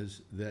feeling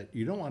is that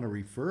you don't want to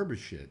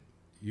refurbish it.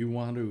 You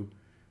want to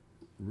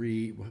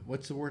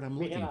what's the word I'm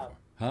looking for?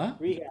 Huh?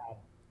 Rehab.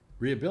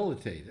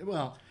 Rehabilitate.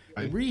 Well,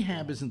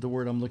 rehab isn't the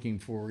word I'm looking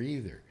for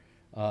either.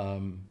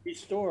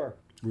 Restore.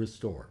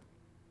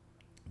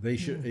 They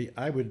should.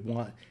 I would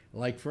want,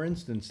 like, for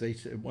instance, they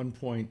said at one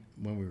point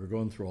when we were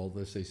going through all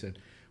this, they said,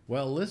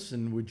 well,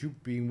 listen, would you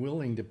be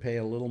willing to pay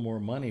a little more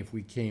money if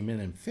we came in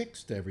and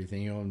fixed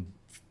everything,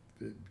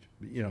 and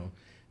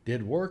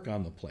did work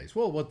on the place?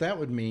 Well, what that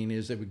would mean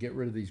is they would get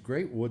rid of these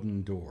great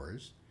wooden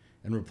doors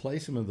and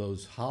replace them with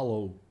those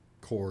hollow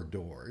core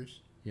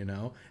doors. You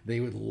know, they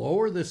would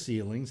lower the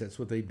ceilings. That's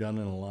what they've done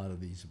in a lot of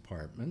these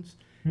apartments,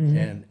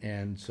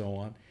 and so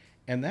on.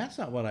 And that's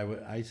not what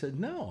I said,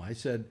 no. I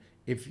said,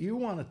 if you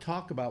want to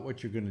talk about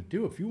what you're going to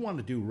do, if you want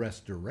to do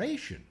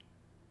restoration,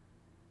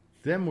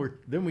 then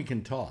we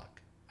can talk.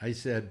 I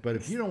said, but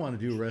if you don't want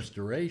to do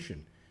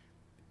restoration,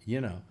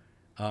 you know,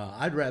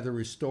 I'd rather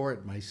restore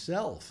it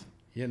myself.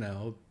 You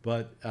know,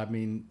 but I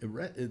mean,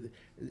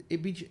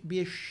 it'd be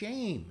a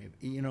shame.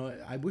 You know,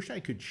 I wish I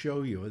could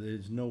show you.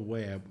 There's no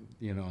way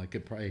I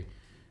could probably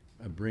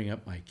bring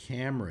up my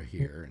camera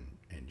here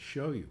and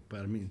show you.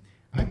 But I mean,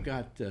 I've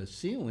got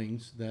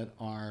ceilings that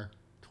are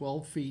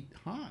 12 feet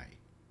high.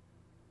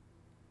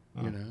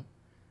 You know,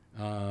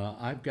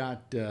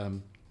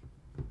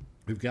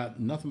 we've got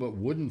nothing but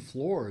wooden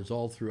floors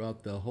all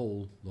throughout the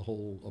whole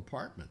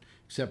apartment,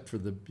 except for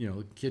the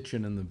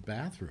kitchen and the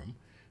bathroom,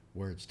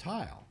 where it's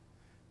tile.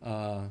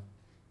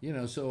 You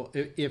know, so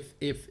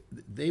if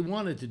they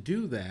wanted to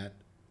do that,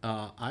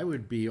 I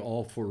would be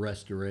all for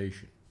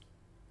restoration.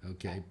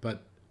 Okay,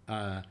 but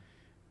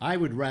I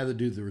would rather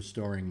do the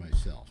restoring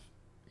myself.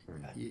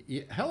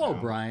 Hello,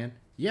 Brian.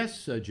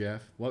 Yes,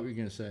 Jeff. What were you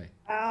going to say?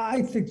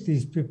 I think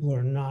these people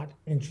are not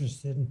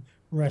interested in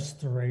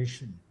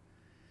restoration.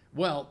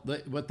 Well,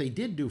 what they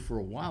did do for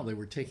a while, they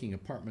were taking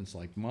apartments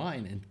like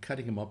mine and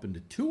cutting them up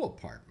into 2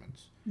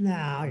 apartments.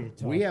 Now you're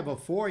talking. We have a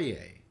foyer.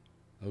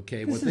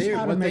 Okay, what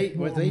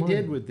they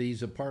did with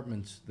these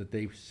apartments that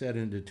they set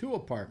into 2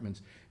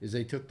 apartments is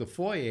they took the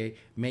foyer,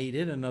 made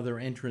it another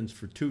entrance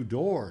for 2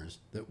 doors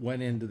that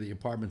went into the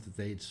apartment that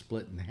they had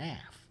split in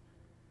half.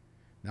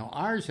 Now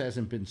ours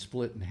hasn't been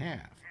split in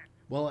half.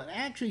 Well,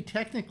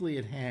 technically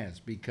it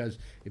has, because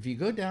if you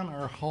go down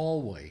our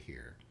hallway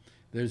here,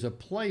 there's a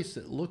place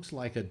that looks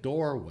like a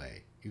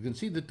doorway. You can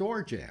see the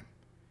door jamb.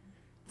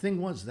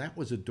 Thing was, that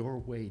was a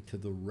doorway to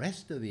the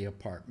rest of the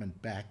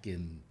apartment back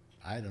in,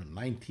 I don't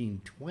know,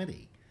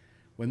 1920,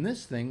 when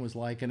this thing was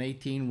like an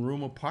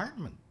 18-room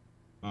apartment.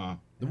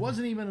 It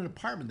wasn't even an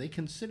apartment. They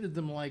considered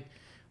them like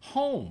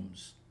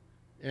homes,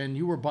 and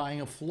you were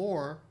buying a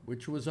floor,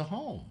 which was a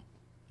home.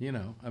 You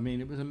know, I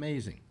mean, it was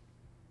amazing.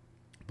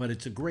 But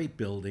it's a great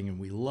building, and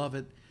we love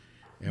it,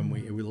 and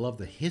we love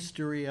the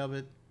history of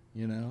it,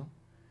 you know,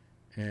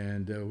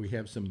 and we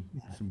have some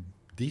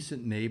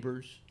decent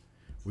neighbors,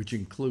 which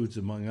includes,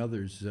 among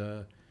others,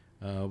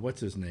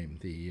 what's his name,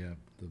 the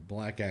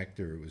black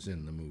actor who was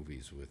in the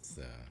movies with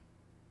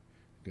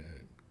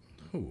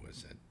who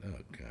was it?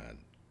 Oh God,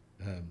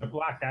 the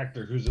black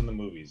actor who's in the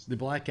movies. The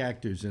black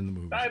actor's in the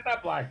movies.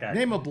 That black actor.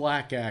 Name a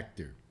black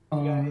actor.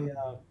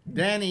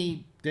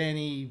 Danny.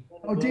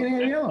 Oh, Danny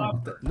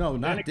Aiello. No,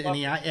 not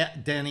Danny.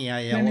 Danny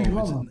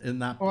Aiello.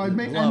 Not. Oh, I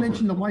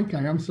mentioned the white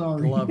guy. I'm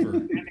sorry.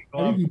 Glover.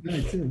 I think he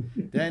died too.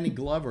 Danny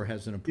Glover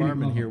has an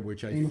apartment here,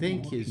 which I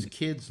think his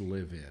kids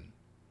live in.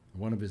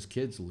 One of his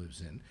kids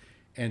lives in,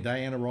 and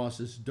Diana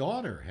Ross's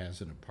daughter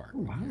has an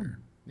apartment here.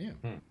 Yeah.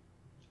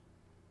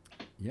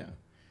 Yeah,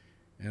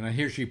 and I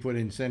hear she put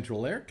in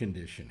central air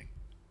conditioning.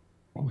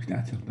 Oh,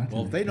 that's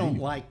well, if they don't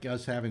like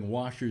us having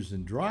washers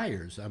and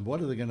dryers,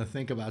 what are they going to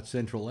think about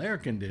central air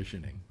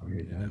conditioning? Okay,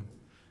 you know?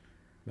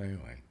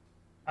 Anyway,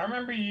 I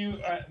remember you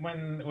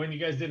when you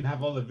guys didn't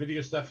have all the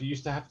video stuff. You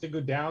used to have to go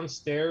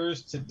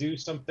downstairs to do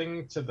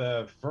something to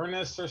the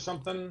furnace or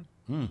something.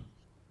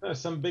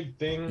 Some big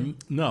thing.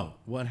 No,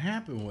 what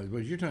happened was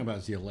what you're talking about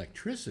is the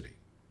electricity.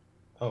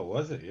 Oh,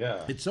 was it?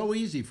 Yeah. It's so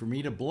easy for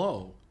me to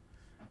blow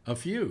a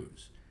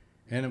fuse,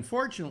 and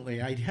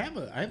unfortunately, I have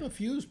a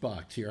fuse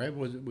box here. I have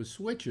with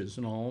switches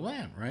and all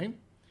that, right?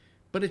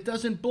 But it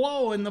doesn't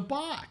blow in the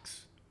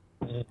box.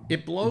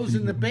 It blows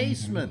in the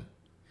basement.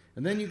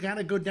 And then you got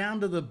to go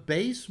down to the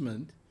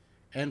basement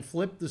and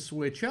flip the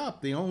switch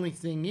up. The only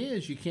thing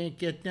is you can't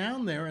get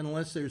down there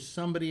unless there's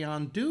somebody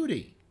on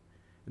duty.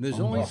 And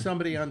there's only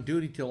somebody on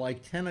duty till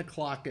like 10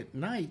 o'clock at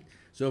night.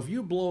 So if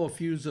you blow a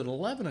fuse at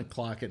 11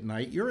 o'clock at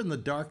night, you're in the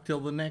dark till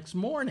the next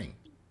morning.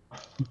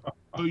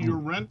 So your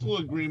rental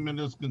agreement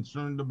is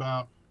concerned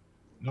about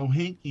no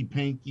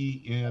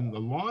hanky-panky in the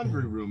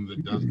laundry room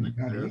that doesn't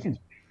exist,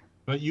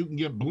 but you can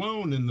get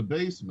blown in the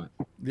basement.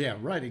 Yeah,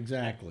 right,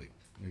 exactly.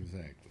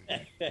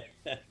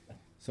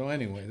 So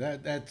anyway,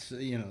 that's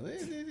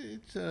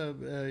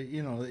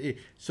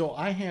so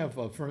I have,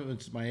 for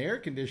instance, my air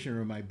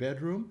conditioner in my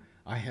bedroom.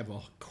 I have a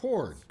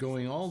cord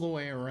going all the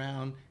way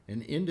around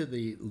and into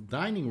the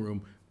dining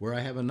room where I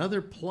have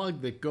another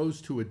plug that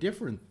goes to a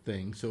different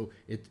thing. So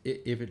if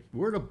it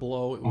were to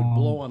blow, it would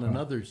blow on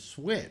another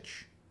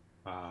switch.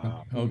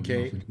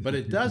 Okay, but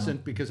it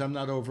doesn't because I'm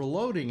not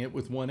overloading it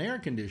with one air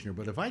conditioner.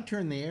 But if I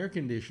turn the air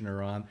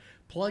conditioner on,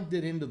 plugged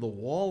it into the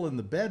wall in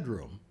the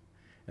bedroom,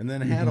 and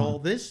then had all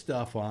this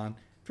stuff on,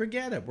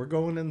 forget it. We're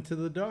going into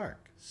the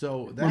dark.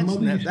 So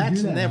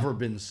that's never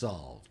been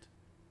solved.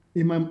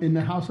 In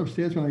the house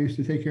upstairs when I used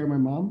to take care of my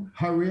mom,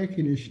 her air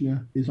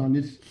conditioner is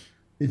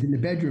in the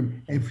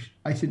bedroom.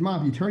 I said,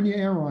 Mom, if you turn your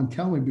air on,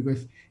 tell me,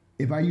 because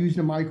if I use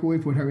the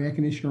microwave with her air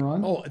conditioner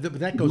on,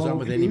 that goes on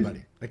with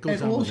anybody. That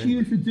goes on all with she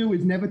used to do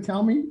is never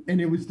tell me, and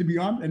it was to be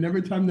on. And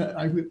every time that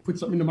I would put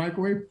something in the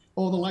microwave,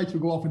 all the lights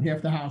would go off in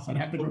half the house. I'd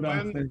have to go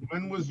downstairs.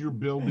 When was your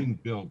building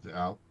built,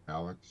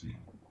 Alex?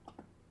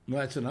 Well,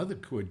 that's another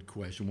good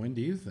question. When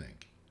do you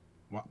think?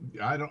 Well,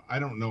 I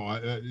don't know.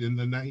 In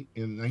the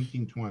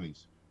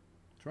 1920s.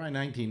 Try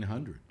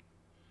 1900.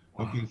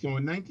 Okay, so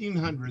in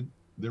 1900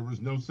 there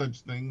was no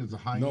such thing as a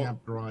high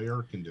amp dry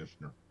air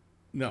conditioner.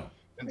 No.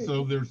 And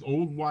so there's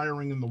old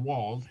wiring in the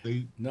walls.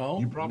 You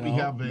probably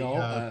have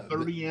a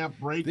 30 amp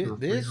breaker.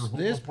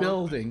 This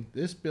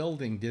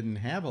building didn't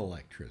have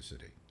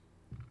electricity.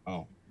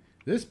 Oh.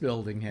 This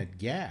building had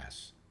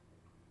gas.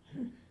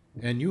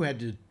 And you had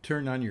to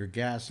turn on your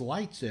gas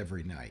lights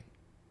every night.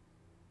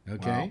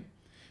 Okay? Wow.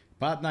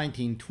 About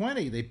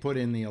 1920 they put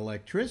in the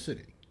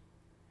electricity.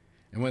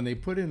 And when they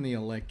put in the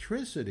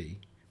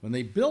electricity, when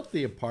they built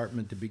the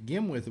apartment to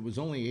begin with, it was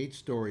only 8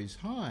 stories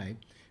high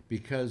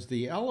because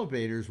the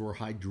elevators were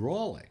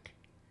hydraulic.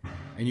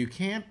 And you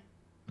can't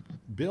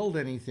build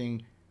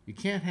anything, you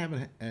can't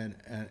have an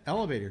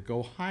elevator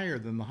go higher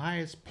than the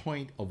highest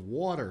point of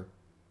water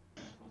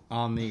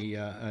on the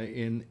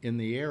in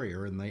the area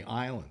or in the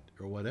island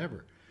or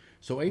whatever.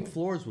 So 8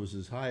 floors was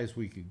as high as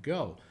we could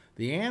go.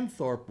 The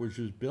Anthorpe, which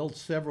was built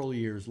several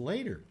years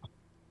later,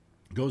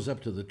 goes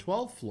up to the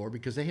 12th floor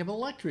because they have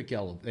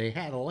they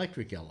had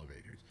electric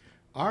elevators.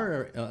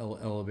 Our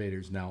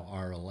elevators now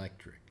are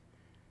electric.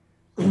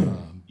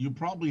 You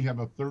probably have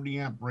a 30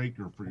 amp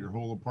breaker for your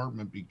whole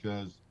apartment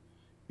because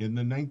in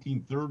the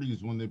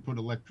 1930s when they put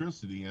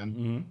electricity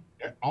in,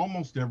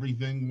 almost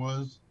everything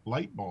was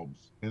light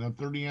bulbs, and a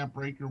 30 amp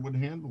breaker would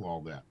handle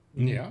all that.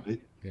 Yeah.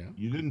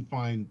 You didn't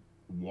find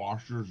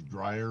washers,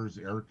 dryers,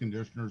 air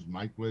conditioners,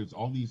 microwaves,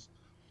 all these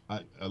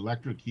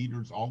electric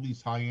heaters, all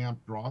these high amp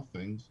draw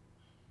things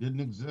didn't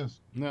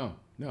exist. No.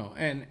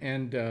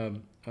 And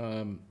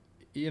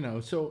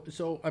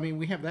so I mean,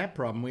 we have that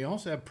problem. We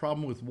also have a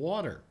problem with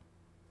water.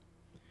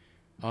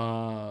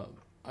 Hot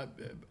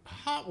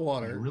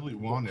water. You really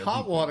want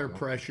hot water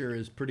pressure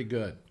is pretty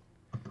good.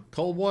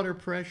 Cold water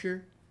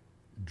pressure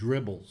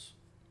dribbles.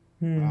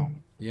 Wow.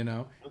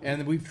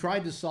 And we've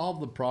tried to solve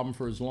the problem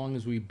for as long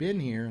as we've been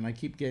here, and I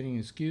keep getting an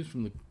excuse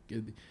from the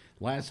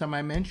last time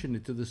I mentioned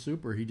it to the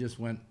super, he just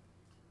went,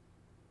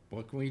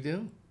 "What can we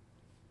do?"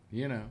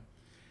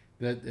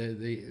 That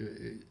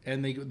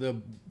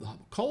the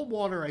cold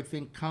water, I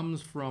think,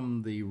 comes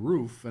from the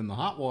roof, and the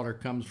hot water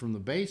comes from the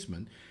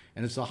basement.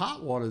 And it's the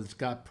hot water that's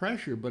got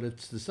pressure, but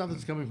it's the stuff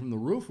that's coming from the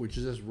roof, which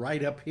is just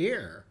right up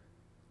here.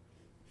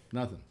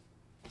 Nothing.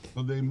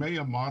 So they may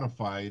have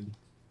modified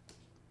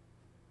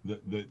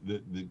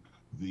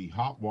the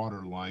hot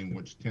water line,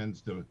 which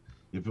tends to,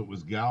 if it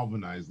was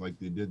galvanized like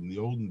they did in the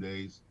olden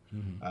days,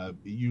 it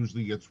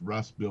usually gets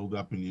rust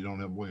buildup and you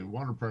don't have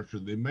water pressure.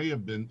 They may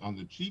have been on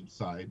the cheap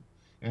side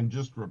and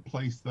just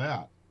replaced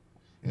that.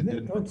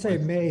 And don't say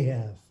may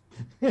have.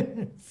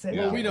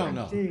 Well, we don't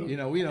know.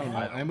 We don't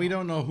know, and we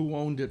don't know who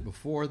owned it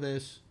before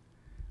this.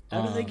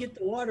 How do they get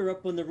the water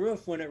up on the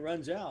roof when it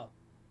runs out?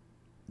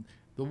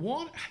 The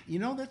water,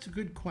 that's a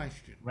good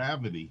question.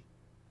 Gravity.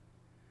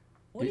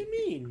 What do you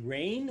mean?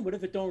 Rain? What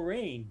if it don't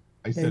rain?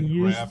 I said they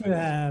used gravity. to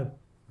have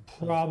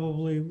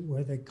probably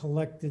where they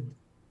collected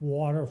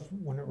water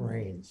when it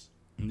rains.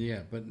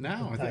 Yeah, but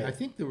now I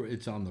think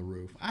it's on the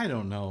roof. I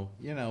don't know,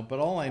 you know. But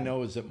all I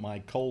know is that my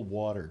cold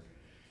water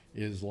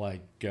is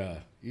like,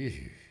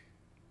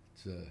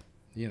 it's a,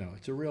 you know,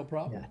 it's a real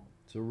problem. Yeah.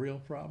 It's a real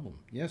problem.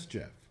 Yes,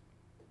 Jeff.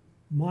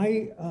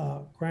 My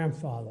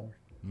grandfather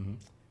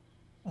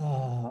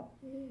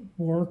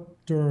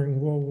worked during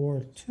World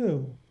War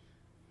II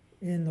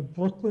in the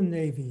Brooklyn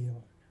Navy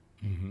Yard.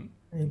 Mm-hmm.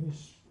 He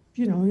was,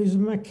 you know, he was a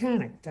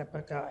mechanic type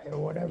of guy or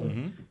whatever.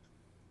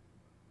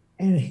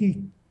 And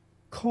he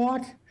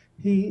cut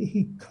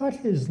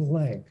his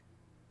leg.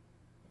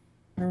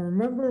 I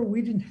remember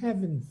we didn't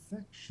have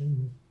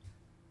infection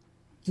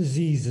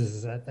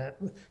diseases at that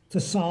to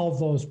solve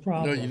those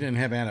problems. No, you didn't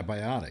have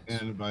antibiotics.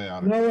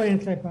 Antibiotics. No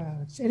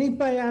antibiotics.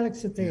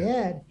 Antibiotics that they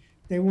had,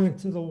 they went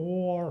to the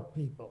war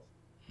people.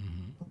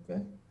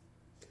 Okay.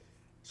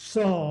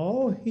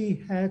 So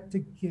he had to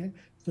get,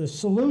 the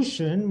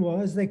solution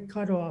was they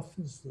cut off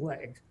his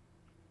leg.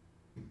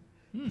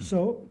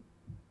 So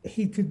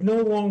he could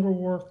no longer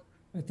work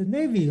at the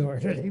Navy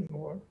Yard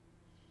anymore.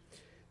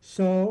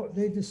 So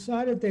they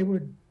decided they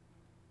would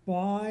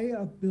buy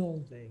a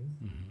building.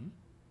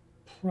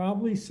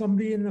 Probably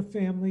somebody in the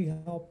family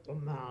helped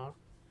him out.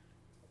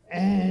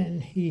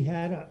 And he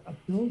had a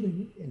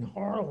building in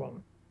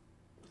Harlem.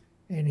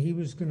 And he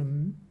was going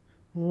to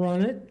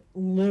run it,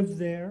 live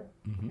there,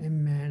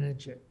 and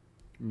manage it.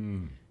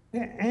 And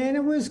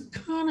it was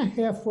kind of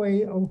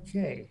halfway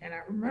okay. And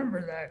I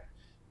remember that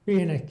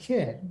being a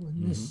kid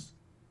when this,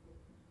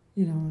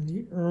 you know,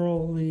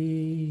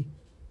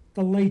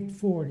 the late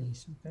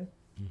 40s, okay?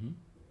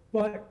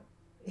 But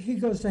he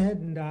goes ahead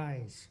and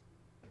dies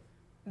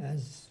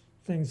as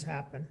things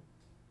happen.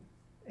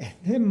 And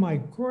then my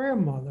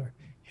grandmother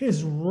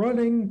is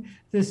running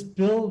this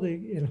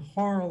building in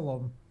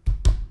Harlem.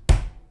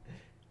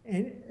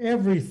 And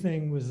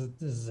everything was a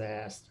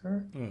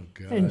disaster. Oh,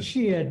 God. And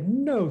she had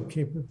no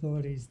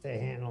capabilities to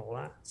handle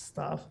that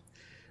stuff.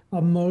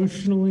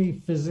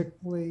 Emotionally,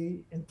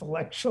 physically,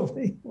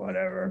 intellectually,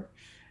 whatever.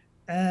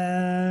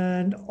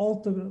 And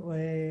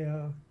ultimately,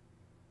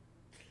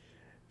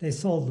 they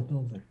sold the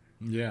building.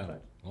 Yeah.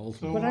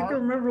 But I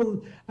can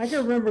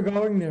remember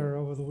going there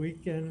over the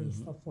weekend and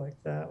stuff like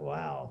that.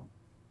 Wow.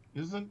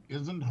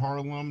 Isn't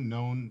Harlem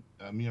known,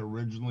 I mean,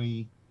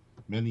 originally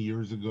many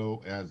years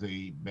ago as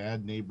a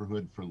bad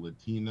neighborhood for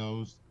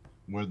Latinos,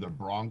 where the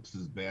Bronx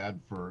is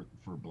bad for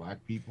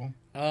black people?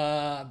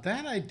 That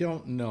I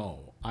don't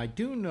know. I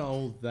do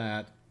know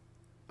that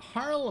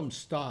Harlem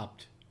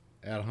stopped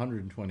at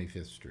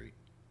 125th Street.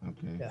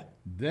 Okay. Yeah.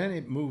 Then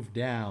it moved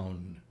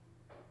down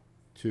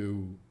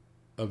to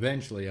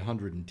eventually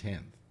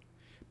 110th.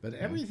 But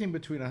everything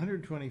between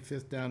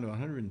 125th down to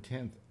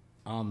 110th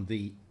on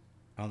the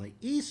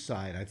east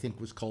side, I think,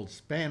 was called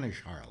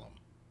Spanish Harlem.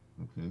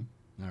 Okay.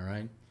 All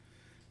right.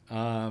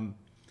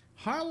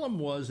 Harlem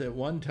was at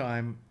one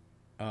time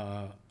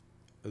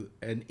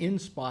an in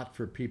spot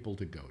for people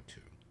to go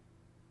to,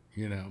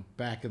 you know,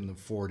 back in the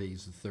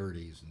 40s, the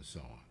 30s, and so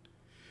on.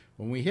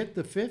 When we hit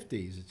the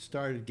 50s, it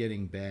started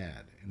getting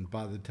bad. And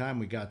by the time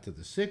we got to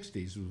the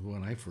 60s was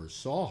when I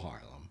first saw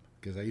Harlem,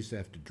 because I used to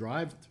have to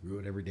drive through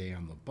it every day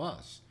on the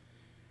bus.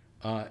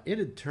 It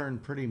had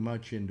turned pretty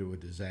much into a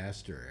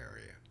disaster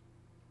area.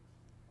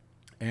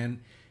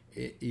 And,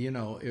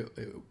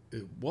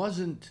 it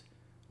wasn't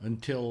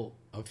until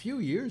a few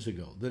years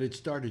ago that it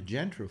started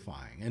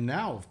gentrifying. And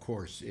now, of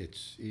course,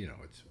 it's,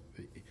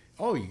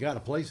 oh, you got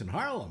a place in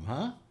Harlem,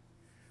 huh?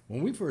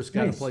 When we first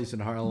got a place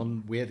in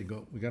Harlem, we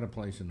got a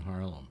place in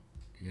Harlem,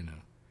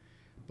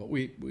 But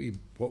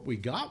what we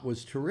got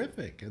was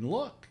terrific. And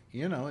look,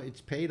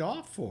 it's paid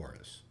off for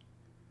us.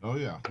 Oh,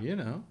 yeah.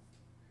 And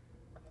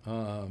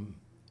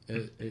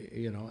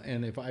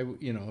if I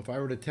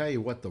were to tell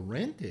you what the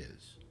rent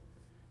is,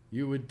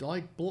 you would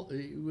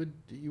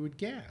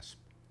gasp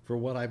for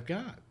what I've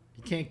got.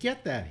 You can't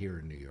get that here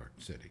in New York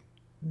City,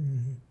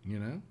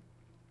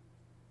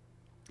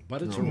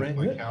 But it's a rent.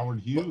 Like Howard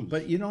Hughes.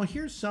 But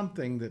here's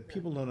something that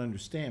people don't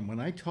understand.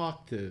 When I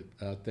talk to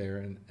out there,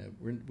 and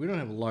we don't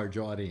have a large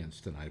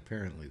audience tonight.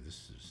 Apparently,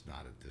 this is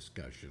not a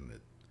discussion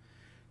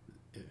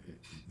that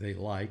they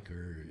like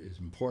or is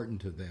important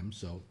to them.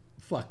 So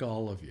fuck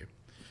all of you.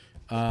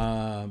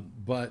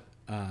 But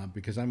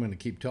because I'm going to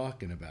keep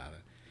talking about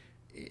it.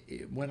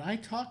 When I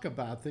talk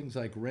about things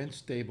like rent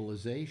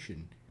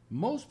stabilization,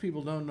 most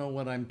people don't know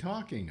what I'm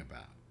talking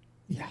about.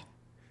 Yeah.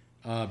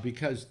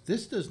 Because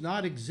this does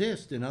not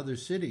exist in other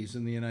cities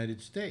in the United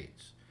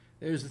States.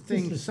 There's a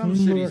thing. Some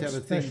cities have a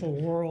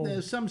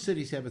thing. Some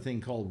cities have a thing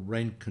called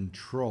rent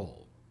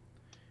control,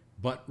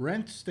 but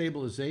rent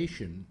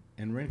stabilization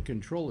and rent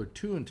control are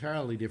two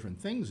entirely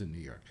different things in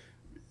New York.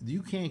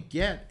 You can't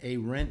get a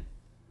rent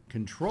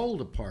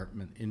controlled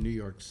apartment in New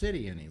York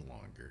City any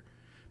longer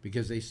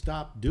because they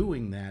stopped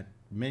doing that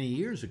many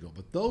years ago.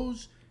 But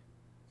those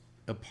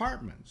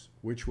apartments,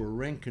 which were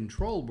rent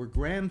controlled, were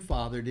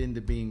grandfathered into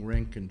being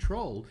rent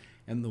controlled.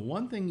 And the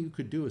one thing you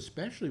could do,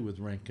 especially with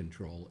rent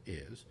control,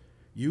 is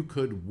you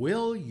could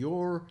will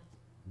your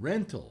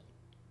rental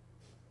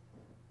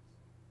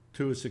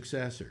to a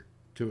successor,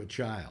 to a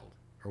child,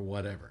 or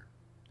whatever.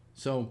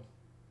 So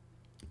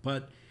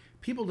But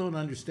people don't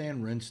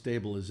understand rent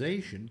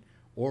stabilization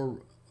or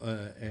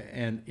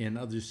and in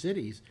other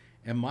cities.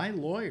 And my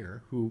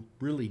lawyer, who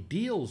really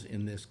deals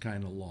in this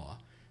kind of law,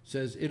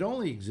 says it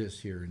only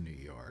exists here in New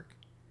York.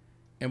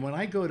 And when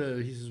I go to,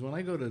 he says, when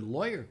I go to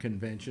lawyer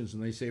conventions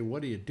and they say,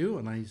 "What do you do?"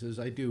 And he says,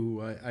 I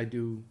do,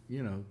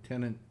 you know,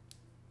 tenant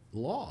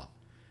law.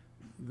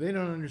 They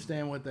don't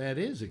understand what that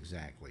is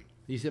exactly.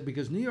 He said,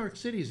 because New York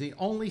City is the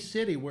only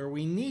city where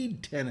we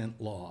need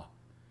tenant law.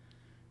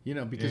 You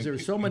know, because there are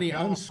so many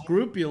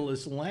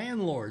unscrupulous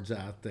landlords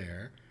out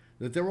there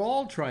that they're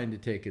all trying to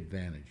take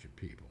advantage of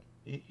people.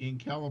 In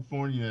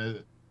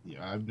California,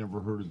 I've never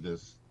heard of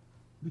this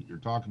that you're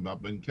talking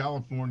about, but in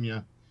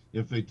California,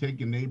 if they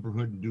take a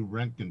neighborhood and do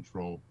rent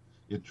control,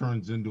 it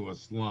turns into a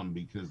slum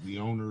because the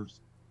owners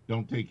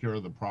don't take care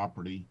of the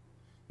property.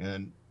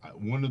 And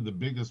one of the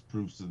biggest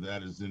proofs of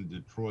that is in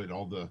Detroit,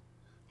 all the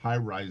high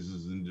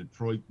rises in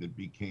Detroit that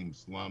became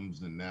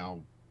slums, and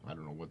now I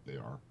don't know what they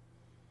are.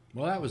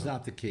 Well, that was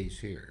not the case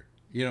here,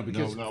 you know,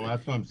 because no,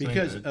 that's what I'm saying.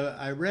 Because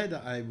I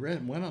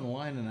went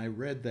online and I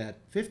read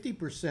that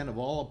 50% of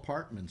all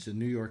apartments in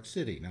New York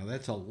City, now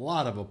that's a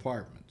lot of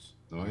apartments,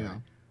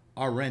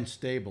 are rent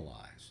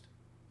stabilized.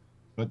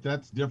 But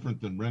that's different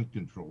than rent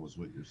control, is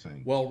what you're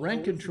saying. Well,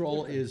 rent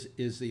control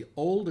is the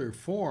older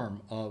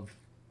form of,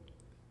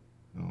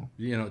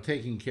 you know,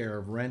 taking care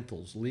of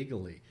rentals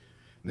legally.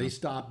 They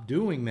stopped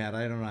doing that,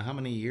 I don't know how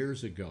many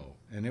years ago,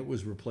 and it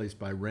was replaced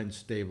by rent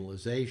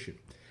stabilization.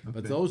 Okay.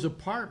 But those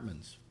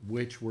apartments,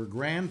 which were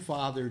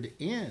grandfathered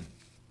in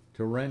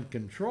to rent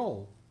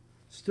control,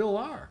 still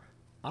are.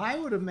 I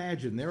would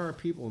imagine there are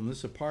people in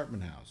this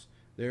apartment house.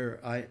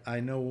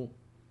 I know,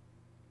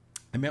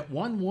 I met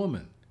one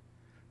woman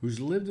who's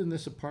lived in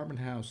this apartment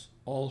house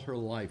all her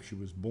life. She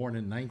was born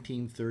in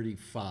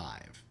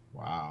 1935.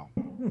 Wow.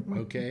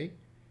 Okay?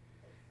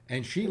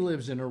 And she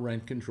lives in a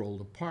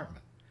rent-controlled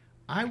apartment.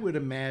 I would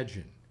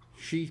imagine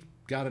she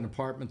got an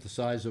apartment the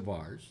size of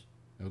ours,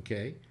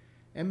 okay,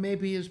 and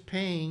maybe is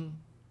paying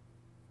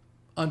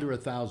under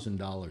 $1,000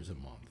 a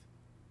month,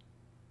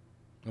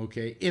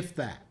 okay, if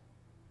that.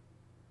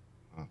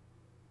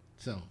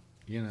 So,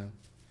 you know,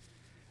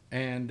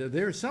 and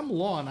there's some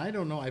law, and I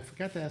don't know, I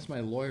forgot to ask my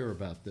lawyer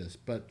about this,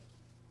 but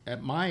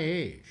at my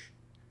age,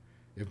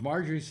 if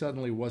Marjorie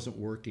suddenly wasn't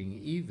working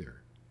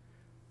either,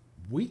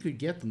 we could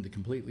get them to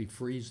completely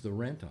freeze the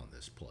rent on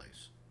this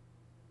place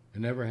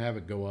and never have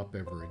it go up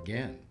ever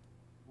again,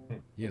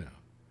 you know.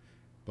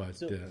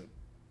 But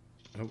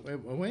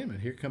wait a minute,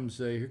 here comes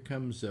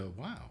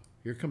wow,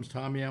 here comes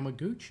Tom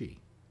Yamaguchi.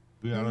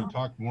 We ought to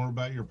talk more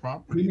about your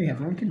property. We may have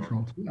rent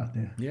control too out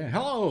there. Yeah,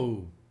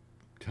 hello,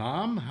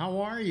 Tom.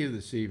 How are you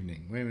this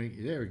evening? Wait a minute,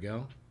 there we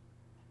go.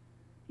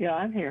 Yeah,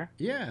 I'm here.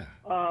 Yeah.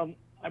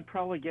 I'm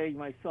probably getting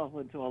myself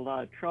into a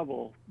lot of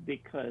trouble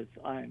because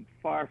I'm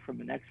far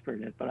from an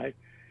expert in it, but I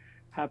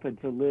happen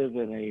to live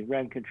in a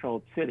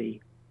rent-controlled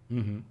city.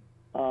 Mm-hmm.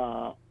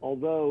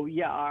 Although,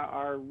 yeah,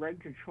 our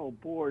rent control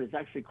board is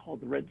actually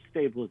called the Rent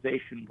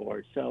Stabilization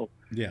Board, so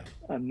yeah,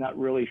 I'm not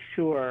really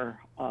sure.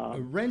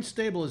 Rent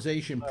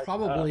stabilization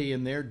probably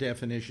in their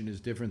definition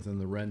is different than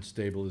the rent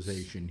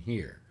stabilization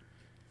here.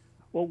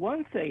 Well,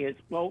 one thing is,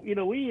 well, you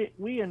know,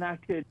 we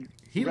enacted.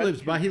 He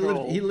lives by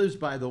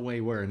the way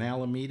where, in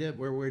Alameda?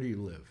 Where do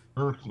you live?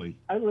 Berkeley.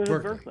 I live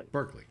in Berkeley.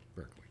 Berkeley.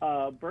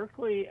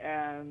 Berkeley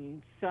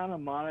and Santa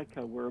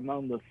Monica were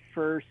among the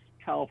first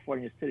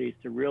California cities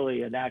to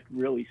really enact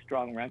really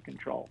strong rent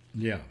control.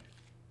 Yeah.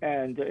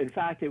 And in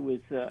fact, it was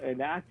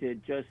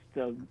enacted just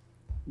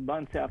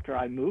months after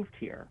I moved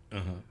here.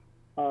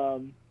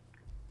 Uh-huh.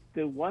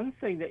 The one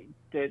thing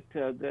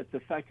that's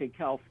affected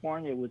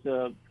California was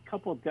a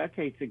couple of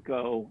decades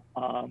ago.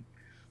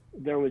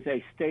 There was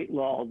a state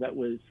law that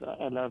was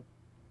a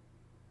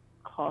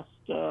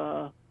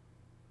Costa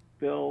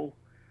bill,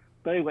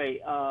 but anyway,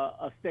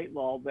 a state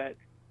law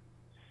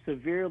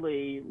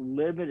severely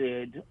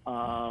limited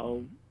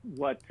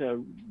what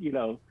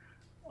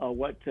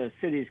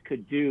cities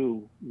could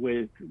do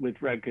with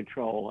rent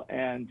control,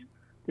 and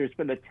there's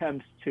been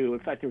attempts to. In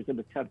fact, there was an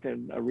attempt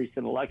in a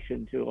recent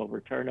election to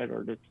overturn it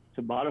or to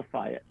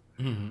modify it.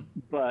 Mm-hmm.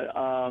 But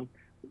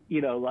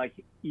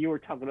like you were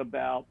talking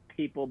about,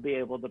 people being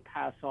able to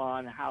pass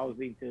on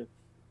housing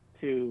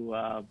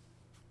to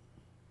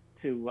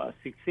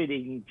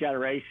succeeding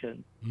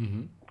generations,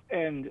 mm-hmm.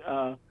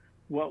 and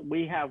what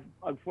we have,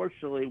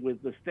 unfortunately,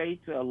 with the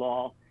state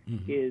law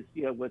mm-hmm. is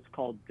what's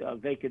called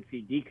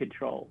vacancy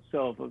decontrol.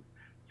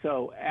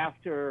 So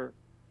after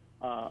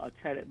a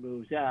tenant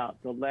moves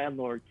out, the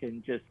landlord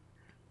can just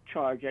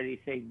charge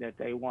anything that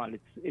they want.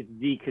 It's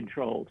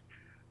decontrolled.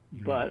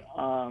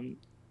 Mm-hmm.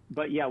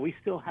 But yeah, we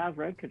still have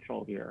rent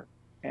control here,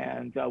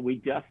 and we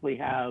definitely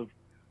have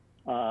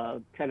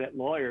tenant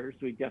lawyers.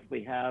 We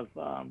definitely have.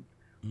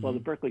 Well,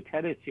 the Berkeley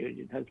Tenants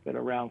Union has been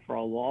around for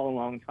a long,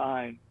 long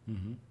time,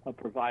 mm-hmm.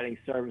 Providing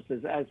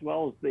services, as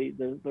well as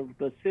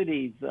the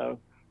city's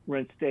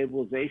Rent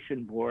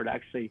Stabilization Board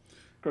actually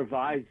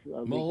provides.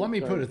 Well, let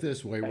me put it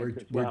this way: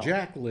 where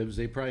Jack lives,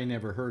 they probably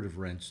never heard of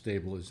rent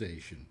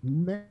stabilization.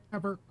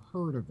 Never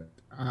heard of it.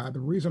 The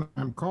reason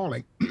I'm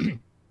calling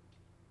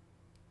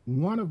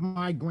one of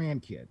my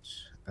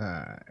grandkids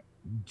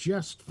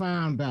just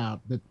found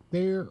out that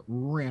their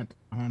rent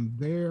on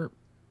their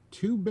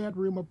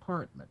 2-bedroom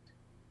apartment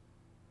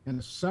in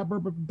a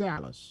suburb of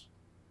Dallas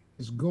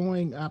is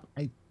going up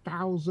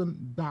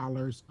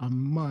 $1,000 a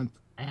month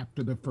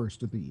after the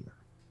first of the year.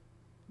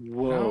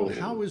 Whoa!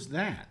 How is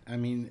that? I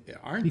mean,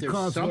 aren't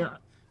Because there some?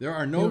 There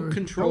are no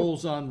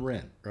controls on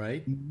rent,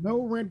 right?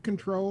 No rent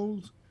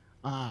controls.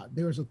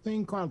 There's a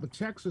thing called the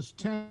Texas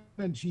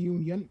Tenants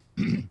Union,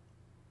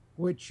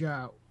 which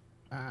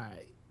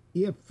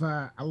if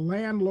a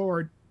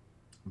landlord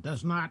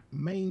does not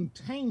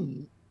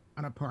maintain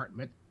an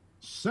apartment,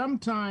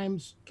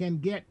 sometimes can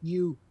get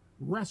you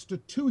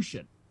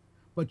restitution,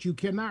 but you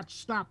cannot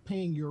stop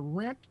paying your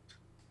rent.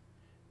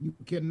 You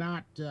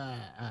cannot,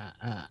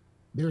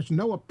 there's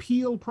no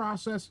appeal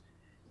process.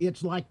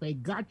 It's like they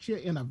got you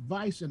in a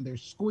vice and they're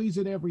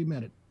squeezing every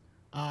minute.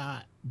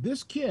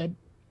 This kid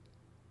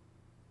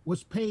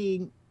was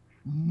paying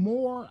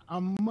more a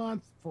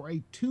month for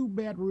a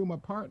 2-bedroom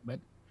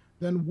apartment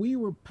than we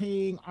were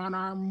paying on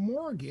our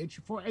mortgage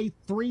for a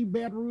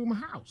 3-bedroom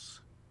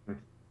house.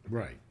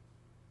 Right.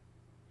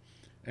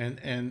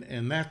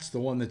 And that's the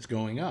one that's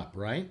going up,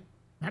 right?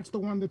 That's the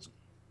one that's,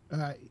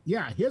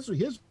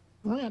 his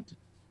rent,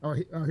 or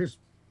his,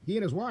 he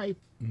and his wife,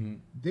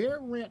 their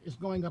rent is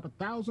going up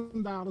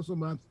 $1,000 a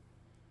month,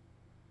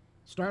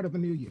 start of the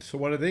new year. So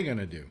what are they going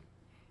to do?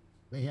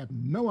 They have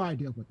no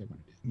idea what they're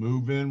going to do.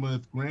 Move in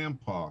with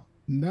Grandpa.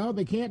 No,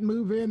 they can't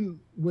move in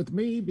with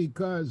me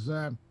because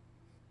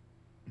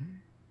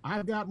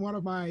I've got one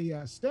of my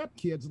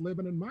stepkids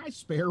living in my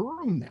spare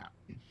room now.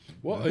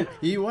 Well,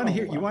 you want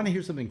to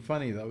hear something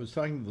funny? Though I was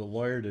talking to the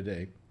lawyer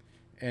today,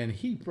 and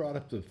he brought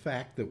up the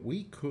fact that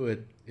we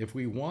could, if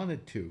we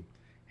wanted to,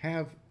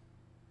 have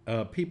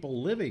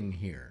people living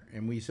here.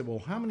 And we said, well,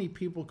 how many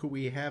people could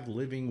we have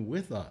living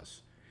with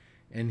us?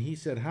 And he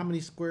said, how many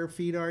square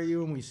feet are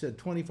you? And we said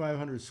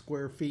 2,500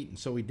 square feet. And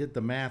so we did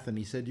the math, and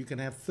he said, you can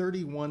have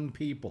 31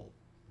 people.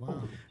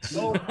 Wow.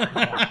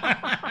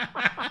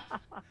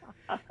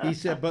 He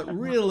said, but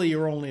really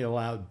you're only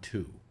allowed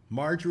 2.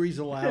 Marjorie's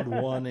allowed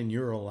 1, and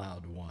you're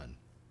allowed 1.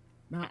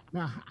 Now,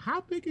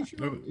 how big is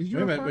your Wait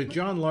a minute, but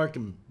John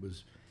Larkin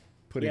was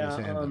putting his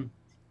hand up.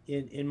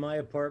 In my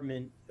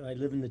apartment, I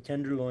live in the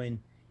Tenderloin,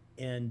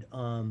 and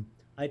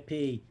I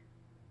pay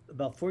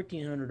about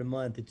 $1,400 a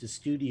month. It's a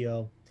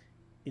studio.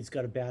 It's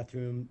got a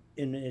bathroom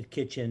and a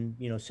kitchen,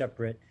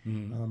 separate.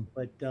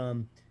 But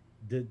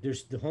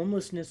the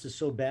homelessness is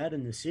so bad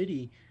in the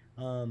city.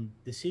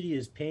 The city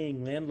is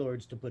paying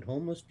landlords to put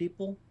homeless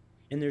people,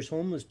 and there's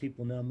homeless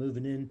people now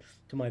moving in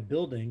to my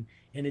building,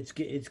 and it's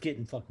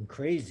getting fucking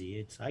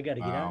crazy. I got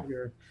to get out of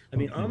here. I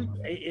mean,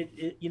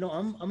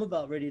 I'm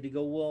about ready to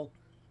go. Well,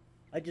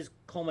 I just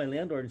call my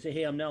landlord and say,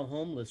 hey, I'm now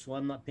homeless, so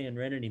I'm not paying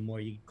rent anymore.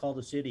 You call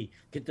the city,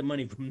 get the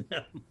money from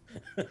them.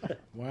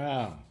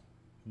 Wow.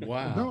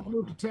 Don't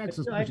move to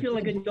Texas. I feel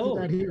like a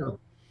dope. You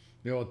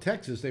know,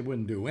 Texas, they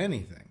wouldn't do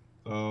anything.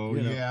 Oh,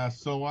 yeah.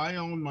 So I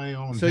own my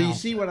own So house. you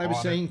see what I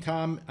was saying,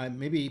 Tom?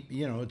 Maybe,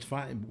 it's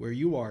fine. Where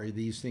you are,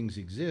 these things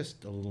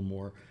exist a little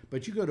more.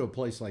 But you go to a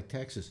place like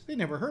Texas, they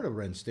never heard of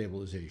rent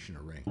stabilization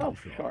or rent control.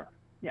 Sure.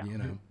 Yeah.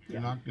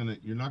 You're not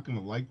gonna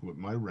like what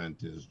my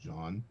rent is,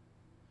 John.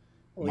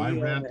 Well, my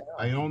rent.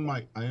 I own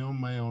my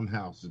own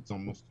house. It's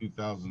almost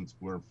 2,000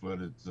 square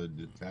foot. It's a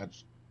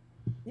detached.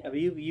 Yeah, but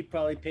you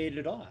probably paid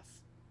it off.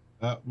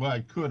 Well, I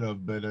could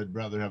have, but I'd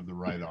rather have the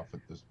write-off at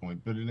this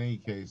point. But in any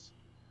case,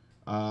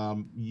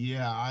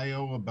 I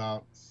owe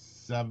about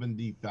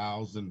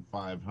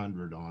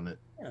 $70,500 on it,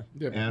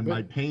 and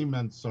my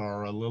payments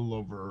are a little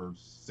over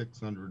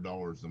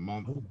 $600 a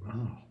month,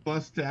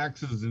 plus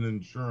taxes and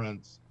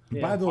insurance.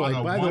 By the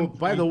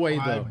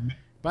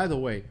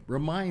way,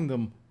 remind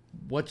them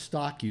what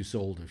stock you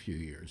sold a few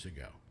years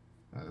ago.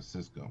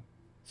 Cisco.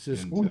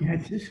 Cisco.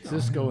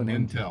 Cisco and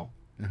Intel.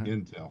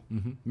 Intel.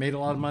 Made a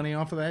lot of money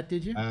off of that,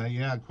 did you?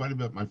 Yeah, quite a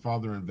bit. My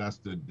father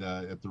invested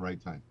at the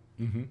right time.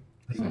 Mm-hmm.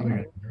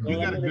 You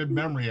got a good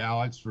memory,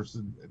 Alex, for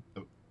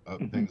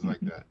things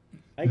like that.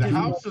 I just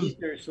love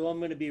Easter, so I'm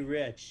going to be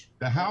rich.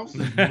 The house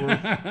is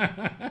worth.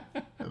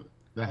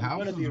 The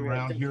houses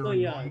around here.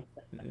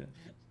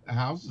 The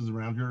houses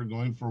around here are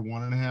going for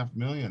 $1.5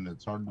 million.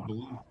 It's hard to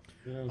believe.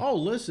 Yeah. Oh,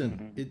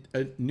 listen,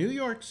 New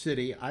York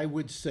City, I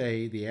would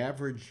say the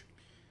average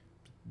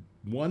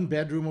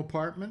 1-bedroom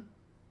apartment,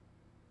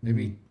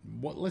 maybe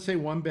let's say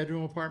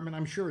 1-bedroom apartment,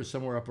 I'm sure is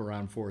somewhere up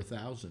around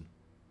 4,000.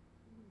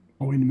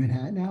 Oh, in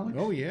Manhattan, Alex?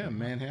 Oh yeah,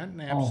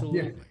 Manhattan,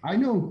 absolutely. Oh, yeah. I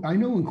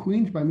know in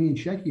Queens by me and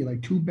Shecky,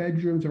 like 2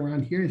 bedrooms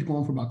around here is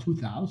going for about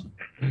 2,000.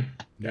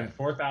 Yeah,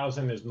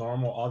 4,000 is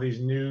normal. All these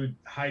new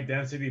high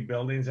density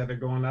buildings that are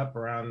going up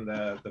around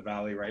the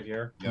valley right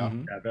here. Yeah,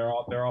 they're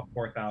all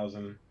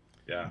 4,000.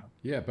 Yeah.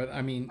 Yeah, but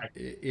I mean,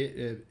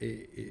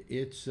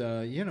 it's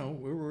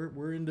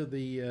we're into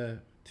the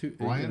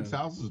Brian's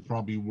house is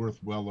probably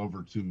worth well over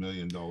 $2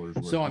 million.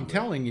 So I'm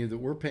telling you that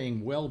we're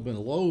paying well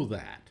below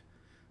that.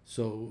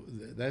 So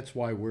that's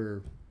why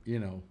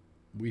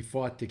we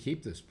fought to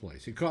keep this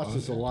place. It cost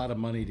us a lot of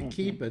money to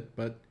keep it,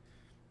 but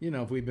you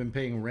know, if we'd been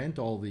paying rent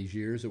all these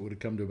years, it would have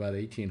come to about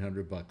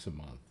 $1,800 a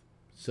month.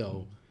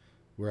 So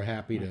we're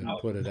happy to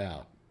put it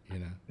out. You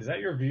know. Is that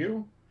your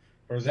view?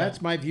 Or is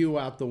That's my view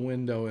out the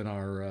window in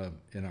our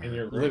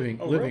your room? living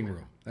Really?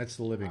 room. That's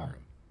the living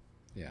room.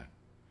 Yeah.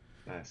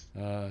 Nice.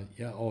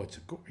 Yeah. Oh,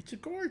 it's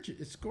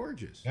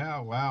gorgeous.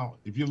 Yeah, wow.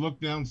 If you look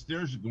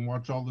downstairs, you can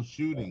watch all the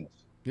shootings.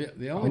 Yeah.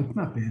 The it's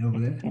not bad over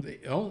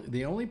there.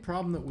 the only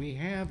problem that we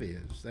have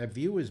is that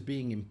view is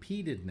being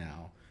impeded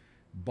now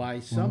by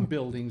some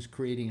buildings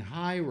creating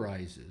high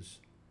rises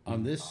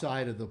on this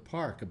side of the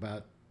park.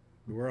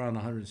 We're on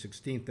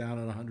 116th down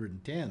on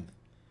 110th.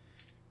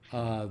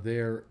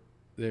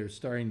 They're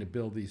starting to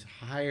build these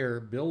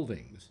higher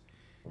buildings,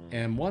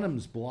 and one of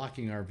them's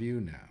blocking our view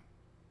now.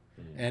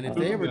 And if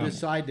they ever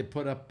decide to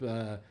put up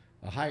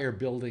higher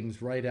buildings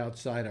right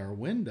outside our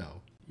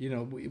window, you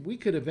know, we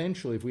could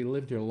eventually, if we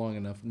lived here long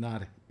enough,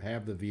 not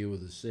have the view of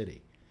the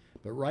city.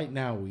 But right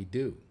now we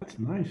do. That's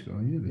nice,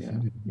 though.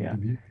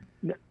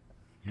 Yeah.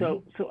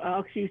 So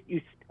Alex,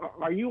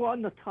 are you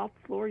on the top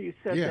floor? You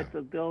said that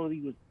the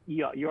building was.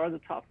 Yeah, you're on the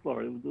top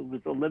floor. It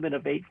was a limit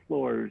of 8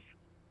 floors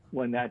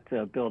when that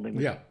building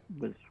was.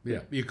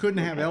 You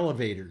couldn't have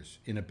elevators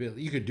in a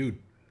building. You could do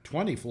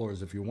 20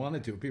 floors if you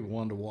wanted to. If people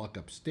wanted to walk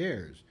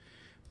upstairs,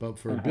 but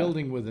for a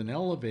building with an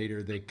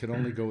elevator, they could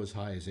only go as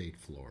high as 8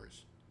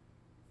 floors.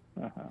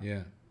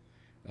 Yeah.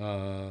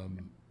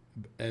 And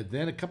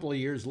then a couple of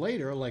years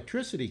later,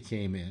 electricity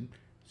came in,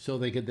 so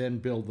they could then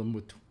build them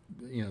with,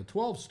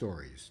 12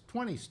 stories,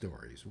 20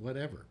 stories,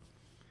 whatever.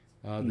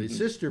 The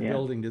sister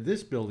building to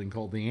this building,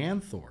 called the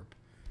Anthorpe,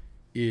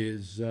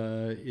 is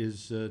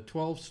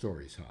 12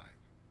 stories high,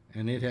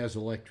 and it has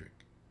electric.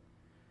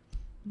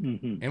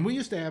 And we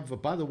used to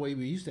have, by the way,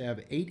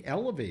 8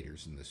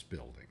 elevators in this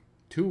building,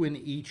 2 in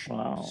each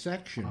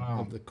section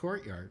of the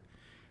courtyard.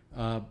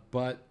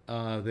 But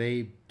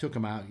they took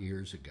them out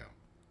years ago.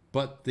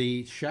 But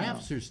the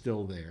shafts are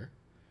still there.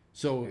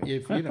 So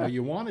if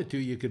you wanted to,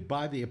 you could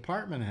buy the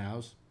apartment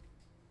house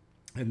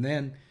and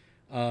then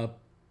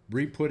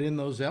re-put in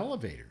those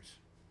elevators.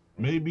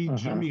 Maybe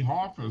Jimmy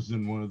Hoffa's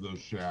in one of those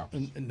shafts.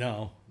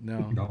 No.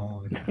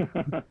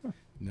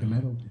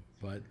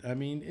 But I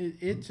mean,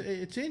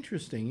 it's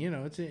interesting. You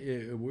know,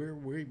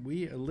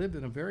 we live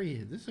in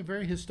this is a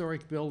very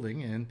historic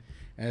building, and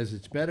as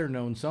it's better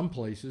known some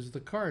places,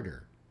 the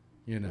Carter.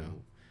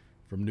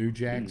 From New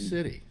Jack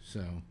City.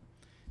 So,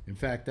 in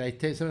fact,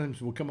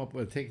 sometimes we'll come up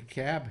with take a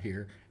cab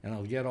here, and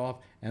I'll get off,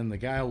 and the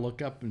guy will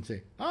look up and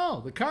say, "Oh,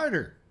 the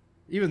Carter,"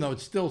 even though it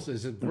still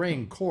says a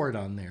Grain Court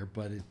on there,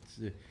 but it's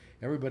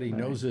everybody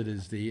knows it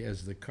as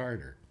the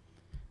Carter.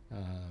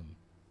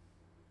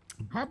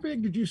 How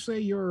big did you say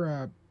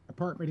your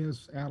apartment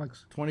is,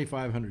 Alex?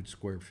 2,500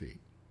 square feet.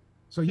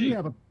 So you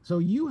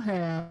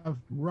have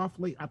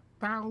roughly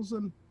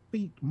 1,000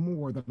 feet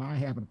more than I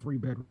have in a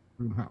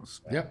 3-bedroom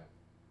house. Yep.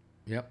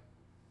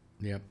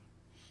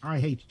 I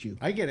hate you.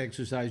 I get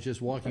exercise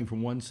just walking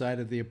from one side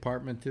of the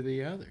apartment to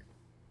the other.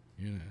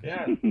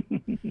 Yeah,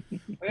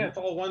 it's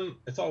all one.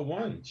 It's all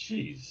one.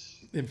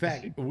 Jeez. In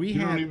fact, you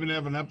don't even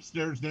have an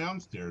upstairs,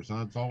 downstairs.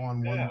 Huh? It's all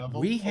on one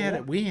level. We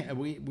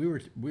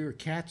were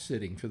cat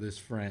sitting for this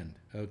friend.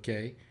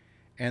 Okay,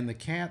 and the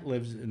cat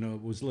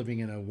was living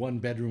in a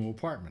 1-bedroom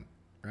apartment,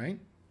 right?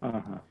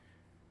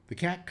 The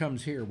cat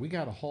comes here. We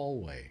got a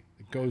hallway.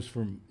 It goes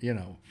from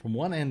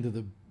one end of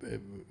the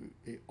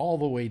all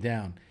the way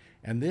down,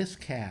 and this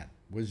cat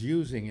was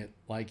using it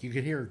like you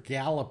could hear her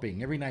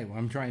galloping every night when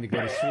I'm trying to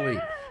go to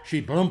sleep.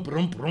 She'd brum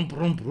brum brum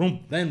brum brum,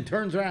 then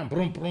turns around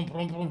brum brum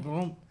brum brum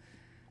brum.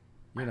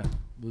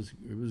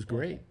 It was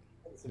great.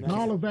 And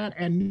all of that,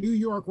 and New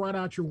York right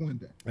out your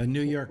window. And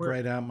New York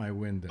right out my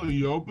window. So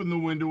you open the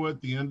window at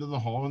the end of the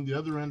hall, and the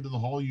other end of the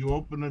hall you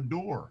open a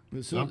door.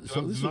 This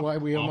is why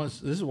we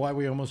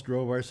almost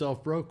drove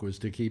ourselves broke, was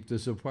to keep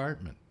this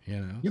apartment.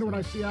 You know what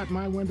I see out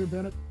my window,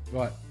 Bennett?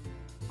 What?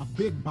 A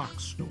big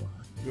box store.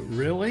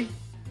 Really?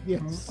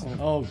 Yes.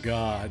 Oh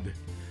God.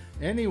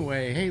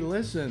 Anyway, hey,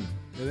 listen.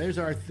 There's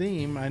our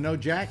theme. I know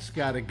Jack's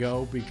got to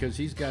go because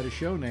he's got a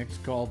show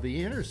next called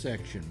The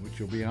Intersection, which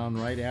will be on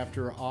right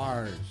after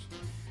ours.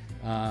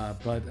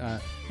 But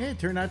hey, it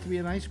turned out to be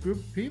a nice group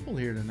of people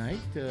here tonight.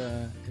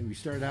 We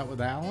started out with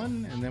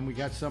Alan, and then we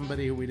got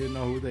somebody who we didn't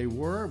know who they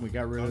were, and we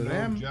got rid of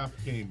them. Jeff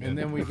came in. And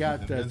then we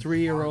got the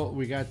 3-year-old.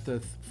 We got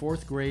the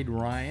 4th grade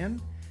Ryan,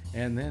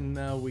 and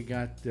then we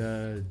got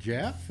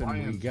Jeff, and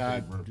Ryan's we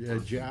got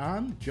favorite.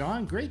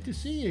 John, great to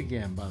see you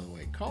again. By the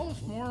way, call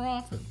us more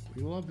often.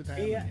 We love to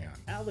have you on.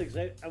 Alex,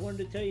 I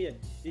wanted to tell you.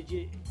 Did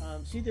you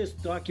see this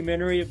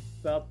documentary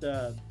about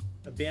a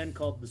band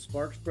called the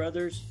Sparks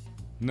Brothers?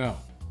 No.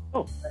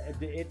 Oh,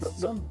 it's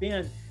some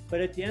band, but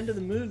at the end of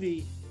the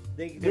movie,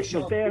 the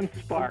band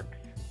Sparks.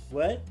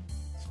 What?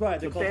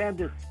 Sparks. The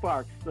band is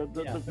Sparks. The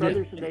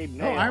brothers are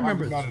named. Oh, I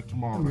remember about it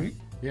tomorrow night.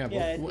 Yeah.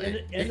 At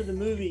the end of the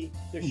movie,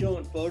 they're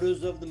showing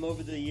photos of them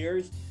over the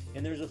years,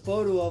 and there's a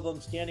photo of them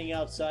standing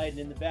outside, and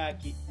in the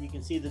back, you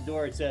can see the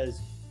door. It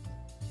says,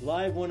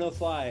 "Live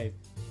 105,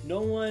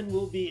 No one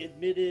will be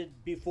admitted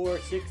before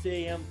 6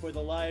 a.m. for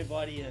the live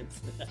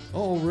audience.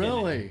 Oh,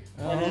 really?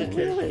 And Oh, at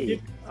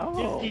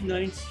okay.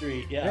 59th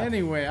Street, yeah.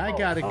 Anyway, I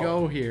got to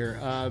go here.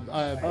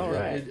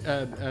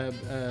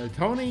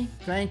 Tony,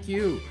 thank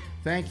you.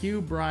 Thank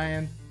you,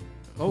 Brian.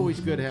 Always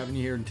good having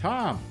you here. And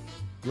Tom,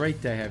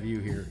 great to have you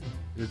here.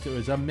 It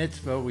was a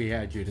mitzvah we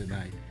had you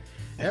tonight.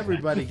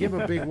 Everybody, give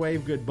a big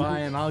wave goodbye,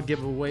 and I'll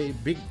give a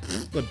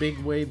big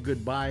wave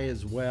goodbye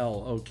as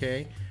well,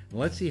 okay?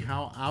 Let's see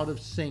how out of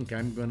sync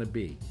I'm going to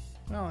be.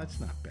 Well, that's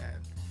not bad.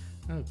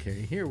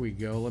 Okay, here we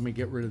go. Let me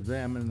get rid of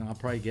them, and I'll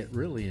probably get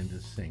really into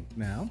sync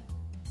now.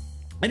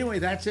 Anyway,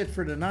 that's it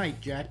for tonight.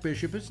 Jack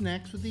Bishop is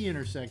next with The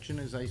Intersection,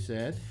 as I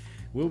said.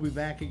 We'll be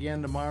back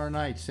again tomorrow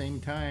night, same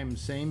time,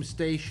 same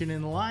station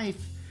in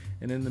life.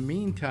 And in the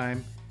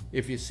meantime,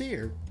 if you see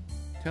her,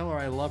 tell her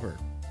I love her.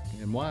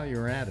 And while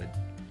you're at it,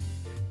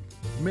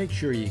 make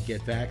sure you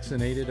get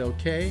vaccinated,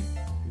 okay?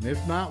 And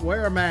if not,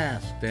 wear a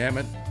mask, damn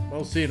it.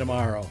 We'll see you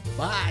tomorrow.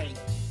 Bye.